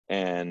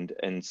 And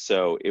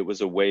so it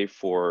was a way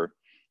for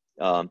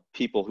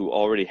people who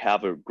already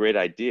have a great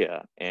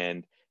idea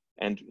and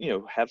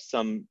have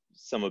some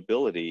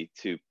ability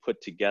to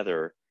put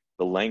together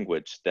the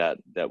language that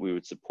we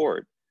would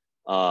support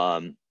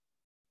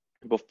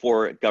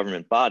before a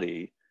government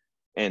body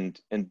and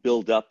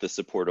build up the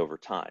support over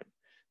time.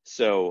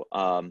 So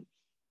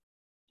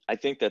I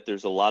think that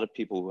there's a lot of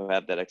people who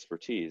have that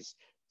expertise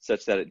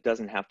such that it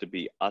doesn't have to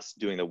be us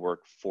doing the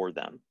work for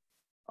them,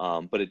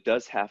 but it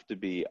does have to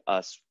be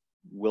us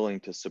willing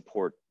to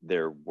support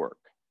their work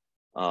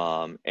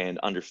and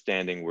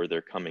understanding where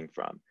they're coming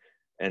from.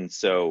 And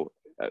so,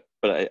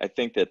 but I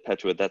think that,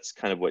 Petra, that's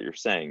kind of what you're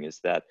saying, is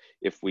that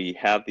if we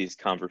have these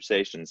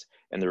conversations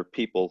and there are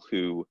people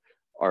who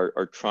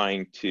are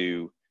trying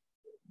to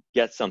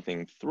get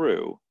something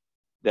through,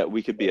 that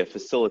we could be a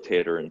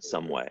facilitator in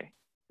some way.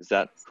 Is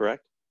that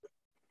correct?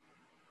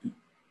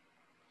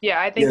 Yeah,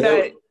 I think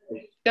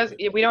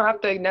we don't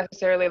have to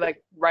necessarily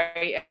like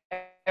write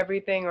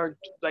everything or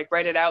like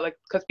write it out, like,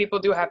 because people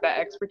do have that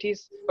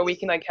expertise, but we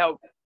can like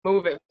help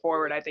move it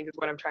forward, I think is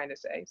what I'm trying to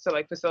say. So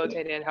like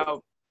facilitate it and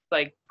help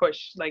like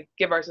push, like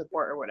give our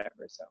support or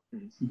whatever. So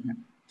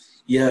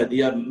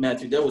yeah,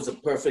 Matthew, that was a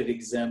perfect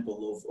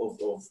example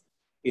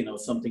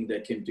of something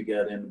that came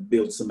together and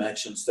built some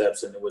action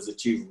steps, and it was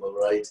achievable,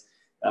 right?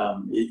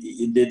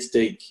 It did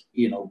take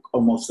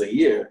almost a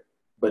year,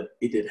 but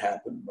it did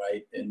happen,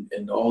 right?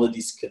 And all of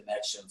these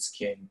connections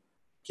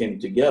came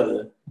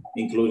together,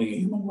 including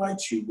human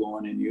rights. You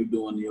going and you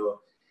doing your,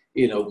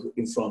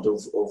 in front of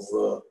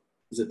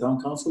was it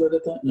town council at the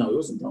time? No, it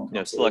wasn't town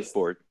council. No,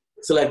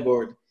 select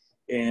board,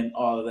 and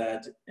all of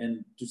that,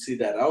 and to see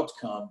that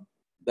outcome.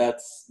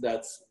 That's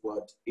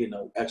what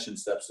action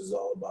steps is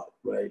all about,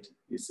 right?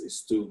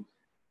 It's to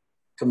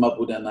come up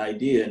with an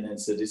idea and then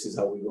say, this is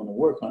how we're going to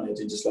work on it.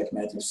 And just like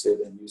Matthew said,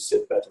 and you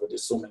said, Patrick,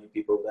 there's so many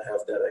people that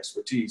have that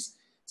expertise.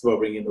 It's about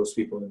bringing those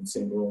people in the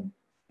same room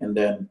and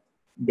then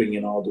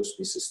bringing all those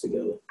pieces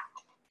together.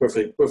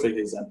 Perfect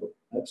example.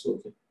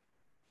 Absolutely.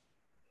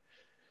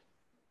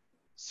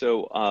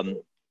 So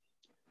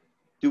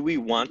do we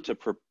want to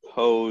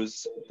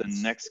propose the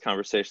next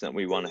conversation that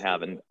we want to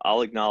have? And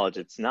I'll acknowledge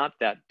it's not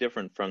that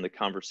different from the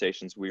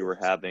conversations we were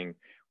having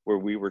where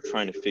we were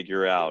trying to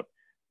figure out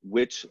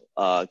which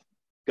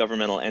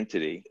governmental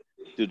entity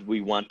did we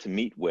want to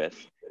meet with,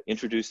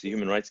 introduce the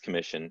Human Rights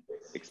Commission,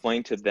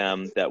 explain to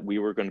them that we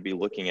were going to be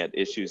looking at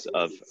issues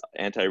of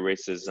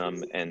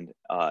anti-racism and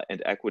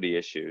equity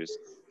issues,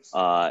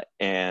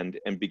 and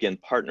begin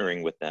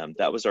partnering with them.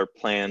 That was our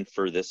plan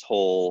for this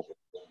whole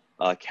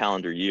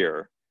calendar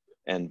year.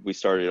 And we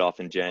started off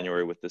in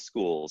January with the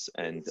schools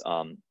and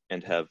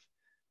have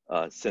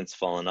since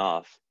fallen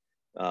off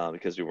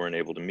because we weren't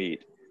able to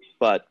meet.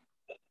 But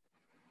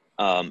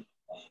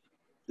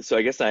so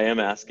I guess I am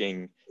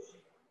asking,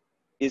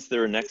 is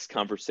there a next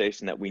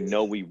conversation that we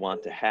know we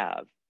want to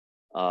have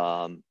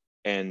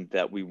and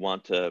that we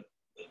want to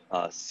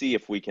see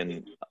if we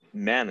can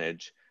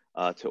manage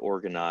to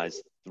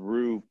organize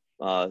through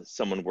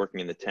someone working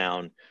in the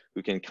town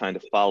who can kind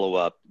of follow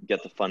up,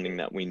 get the funding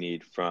that we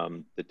need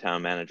from the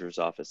town manager's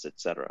office, et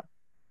cetera.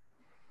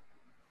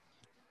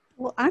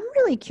 Well, I'm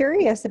really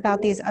curious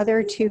about these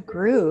other two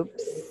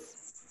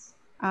groups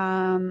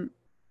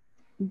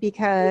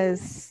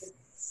because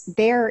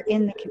they're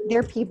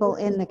people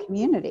in the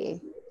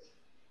community.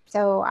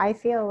 So I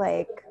feel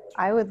like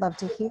I would love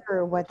to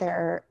hear what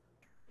they're,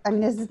 I mean,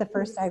 this is the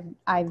first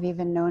I've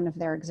even known of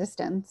their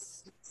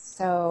existence.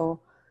 So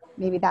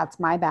maybe that's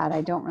my bad.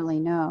 I don't really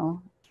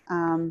know.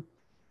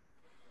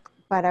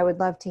 But I would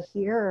love to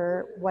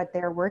hear what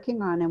they're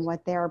working on and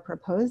what they're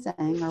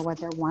proposing or what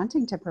they're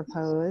wanting to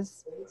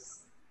propose.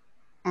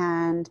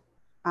 And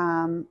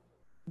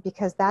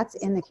because that's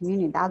in the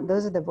community,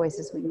 those are the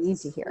voices we need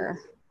to hear.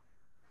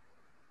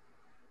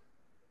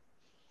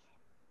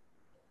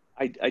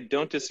 I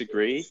don't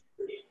disagree.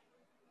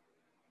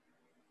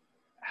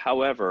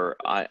 However,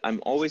 I'm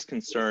always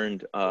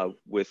concerned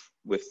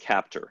with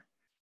capture.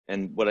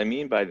 And what I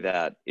mean by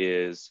that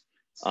is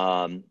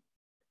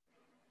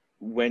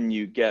when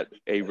you get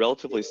a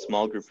relatively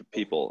small group of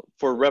people,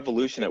 for a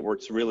revolution, it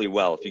works really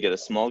well. If you get a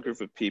small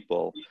group of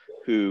people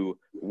who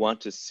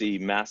want to see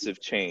massive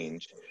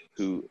change,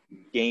 who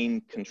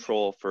gain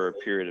control for a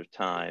period of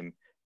time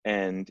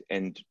and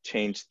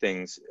change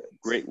things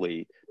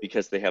greatly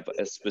because they have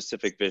a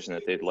specific vision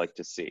that they'd like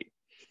to see.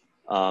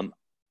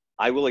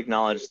 I will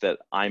acknowledge that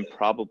I'm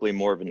probably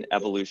more of an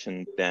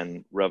evolution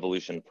than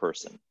revolution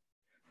person.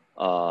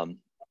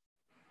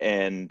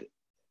 And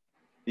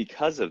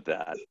because of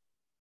that,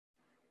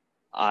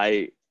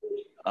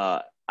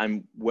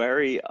 I'm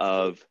wary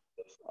of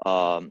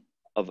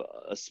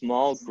a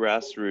small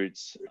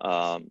grassroots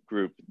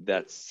group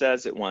that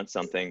says it wants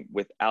something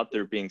without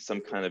there being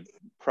some kind of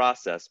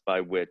process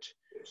by which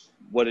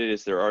what it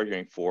is they're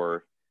arguing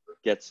for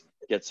gets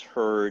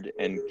heard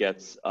and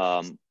gets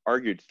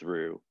argued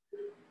through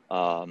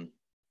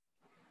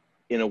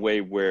in a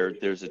way where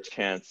there's a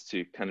chance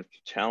to kind of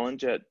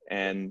challenge it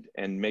and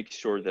make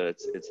sure that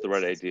it's the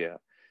right idea.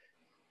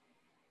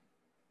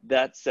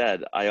 That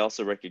said, I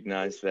also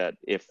recognize that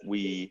if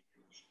we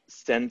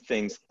send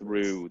things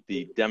through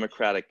the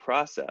democratic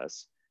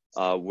process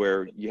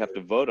where you have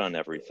to vote on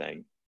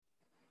everything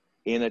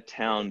in a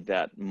town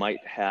that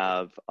might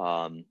have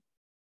a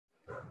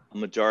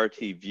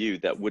majority view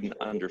that wouldn't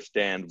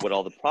understand what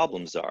all the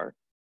problems are,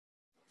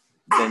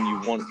 then you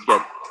won't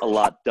get a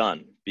lot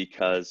done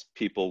because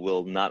people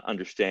will not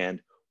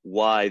understand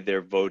why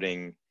they're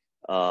voting,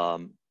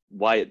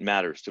 why it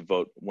matters to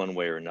vote one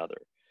way or another.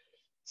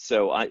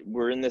 So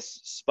we're in this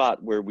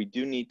spot where we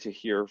do need to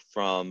hear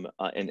from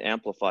and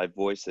amplify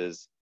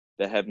voices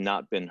that have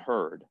not been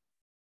heard.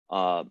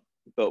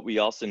 But we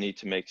also need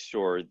to make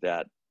sure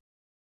that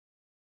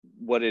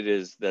what it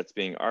is that's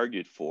being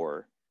argued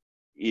for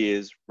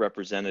is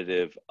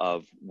representative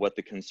of what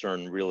the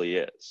concern really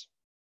is.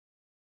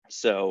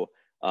 So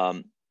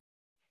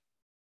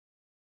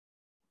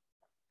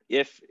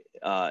if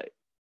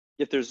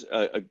there's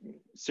a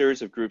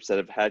series of groups that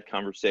have had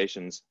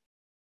conversations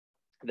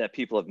that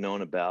people have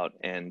known about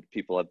and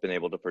people have been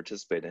able to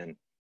participate in,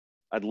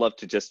 I'd love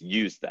to just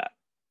use that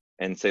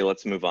and say,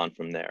 let's move on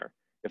from there.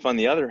 If on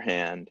the other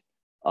hand,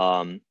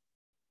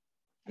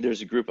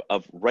 there's a group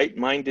of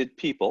right-minded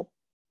people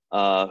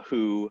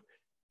who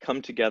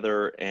come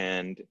together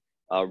and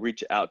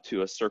reach out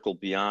to a circle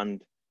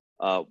beyond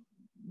that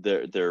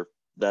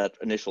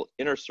initial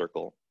inner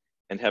circle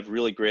and have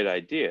really great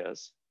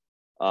ideas,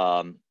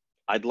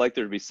 I'd like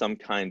there to be some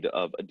kind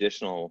of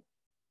additional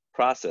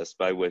process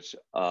by which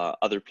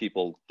other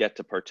people get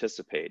to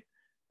participate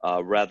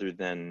rather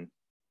than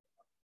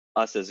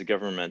us as a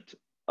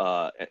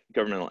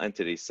governmental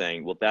entity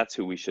saying, well, that's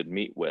who we should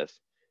meet with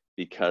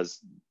because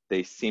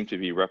they seem to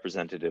be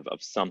representative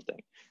of something.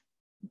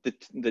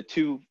 The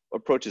two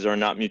approaches are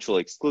not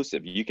mutually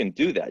exclusive. You can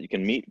do that. You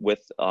can meet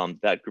with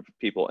that group of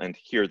people and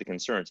hear the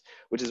concerns,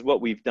 which is what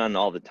we've done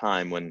all the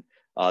time when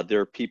there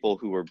are people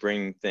who are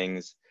bringing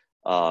things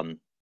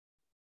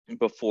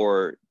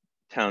before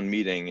town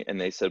meeting and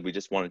they said, we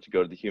just wanted to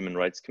go to the Human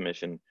Rights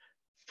Commission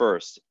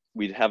first.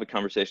 We'd have a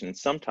conversation, and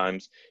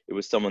sometimes it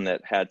was someone that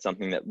had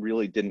something that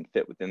really didn't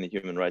fit within the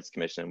Human Rights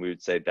Commission, and we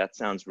would say, that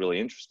sounds really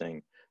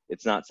interesting.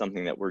 It's not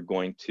something that we're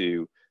going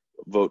to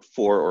vote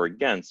for or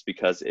against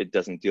because it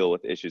doesn't deal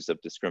with issues of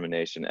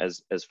discrimination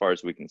as far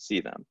as we can see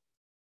them.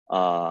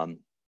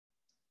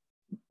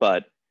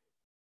 But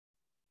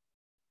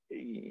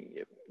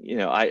you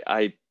know,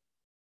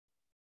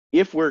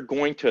 if we're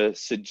going to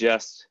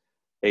suggest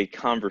a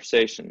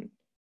conversation,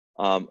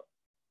 are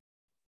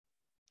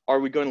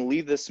we going to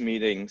leave this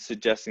meeting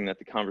suggesting that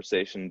the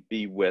conversation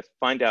be with,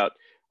 find out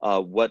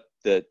what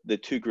the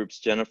two groups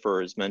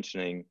Jennifer is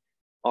mentioning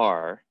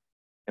are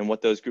and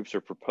what those groups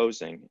are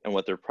proposing and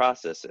what their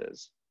process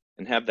is,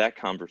 and have that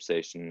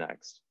conversation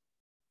next?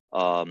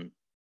 Or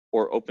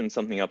open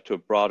something up to a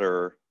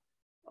broader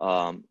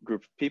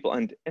group of people.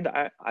 And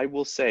I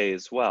will say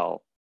as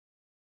well,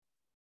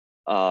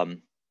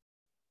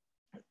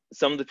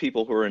 some of the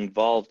people who are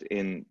involved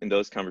in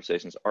those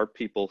conversations are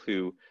people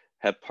who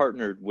have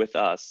partnered with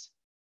us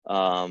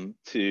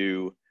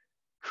to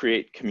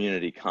create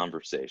community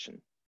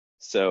conversation.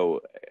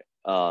 So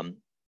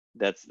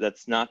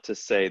that's not to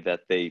say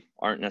that they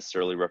aren't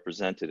necessarily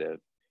representative.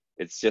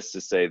 It's just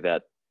to say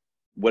that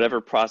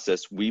whatever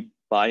process we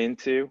buy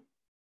into,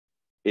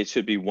 it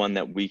should be one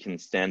that we can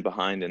stand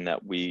behind and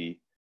that we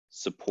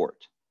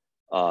support.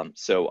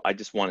 So I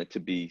just want it to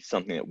be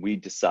something that we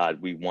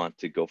decide we want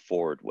to go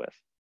forward with.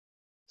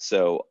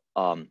 So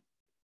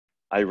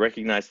I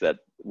recognize that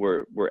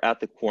we're at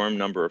the quorum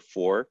number of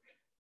 4,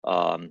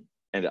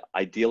 and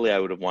ideally I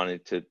would have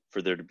wanted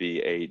for there to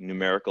be a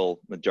numerical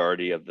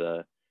majority of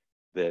the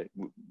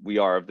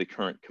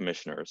current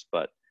commissioners,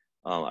 but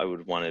I would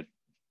have wanted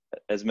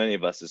as many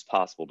of us as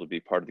possible to be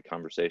part of the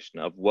conversation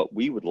of what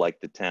we would like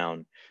the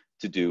town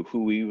to do,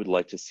 who we would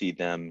like to see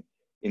them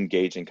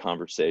engage in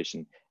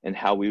conversation, and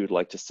how we would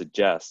like to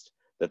suggest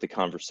that the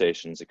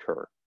conversations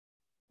occur.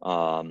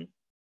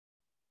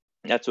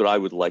 That's what I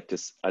would like to,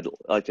 I'd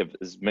like to have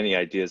as many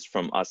ideas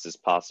from us as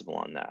possible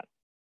on that.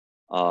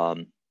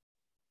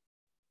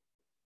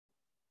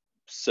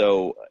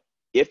 So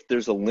if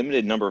there's a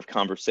limited number of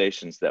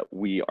conversations that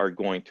we are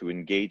going to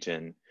engage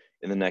in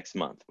the next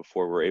month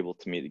before we're able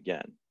to meet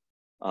again,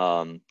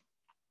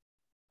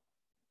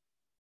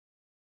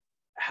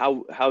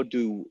 how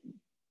do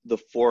the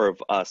 4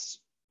 of us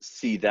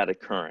see that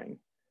occurring?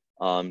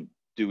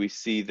 Do we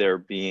see there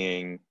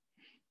being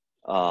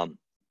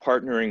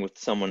partnering with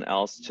someone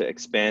else to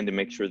expand and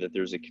make sure that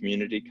there's a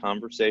community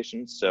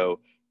conversation?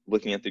 So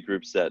looking at the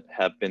groups that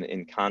have been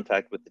in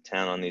contact with the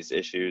town on these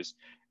issues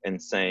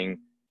and saying,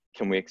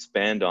 can we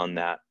expand on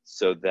that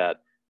so that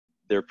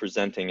they're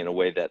presenting in a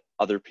way that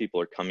other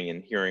people are coming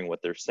and hearing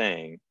what they're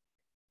saying,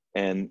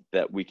 and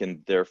that we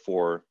can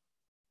therefore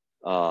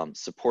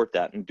support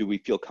that? And do we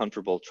feel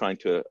comfortable trying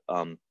to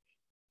kind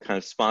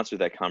of sponsor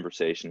that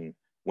conversation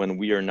when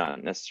we are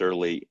not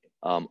necessarily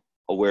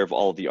aware of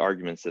all of the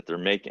arguments that they're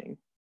making?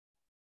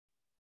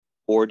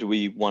 Or do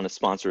we want to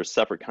sponsor a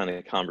separate kind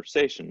of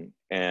conversation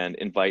and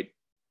invite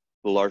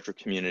the larger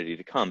community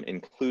to come,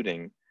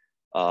 including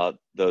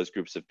those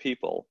groups of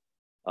people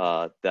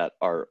that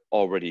are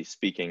already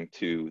speaking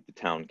to the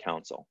town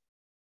council?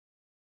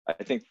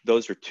 I think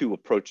those are 2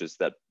 approaches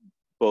that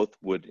both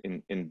would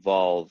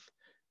involve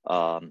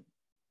the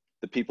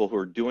people who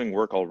are doing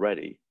work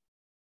already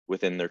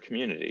within their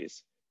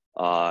communities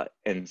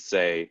and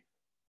say,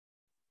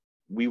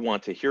 we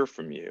want to hear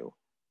from you.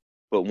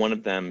 But one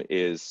of them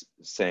is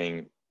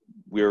saying,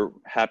 we're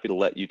happy to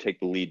let you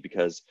take the lead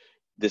because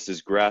this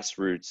is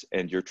grassroots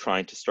and you're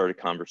trying to start a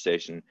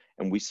conversation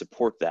and we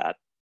support that.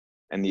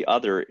 And the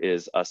other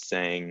is us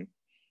saying,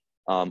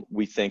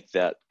 we think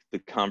that the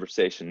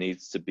conversation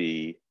needs to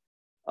be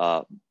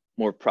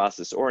more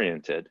process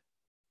oriented,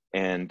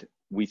 and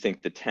we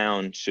think the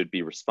town should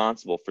be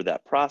responsible for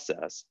that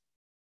process,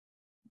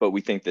 but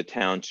we think the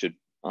town should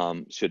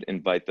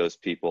invite those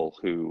people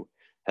who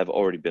have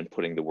already been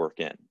putting the work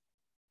in.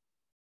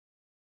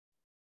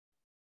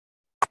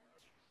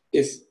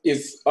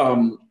 If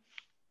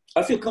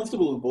I feel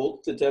comfortable with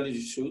both, to tell you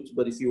the truth,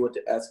 but if you were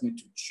to ask me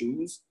to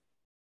choose,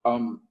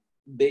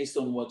 based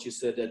on what you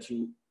said that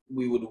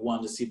we would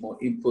want to see more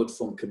input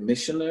from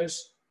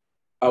commissioners,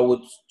 I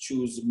would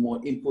choose more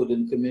input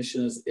in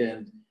commissioners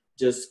and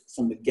just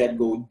from the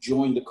get-go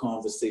join the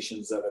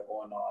conversations that are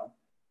going on,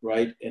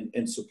 right?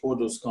 And support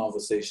those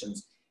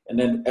conversations. And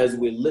then as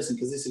we listen,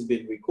 because this is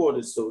being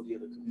recorded, so the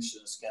other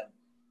commissioners can,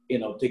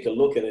 take a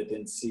look at it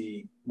and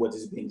see what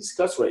is being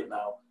discussed right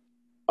now.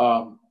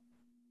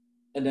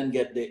 And then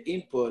get their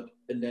input,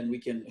 and then we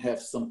can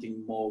have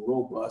something more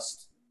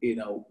robust,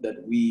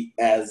 that we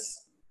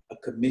as a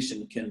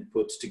commission can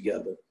put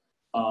together.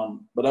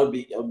 But I'll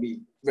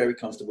be very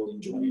comfortable in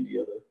joining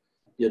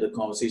the other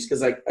conversations,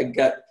 because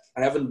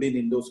I haven't been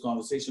in those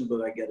conversations,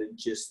 but I get a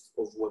gist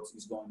of what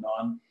is going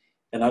on,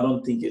 and I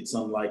don't think it's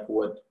unlike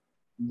what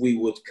we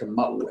would come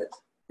up with.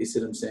 You see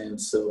what I'm saying?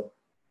 So,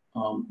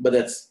 but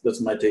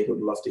that's my take. I'd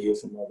love to hear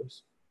from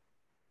others.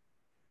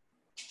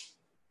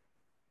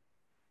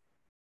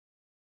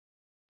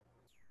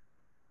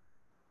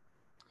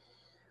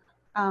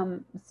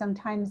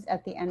 Sometimes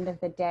at the end of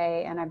the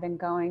day, and I've been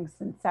going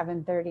since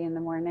 7:30 in the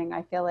morning,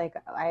 I feel like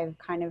I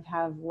kind of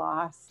have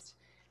lost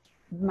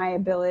my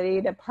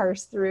ability to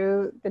parse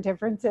through the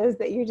differences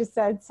that you just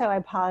said. So I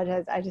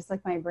apologize. I just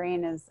my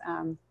brain is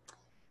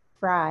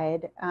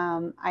fried.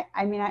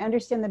 I mean, I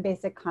understand the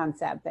basic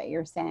concept that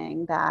you're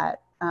saying,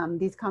 that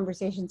these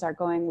conversations are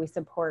going, we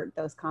support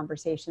those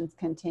conversations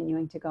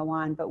continuing to go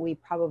on, but we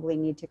probably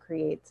need to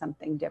create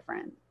something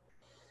different.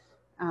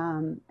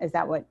 Is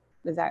that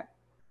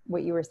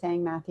what you were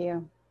saying,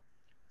 Matthew?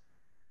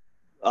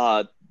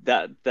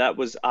 That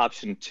was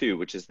option 2,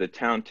 which is the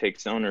town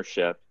takes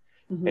ownership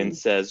and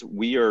says,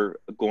 we are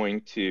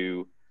going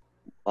to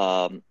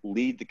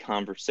lead the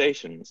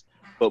conversations,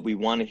 but we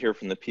want to hear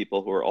from the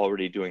people who are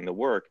already doing the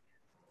work,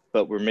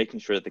 but we're making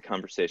sure that the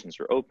conversations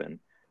are open.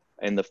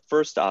 And the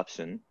first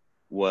option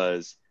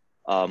was,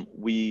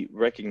 we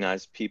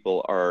recognize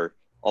people are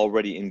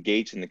already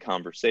engaged in the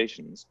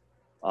conversations,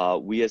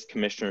 we as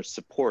commissioners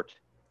support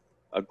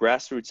a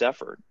grassroots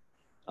effort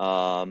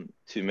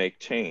to make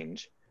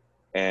change.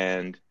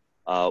 And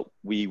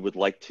we would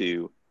like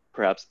to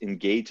perhaps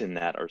engage in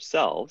that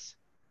ourselves,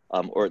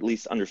 or at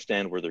least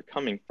understand where they're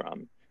coming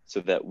from so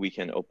that we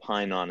can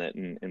opine on it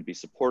and be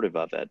supportive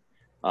of it.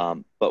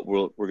 But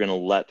we're going to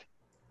let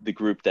the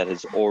group that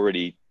has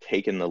already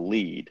taken the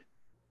lead,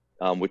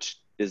 which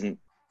isn't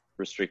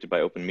restricted by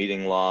open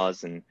meeting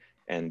laws and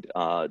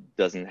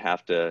doesn't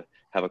have to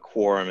have a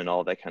quorum and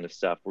all that kind of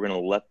stuff. We're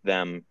going to let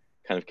them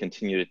kind of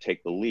continue to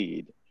take the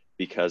lead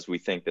because we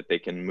think that they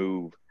can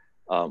move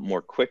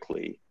more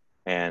quickly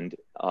and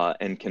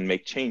can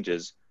make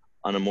changes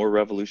on a more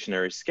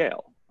revolutionary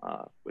scale,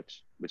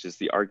 which is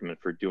the argument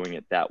for doing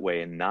it that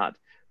way and not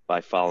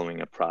by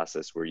following a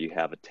process where you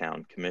have a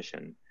town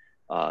commission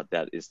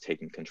that is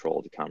taking control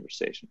of the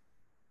conversation.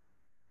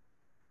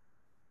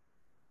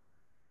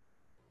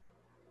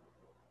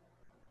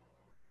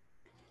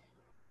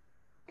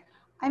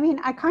 I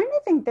mean, I kind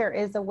of think there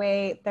is a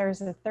way,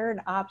 there's a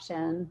third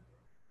option,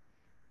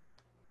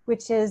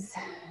 which is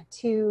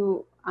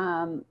to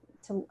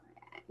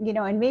you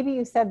know, and maybe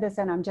you said this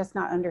and I'm just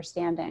not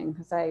understanding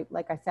because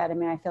like I said, I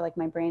mean, I feel like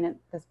my brain at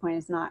this point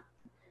is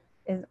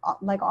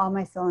like all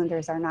my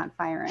cylinders are not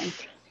firing.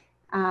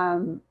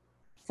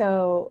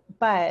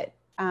 But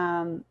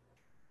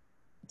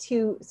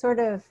to sort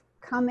of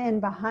come in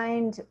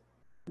behind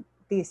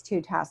these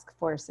two task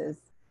forces,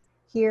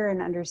 hear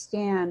and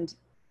understand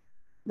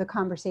the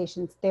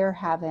conversations they're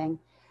having,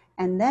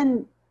 and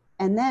then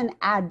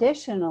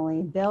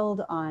additionally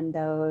build on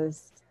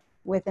those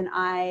with an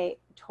eye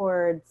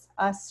towards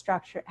us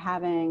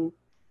having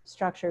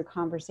structured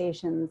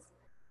conversations,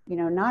 you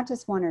know, not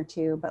just one or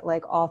two, but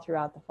like all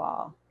throughout the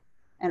fall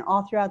and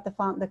all throughout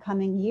the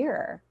coming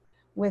year,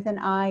 with an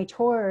eye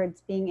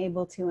towards being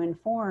able to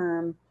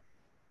inform,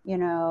 you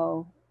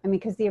know, I mean,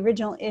 because the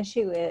original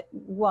issue,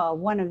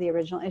 one of the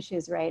original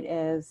issues, right,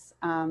 is,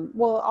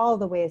 well, all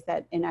the ways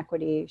that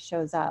inequity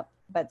shows up,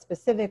 but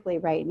specifically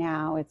right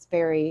now, it's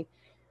very,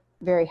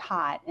 very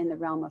hot in the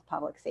realm of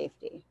public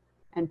safety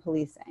and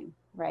policing,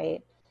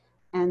 right?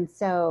 And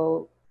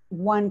so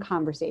one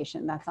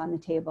conversation that's on the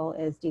table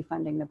is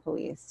defunding the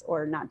police,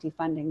 or not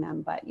defunding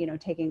them, but, you know,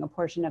 taking a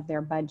portion of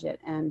their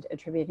budget and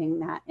attributing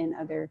that in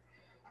other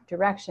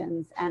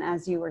directions. And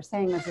as you were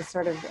saying, this is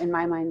sort of, in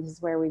my mind, this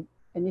is where we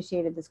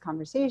initiated this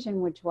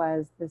conversation, which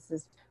was, this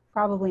is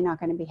probably not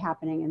going to be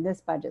happening in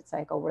this budget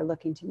cycle. We're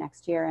looking to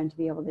next year, and to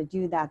be able to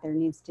do that, there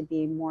needs to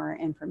be more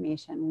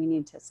information. We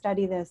need to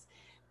study this.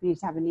 We need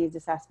to have a needs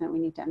assessment. We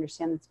need to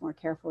understand this more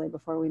carefully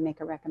before we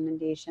make a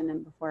recommendation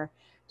and before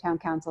town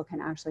council can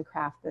actually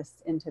craft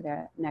this into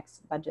their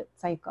next budget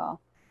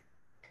cycle.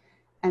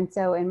 And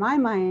so in my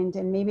mind,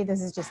 and maybe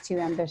this is just too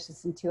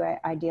ambitious and too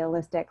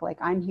idealistic, like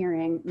I'm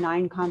hearing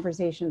 9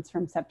 conversations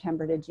from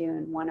September to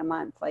June, 1 a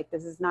month. Like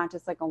this is not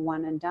just like a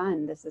one and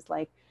done. This is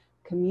like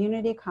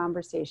community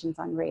conversations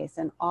on race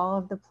and all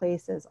of the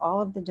places, all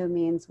of the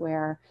domains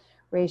where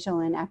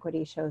racial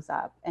inequity shows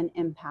up and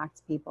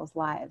impacts people's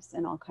lives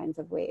in all kinds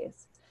of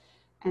ways.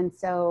 And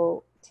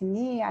so to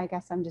me, I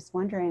guess I'm just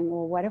wondering,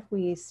 well, what if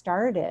we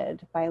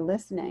started by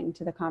listening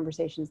to the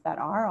conversations that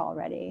are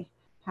already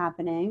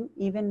happening,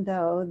 even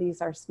though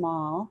these are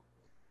small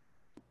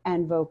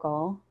and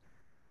vocal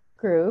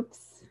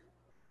groups,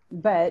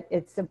 but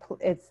it's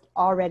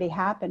already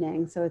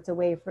happening. So it's a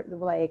way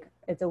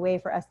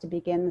for us to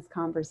begin this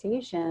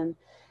conversation.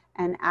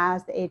 And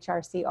as the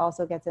HRC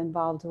also gets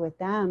involved with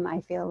them,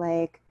 I feel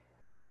like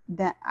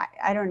that,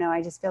 I don't know,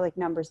 I just feel like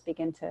numbers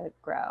begin to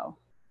grow.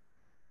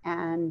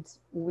 And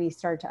we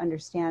start to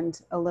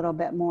understand a little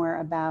bit more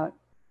about,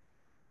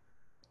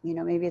 you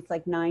know, maybe it's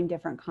like 9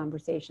 different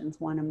conversations,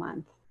 1 a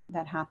month,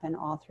 that happen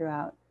all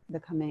throughout the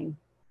coming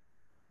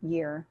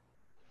year.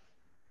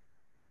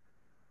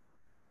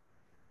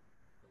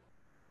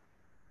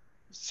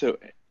 So,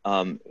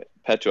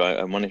 Petro,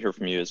 I want to hear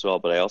from you as well,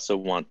 but I also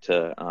want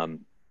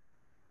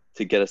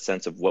to get a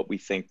sense of what we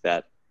think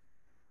that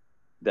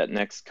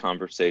next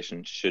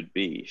conversation should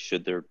be.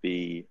 Should there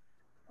be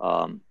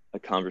a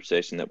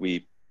conversation that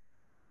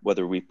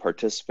whether we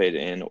participate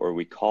in or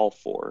we call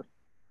for,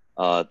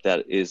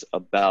 that is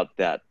about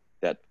that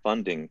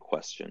funding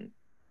question?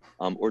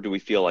 Or do we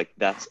feel like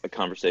that's a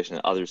conversation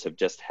that others have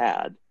just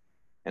had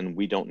and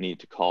we don't need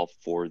to call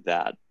for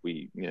that?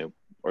 We, you know,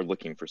 are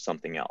looking for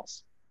something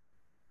else.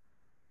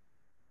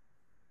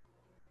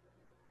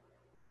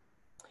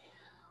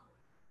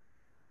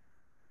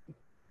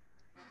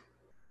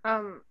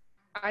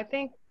 I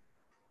think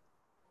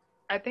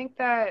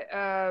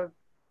that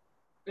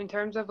in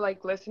terms of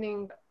like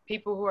listening,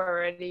 people who are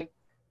already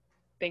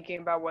thinking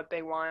about what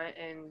they want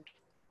and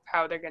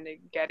how they're going to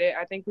get it,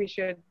 I think we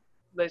should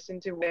listen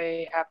to what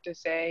they have to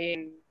say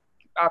and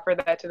offer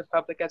that to the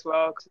public as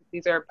well, because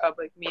these are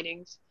public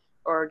meetings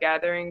or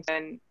gatherings,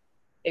 and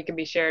it can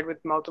be shared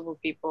with multiple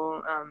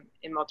people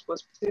in multiple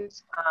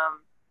spaces.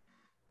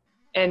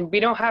 And we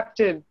don't have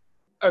to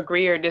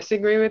agree or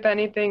disagree with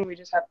anything. We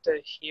just have to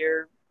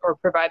hear or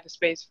provide the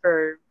space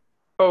for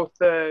both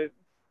the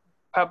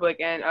public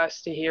and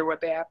us to hear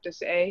what they have to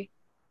say.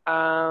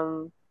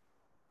 And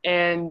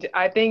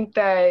I think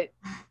that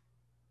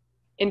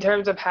in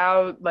terms of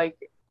how,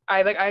 I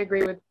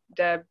agree with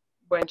Deb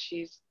when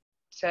she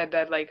said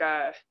that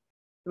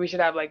we should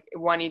have like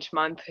one each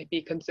month,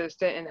 be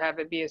consistent and have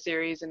it be a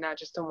series and not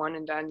just a one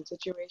and done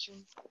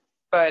situation.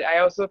 But I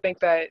also think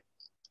that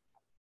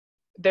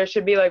there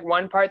should be like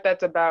one part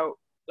that's about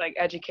like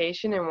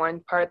education and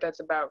one part that's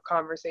about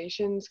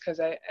conversations,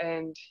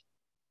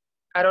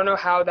 I don't know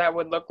how that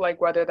would look like,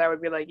 whether that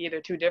would be like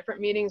either two different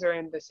meetings or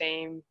in the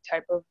same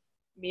type of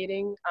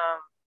meeting.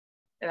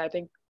 And I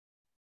think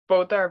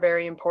both are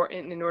very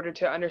important in order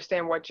to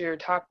understand what you're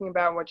talking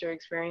about, what you're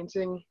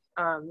experiencing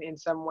in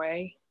some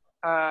way.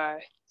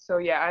 So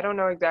yeah, I don't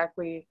know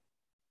exactly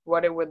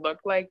what it would look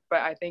like,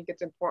 but I think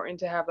it's important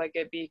to have like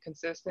it be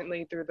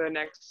consistently through the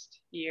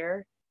next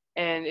year.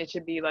 And it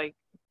should be like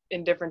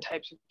in different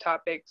types of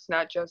topics,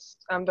 not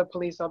just the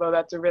police, although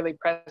that's a really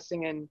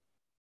pressing and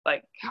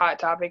like hot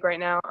topic right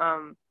now.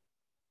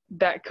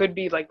 That could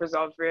be like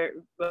resolved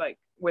like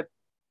with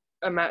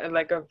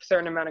a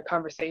certain amount of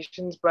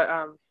conversations, but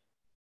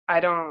I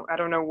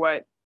don't know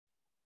what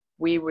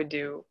we would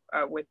do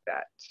with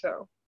that.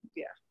 So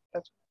yeah,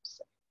 that's what I'm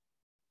saying.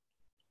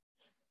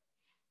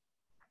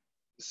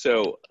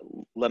 So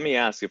let me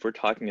ask, if we're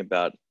talking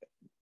about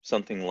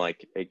something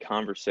like a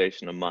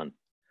conversation a month,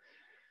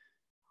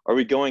 are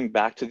we going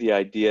back to the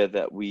idea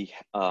that we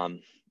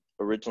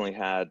originally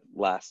had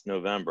last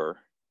November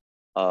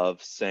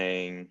of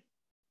saying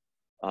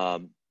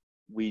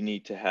we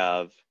need to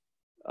have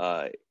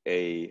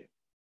a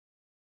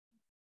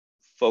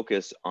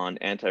focus on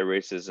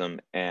anti-racism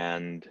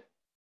and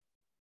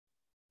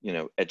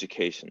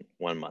education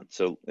 1 month?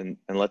 So and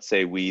let's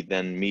say we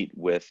then meet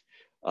with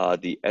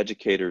the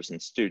educators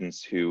and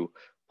students who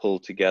pull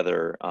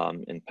together,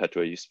 and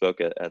Petra, you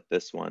spoke at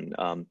this one,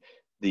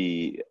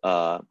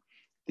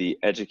 the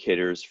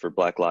educators for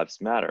Black Lives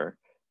Matter.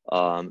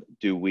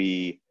 Do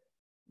we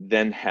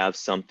then have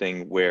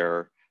something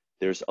where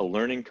there's a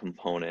learning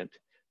component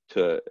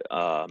to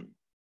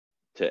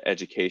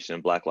education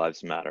and Black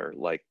Lives Matter,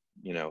 like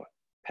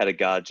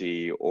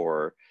pedagogy,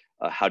 or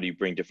how do you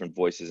bring different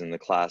voices in the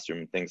classroom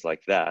and things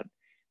like that,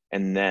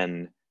 and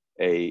then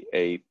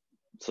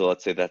so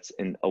let's say that's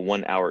in a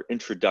 1 hour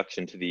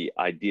introduction to the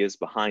ideas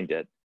behind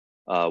it,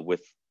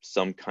 with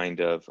some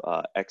kind of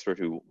expert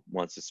who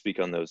wants to speak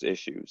on those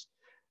issues,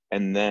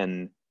 and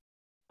then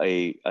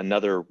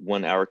another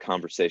 1 hour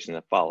conversation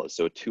that follows.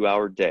 So a 2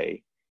 hour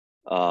day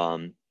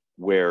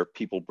where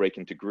people break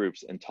into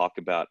groups and talk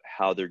about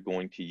how they're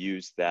going to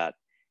use that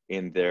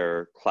in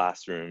their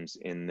classrooms,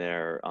 in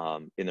their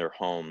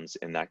homes,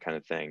 and that kind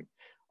of thing.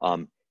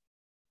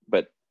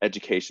 But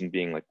education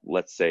being like,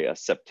 let's say, a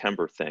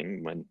September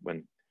thing,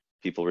 when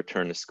people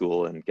return to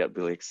school and get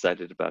really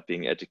excited about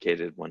being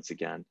educated once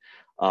again.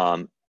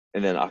 And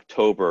then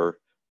October,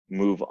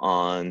 move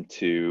on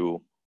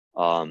to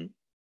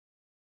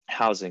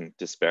housing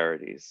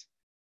disparities.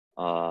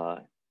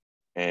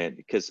 And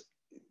because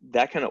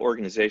that kind of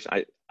organization,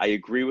 I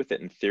agree with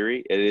it in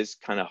theory. It is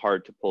kind of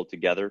hard to pull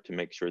together to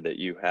make sure that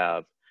you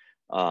have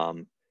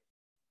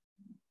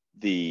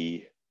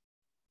the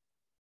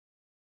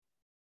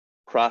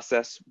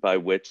process by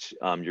which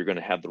you're going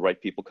to have the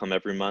right people come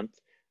every month,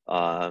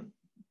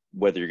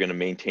 whether you're going to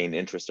maintain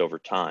interest over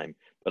time.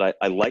 But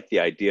I like the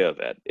idea of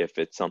it if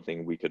it's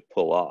something we could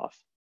pull off,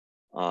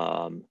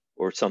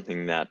 or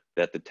something that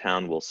the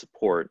town will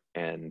support,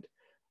 and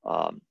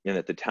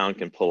that the town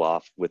can pull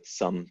off with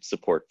some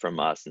support from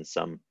us and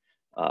some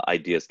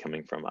ideas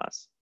coming from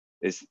us.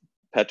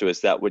 Petra,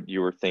 is that what you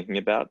were thinking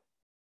about?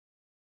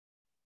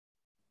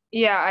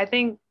 Yeah, I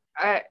think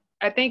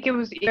it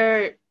was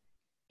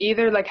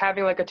either like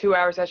having like a 2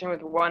 hour session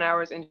with 1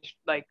 hour's in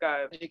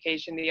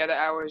education, the other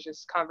hour is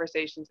just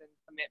conversations and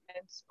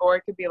commitments, or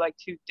it could be like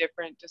two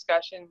different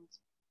discussions.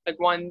 Like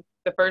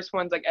the first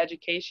one's like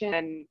education,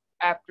 and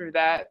after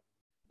that,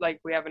 like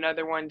we have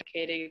another one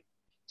dedicated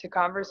to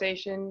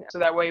conversation, so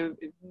that way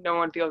no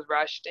one feels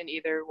rushed in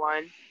either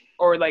one,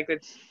 or like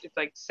it's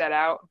like set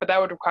out. But that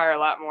would require a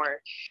lot more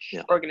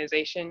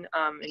organization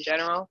in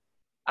general.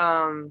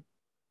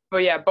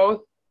 But yeah,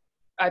 both.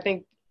 I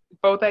think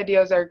both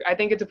ideas are. I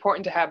think it's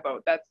important to have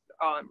both. That's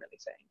all I'm really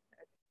saying.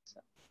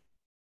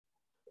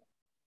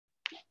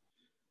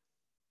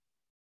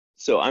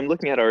 So I'm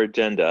looking at our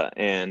agenda,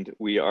 and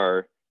we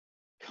are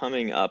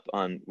coming up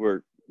on.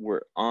 We're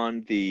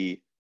on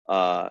the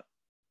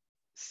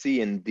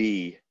C and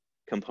D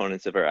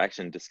components of our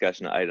action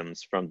discussion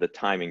items from the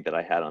timing that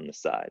I had on the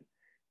side.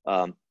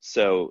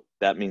 So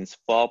that means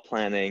fall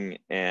planning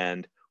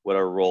and what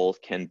our roles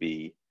can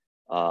be.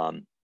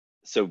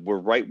 So we're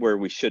right where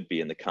we should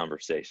be in the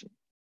conversation.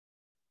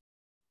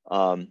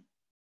 I'm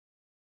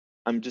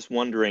just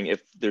wondering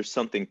if there's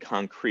something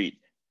concrete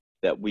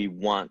that we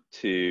want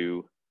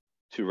to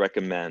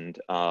recommend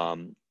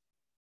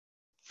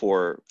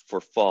for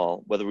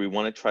fall, whether we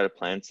want to try to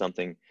plan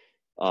something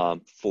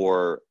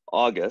for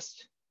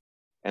August,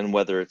 and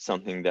whether it's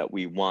something that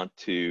we want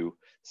to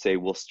say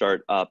we'll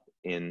start up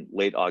in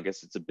late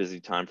August. It's a busy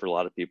time for a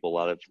lot of people. A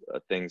lot of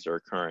things are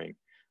occurring.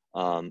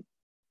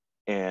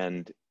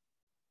 And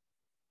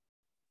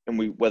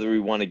whether we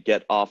want to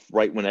get off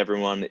right when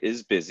everyone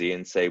is busy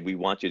and say, we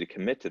want you to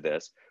commit to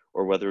this,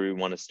 or whether we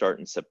want to start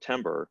in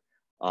September.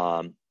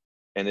 And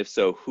if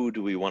so, who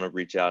do we want to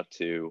reach out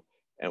to,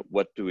 and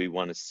what do we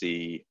want to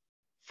see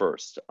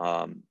first?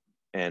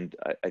 And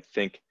I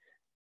think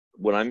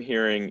what I'm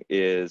hearing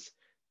is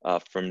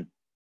from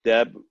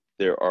Deb,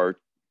 there are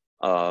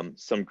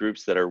some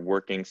groups that are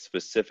working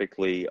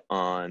specifically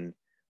on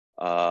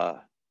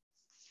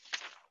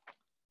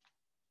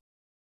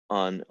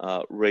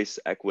race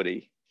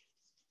equity,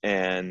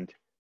 and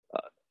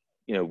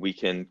we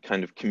can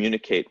kind of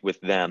communicate with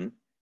them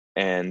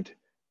and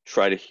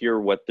try to hear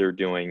what they're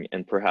doing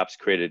and perhaps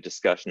create a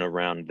discussion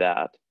around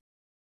that.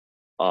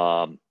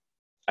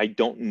 I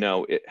don't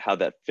know how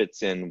that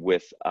fits in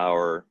with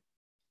our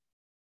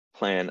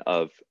plan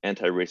of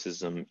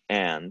anti-racism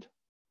and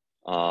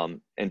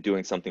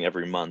doing something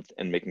every month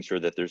and making sure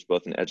that there's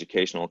both an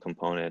educational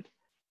component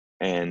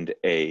and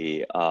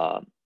a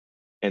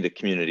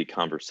community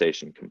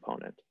conversation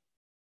component.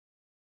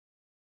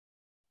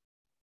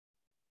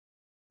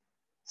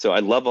 So I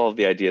love all of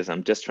the ideas.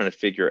 I'm just trying to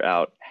figure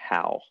out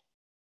how.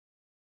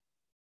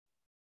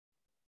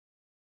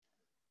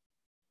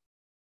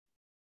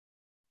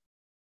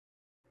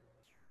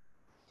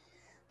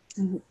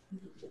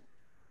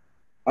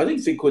 I think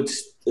if we could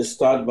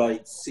start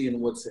by seeing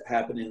what's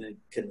happening and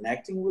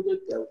connecting with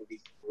it, that would be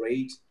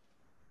great.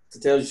 To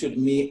tell you the truth,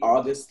 me,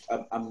 August,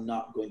 I'm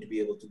not going to be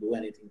able to do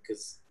anything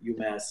because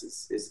UMass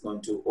is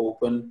going to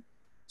open.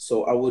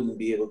 So I wouldn't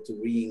be able to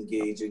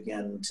re-engage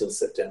again until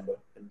September.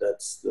 And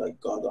that's like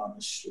God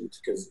honest truth,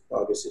 because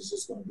August is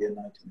just going to be a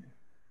nightmare.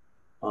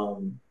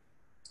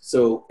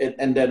 So,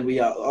 and then we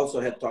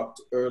also had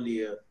talked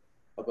earlier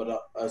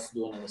about us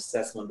doing an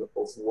assessment of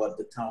what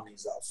the town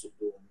is also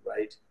doing,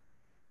 right?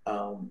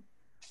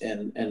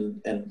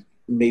 And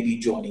maybe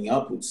joining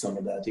up with some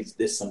of that if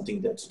there's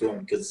something that's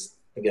doing, because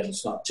again,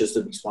 it's not just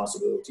the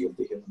responsibility of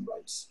the human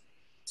rights.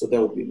 So that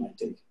would be my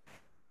take.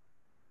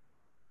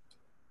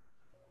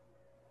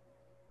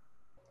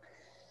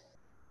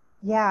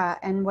 Yeah,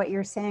 and what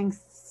you're saying,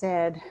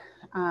 Sid,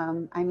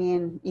 I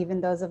mean,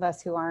 even those of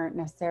us who aren't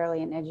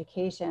necessarily in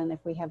education, if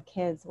we have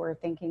kids, we're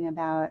thinking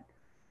about,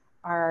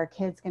 are our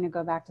kids going to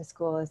go back to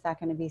school? Is that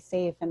going to be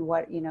safe? And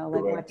what,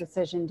 like what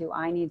decision do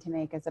I need to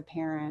make as a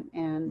parent?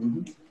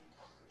 And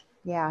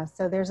yeah,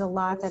 so there's a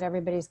lot that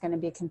everybody's going to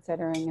be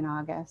considering in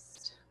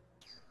August.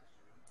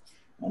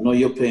 I know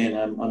your pain.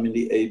 I'm in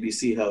the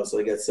ABC house. So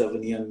I got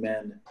 7 young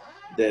men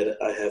that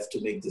I have to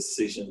make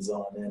decisions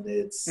on, and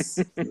it's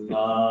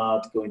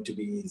not going to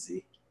be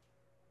easy.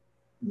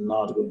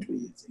 Not going to be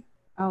easy.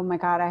 Oh my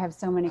God, I have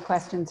so many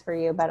questions for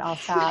you, but I'll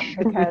stop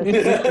because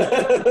this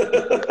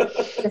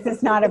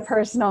is not a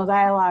personal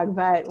dialogue,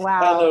 but wow.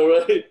 I know,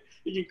 right?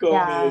 You can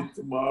call me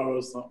tomorrow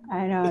or something.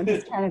 I know, I'm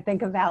just trying to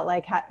think about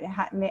like,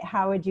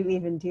 how would you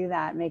even do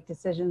that? Make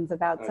decisions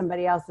about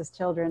somebody else's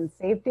children's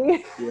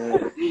safety?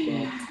 Yeah.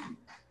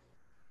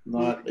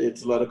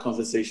 It's a lot of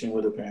conversation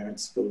with the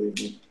parents, believe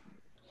me.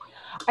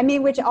 I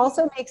mean, which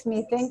also makes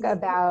me think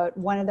about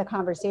one of the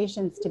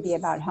conversations to be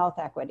about health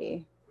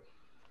equity.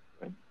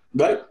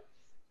 Right.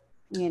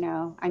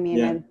 I mean,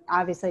 and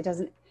obviously it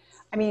doesn't,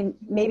 I mean,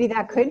 maybe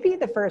that could be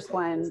the first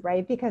one,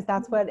 right? Because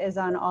that's what is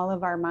on all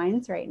of our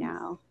minds right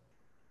now,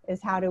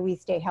 is how do we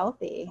stay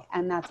healthy?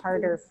 And that's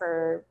harder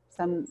for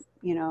some,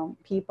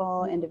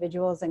 people,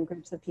 individuals and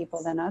groups of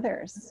people than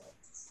others.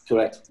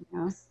 Correct.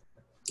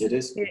 It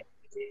is.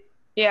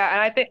 Yeah,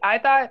 and I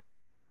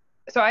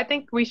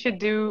think we should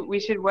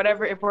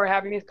whatever, if we're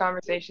having these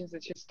conversations,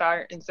 it should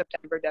start in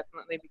September,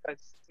 definitely,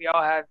 because we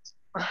all have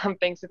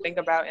things to think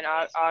about in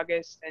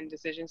August and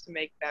decisions to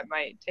make that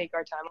might take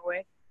our time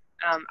away.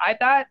 I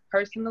thought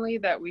personally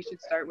that we should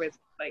start with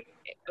like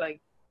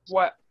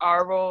what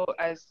our role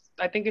as,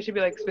 I think it should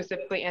be like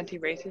specifically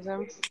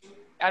anti-racism.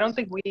 I don't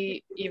think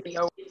we even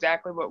know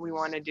exactly what we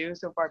want to do.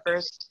 So our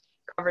first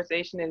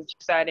conversation is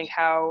deciding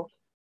how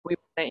we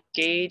want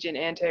to engage in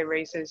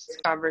anti-racist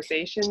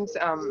conversations,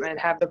 and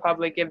have the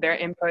public give their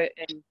input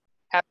and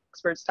have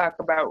experts talk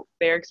about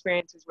their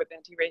experiences with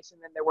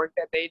anti-racism and the work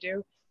that they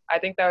do. I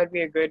think that would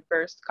be a good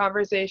first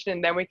conversation,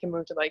 and then we can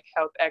move to like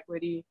health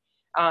equity.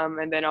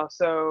 And then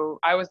also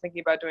I was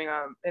thinking about doing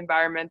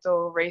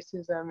environmental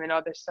racism and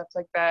other stuff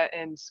like that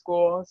in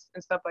schools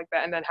and stuff like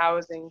that. And then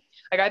housing.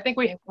 Like, I think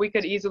we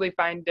could easily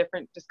find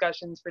different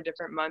discussions for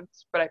different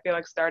months, but I feel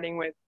like starting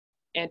with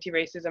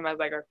anti-racism as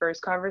like our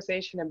first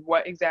conversation and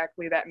what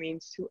exactly that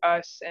means to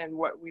us and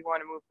what we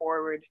want to move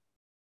forward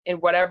in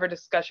whatever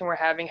discussion we're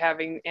having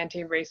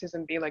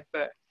anti-racism be like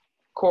the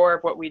core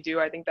of what we do.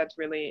 I think that's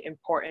really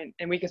important,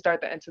 and we can start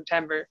that in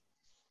September,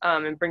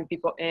 and bring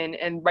people in.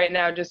 And right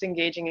now, just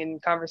engaging in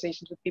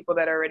conversations with people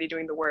that are already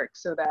doing the work,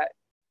 so that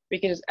we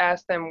can just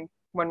ask them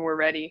when we're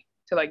ready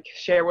to like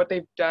share what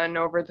they've done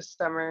over the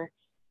summer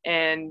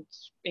and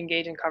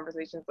engage in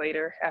conversations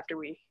later after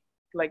we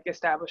like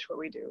establish what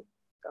we do.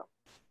 So,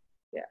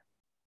 yeah.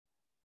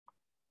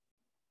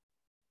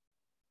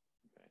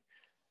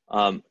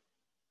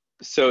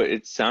 So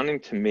it's sounding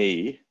to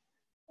me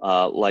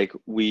like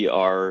we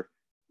are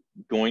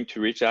going to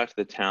reach out to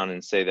the town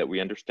and say that we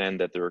understand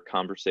that there are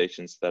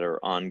conversations that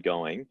are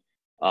ongoing.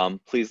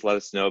 Please let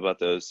us know about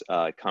those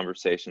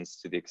conversations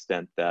to the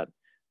extent that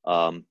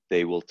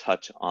they will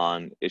touch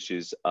on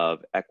issues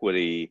of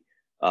equity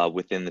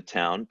within the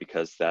town,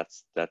 because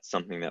that's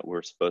something that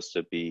we're supposed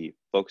to be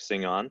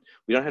focusing on.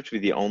 We don't have to be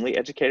the only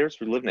educators.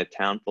 We live in a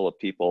town full of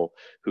people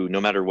who,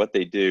 no matter what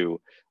they do,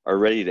 are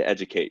ready to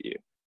educate you.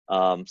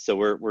 So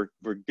we're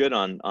good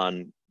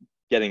on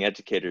getting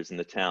educators in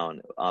the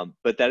town,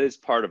 but that is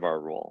part of our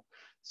role.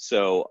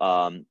 So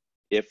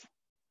if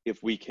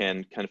we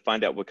can kind of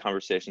find out what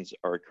conversations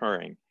are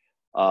occurring,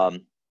 I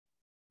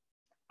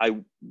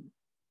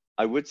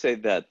would say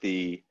that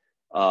the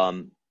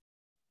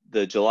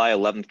July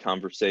 11th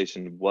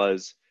conversation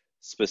was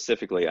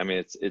specifically, I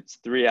mean, it's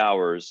 3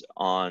 hours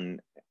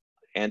on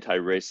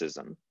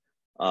anti-racism.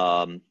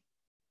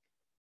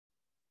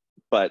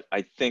 But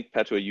I think,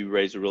 Petra, you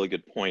raised a really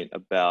good point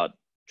about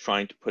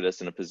trying to put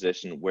us in a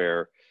position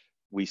where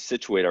we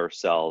situate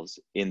ourselves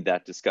in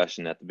that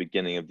discussion at the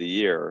beginning of the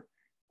year,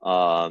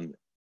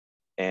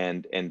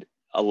 and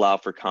allow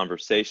for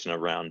conversation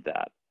around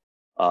that.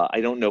 I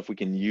don't know if we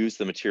can use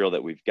the material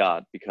that we've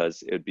got,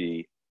 because it would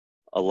be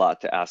a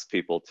lot to ask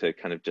people to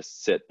kind of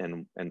just sit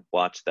and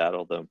watch that,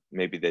 although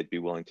maybe they'd be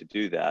willing to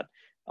do that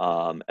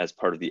as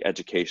part of the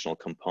educational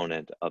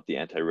component of the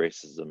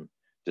anti-racism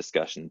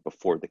discussion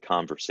before the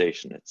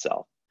conversation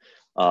itself.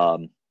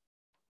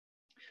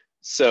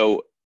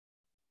 So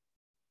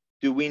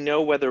do we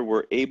know whether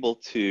we're able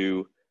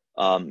to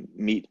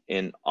meet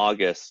in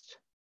August?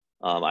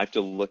 I have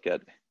to look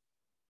at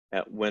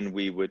when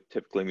we would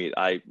typically meet.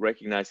 I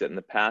recognize that in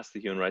the past,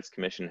 the Human Rights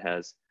Commission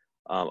has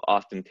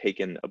often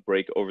taken a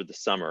break over the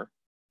summer,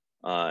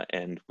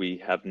 and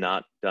we have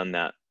not done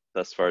that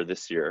thus far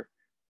this year.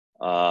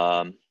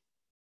 Let's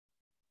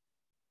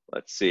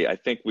see, I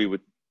think we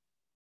would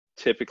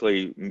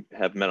typically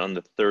have met on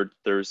the third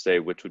Thursday,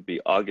 which would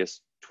be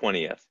August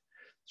 20th.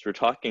 So we're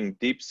talking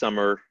deep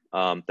summer.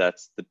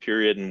 That's the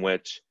period in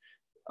which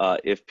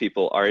if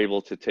people are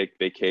able to take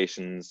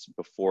vacations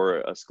before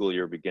a school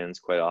year begins,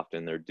 quite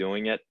often they're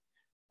doing it.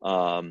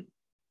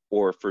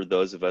 Or for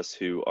those of us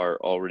who are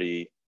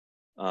already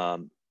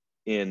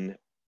in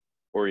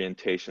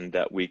orientation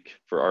that week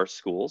for our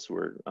schools,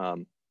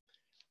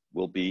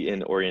 we'll be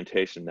in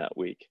orientation that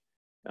week,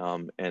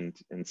 and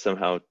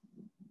somehow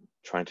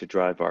trying to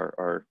drive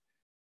our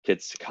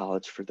kids to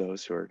college for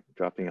those who are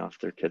dropping off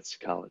their kids to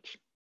college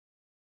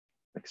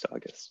next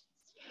August.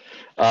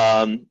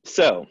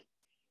 So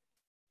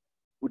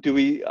do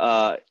we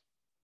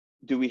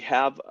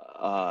have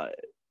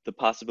the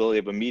possibility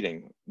of a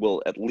meeting?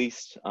 Will at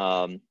least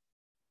a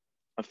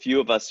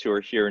few of us who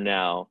are here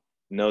now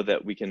know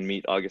that we can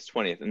meet August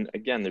 20th? And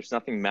again, there's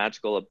nothing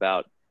magical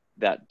about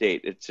that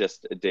date. It's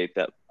just a date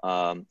that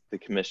the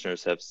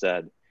commissioners have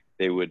said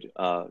they would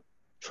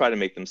try to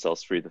make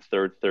themselves free the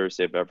third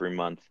Thursday of every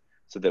month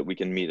so that we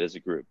can meet as a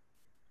group.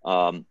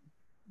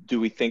 Do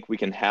we think we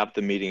can have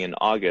the meeting in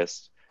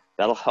August?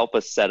 That'll help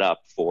us set up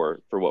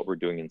for what we're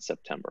doing in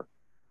September.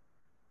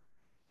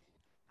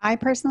 I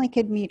personally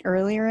could meet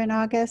earlier in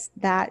August.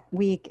 That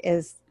week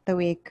is the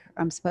week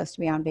I'm supposed to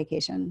be on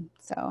vacation.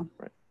 So,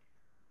 right.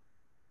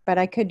 But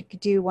I could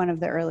do one of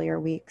the earlier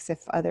weeks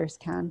if others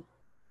can.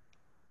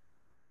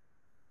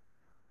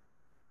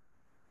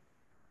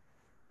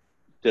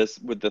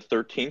 Would the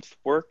 13th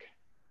work?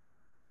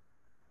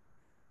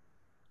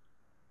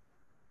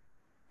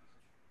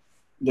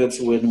 That's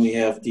when we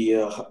have the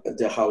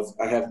house.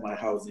 I have my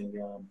housing.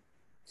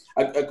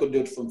 I could do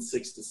it from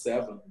 6 to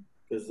 7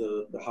 because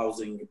the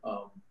housing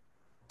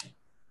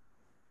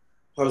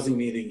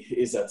meeting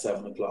is at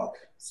 7 o'clock.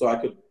 So I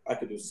could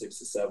do 6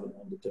 to 7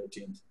 on the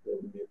 13th. That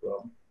wouldn't be a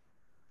problem.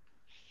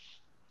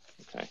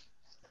 Okay.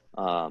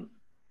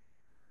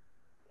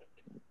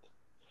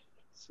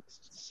 6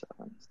 to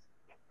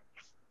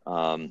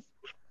 7.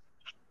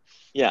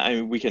 Yeah, I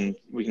mean, we can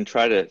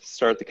try to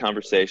start the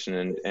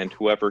conversation, and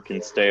whoever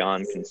can stay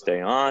on can stay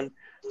on.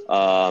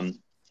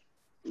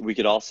 We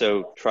could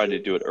also try to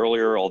do it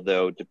earlier,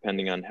 although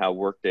depending on how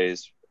work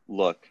days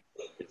look,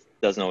 it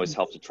doesn't always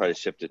help to try to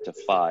shift it to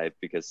 5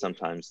 because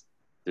sometimes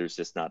there's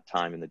just not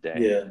time in the day.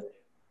 Yeah.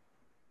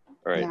 All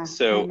right. Yeah,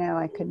 So I know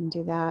I couldn't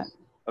do that.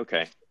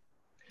 Okay.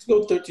 Let's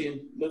go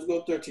 13. Let's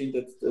go 13.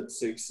 That's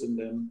 6, and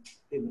then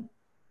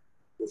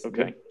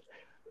Okay.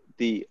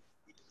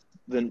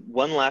 Then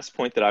one last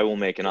point that I will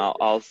make, and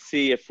I'll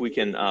see if we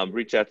can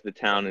reach out to the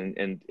town,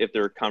 and if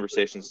there are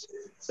conversations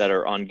that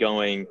are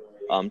ongoing,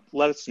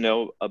 let us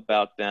know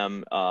about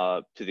them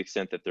to the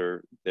extent that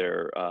they're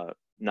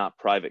not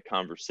private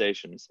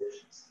conversations,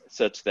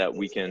 such that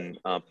we can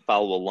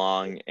follow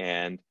along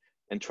and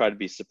try to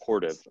be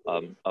supportive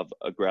of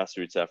a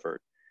grassroots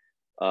effort.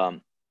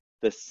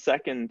 The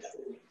second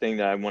thing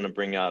that I want to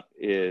bring up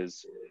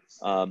is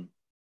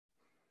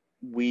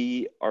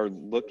we are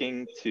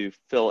looking to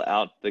fill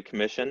out the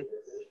commission.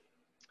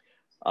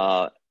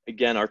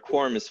 Again, our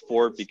quorum is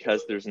 4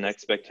 because there's an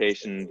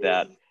expectation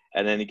that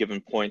at any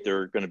given point, there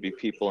are going to be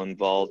people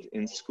involved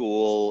in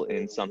school,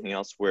 in something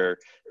else where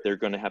they're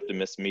going to have to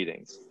miss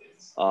meetings.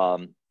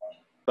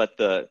 But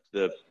the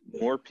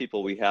more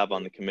people we have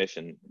on the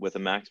commission with a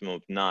maximum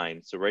of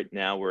 9, so right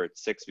now we're at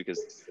 6 because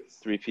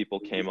 3 people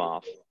came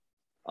off.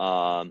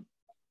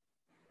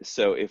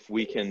 So if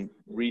we can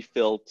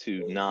refill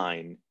to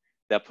 9,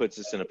 that puts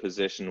us in a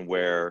position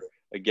where,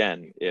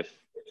 again, if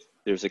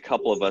there's a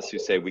couple of us who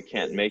say we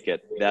can't make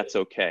it, that's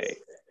okay,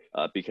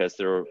 because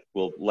there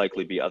will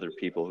likely be other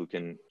people who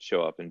can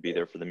show up and be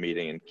there for the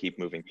meeting and keep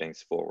moving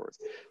things forward.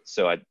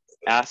 So I'd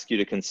ask you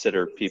to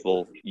consider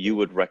people you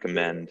would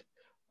recommend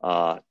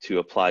to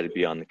apply to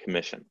be on the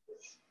commission.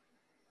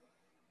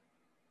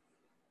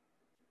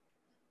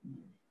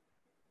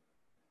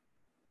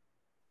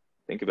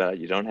 Think about it.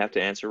 You don't have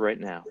to answer right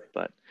now,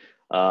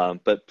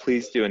 but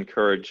please do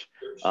encourage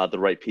the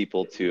right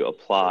people to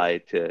apply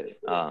to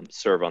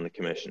serve on the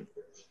commission.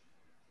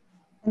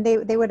 And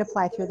they would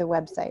apply through the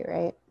website,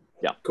 right?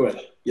 Yeah. Correct.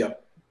 Yeah.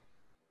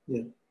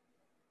 Yeah.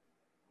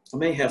 I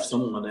may have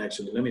someone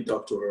actually. Let me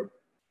talk to her.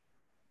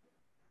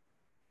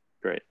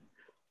 Great.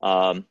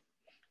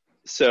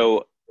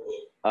 So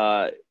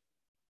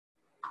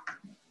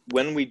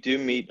when we do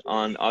meet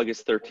on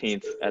August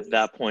 13th, at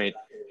that point,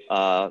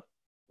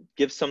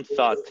 give some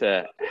thought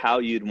to how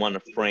you'd want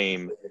to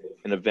frame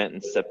an event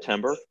in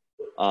September,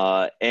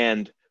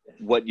 and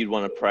what you'd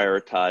want to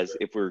prioritize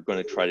if we're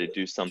going to try to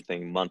do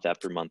something month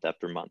after month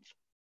after month.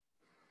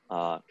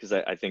 Because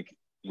I think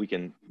we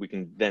can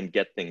then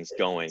get things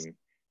going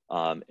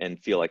and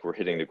feel like we're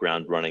hitting the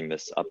ground running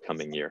this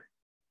upcoming year.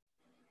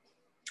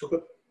 Okay.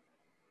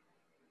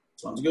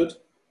 Sounds good.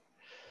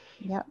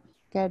 Yep,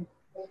 good.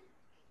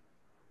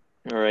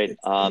 All right.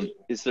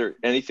 Is there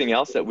anything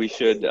else that we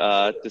should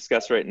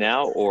discuss right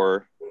now,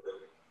 or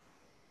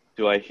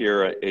do I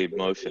hear a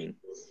motion?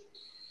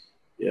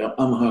 Yeah,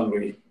 I'm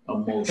hungry. A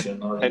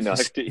motion. I know I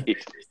have to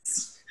eat.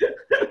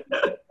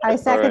 I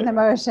second the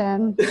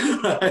motion.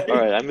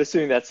 All right. I'm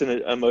assuming that's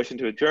a motion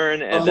to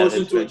adjourn. And a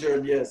motion to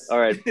adjourn, yes. All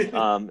right.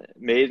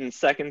 Made and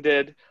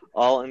seconded.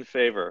 All in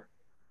favor?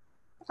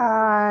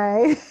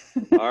 Aye.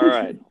 All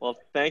right. Well,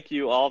 thank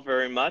you all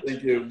very much.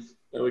 Thank you.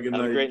 Have a good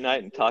night. Have a great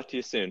night and talk to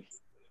you soon.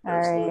 All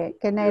right.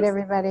 Good night,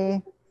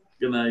 everybody.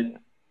 Good night.